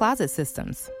Alpha Closet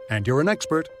systems. And you're an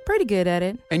expert. Pretty good at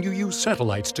it. And you use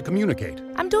satellites to communicate.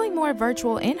 I'm doing more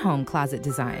virtual in-home closet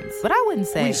designs, but I wouldn't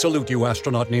say... We salute you,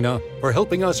 astronaut Nina, for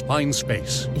helping us find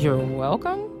space. You're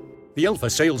welcome. The Alpha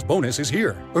sales bonus is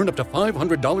here. Earn up to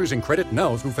 $500 in credit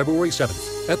now through February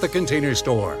 7th at the Container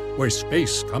Store, where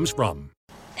space comes from.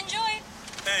 Enjoy.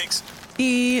 Thanks.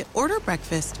 Order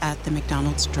breakfast at the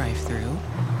McDonald's drive-thru.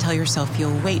 Tell yourself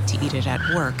you'll wait to eat it at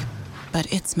work,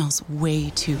 but it smells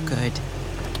way too good.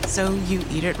 So you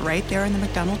eat it right there in the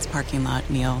McDonald's parking lot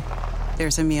meal.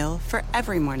 There's a meal for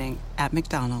every morning at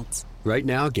McDonald's. Right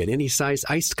now, get any size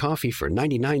iced coffee for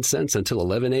 99 cents until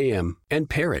 11 a.m. and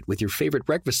pair it with your favorite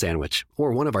breakfast sandwich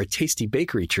or one of our tasty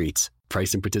bakery treats.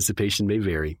 Price and participation may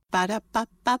vary.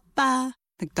 Ba-da-ba-ba-ba.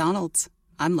 McDonald's.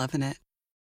 I'm loving it.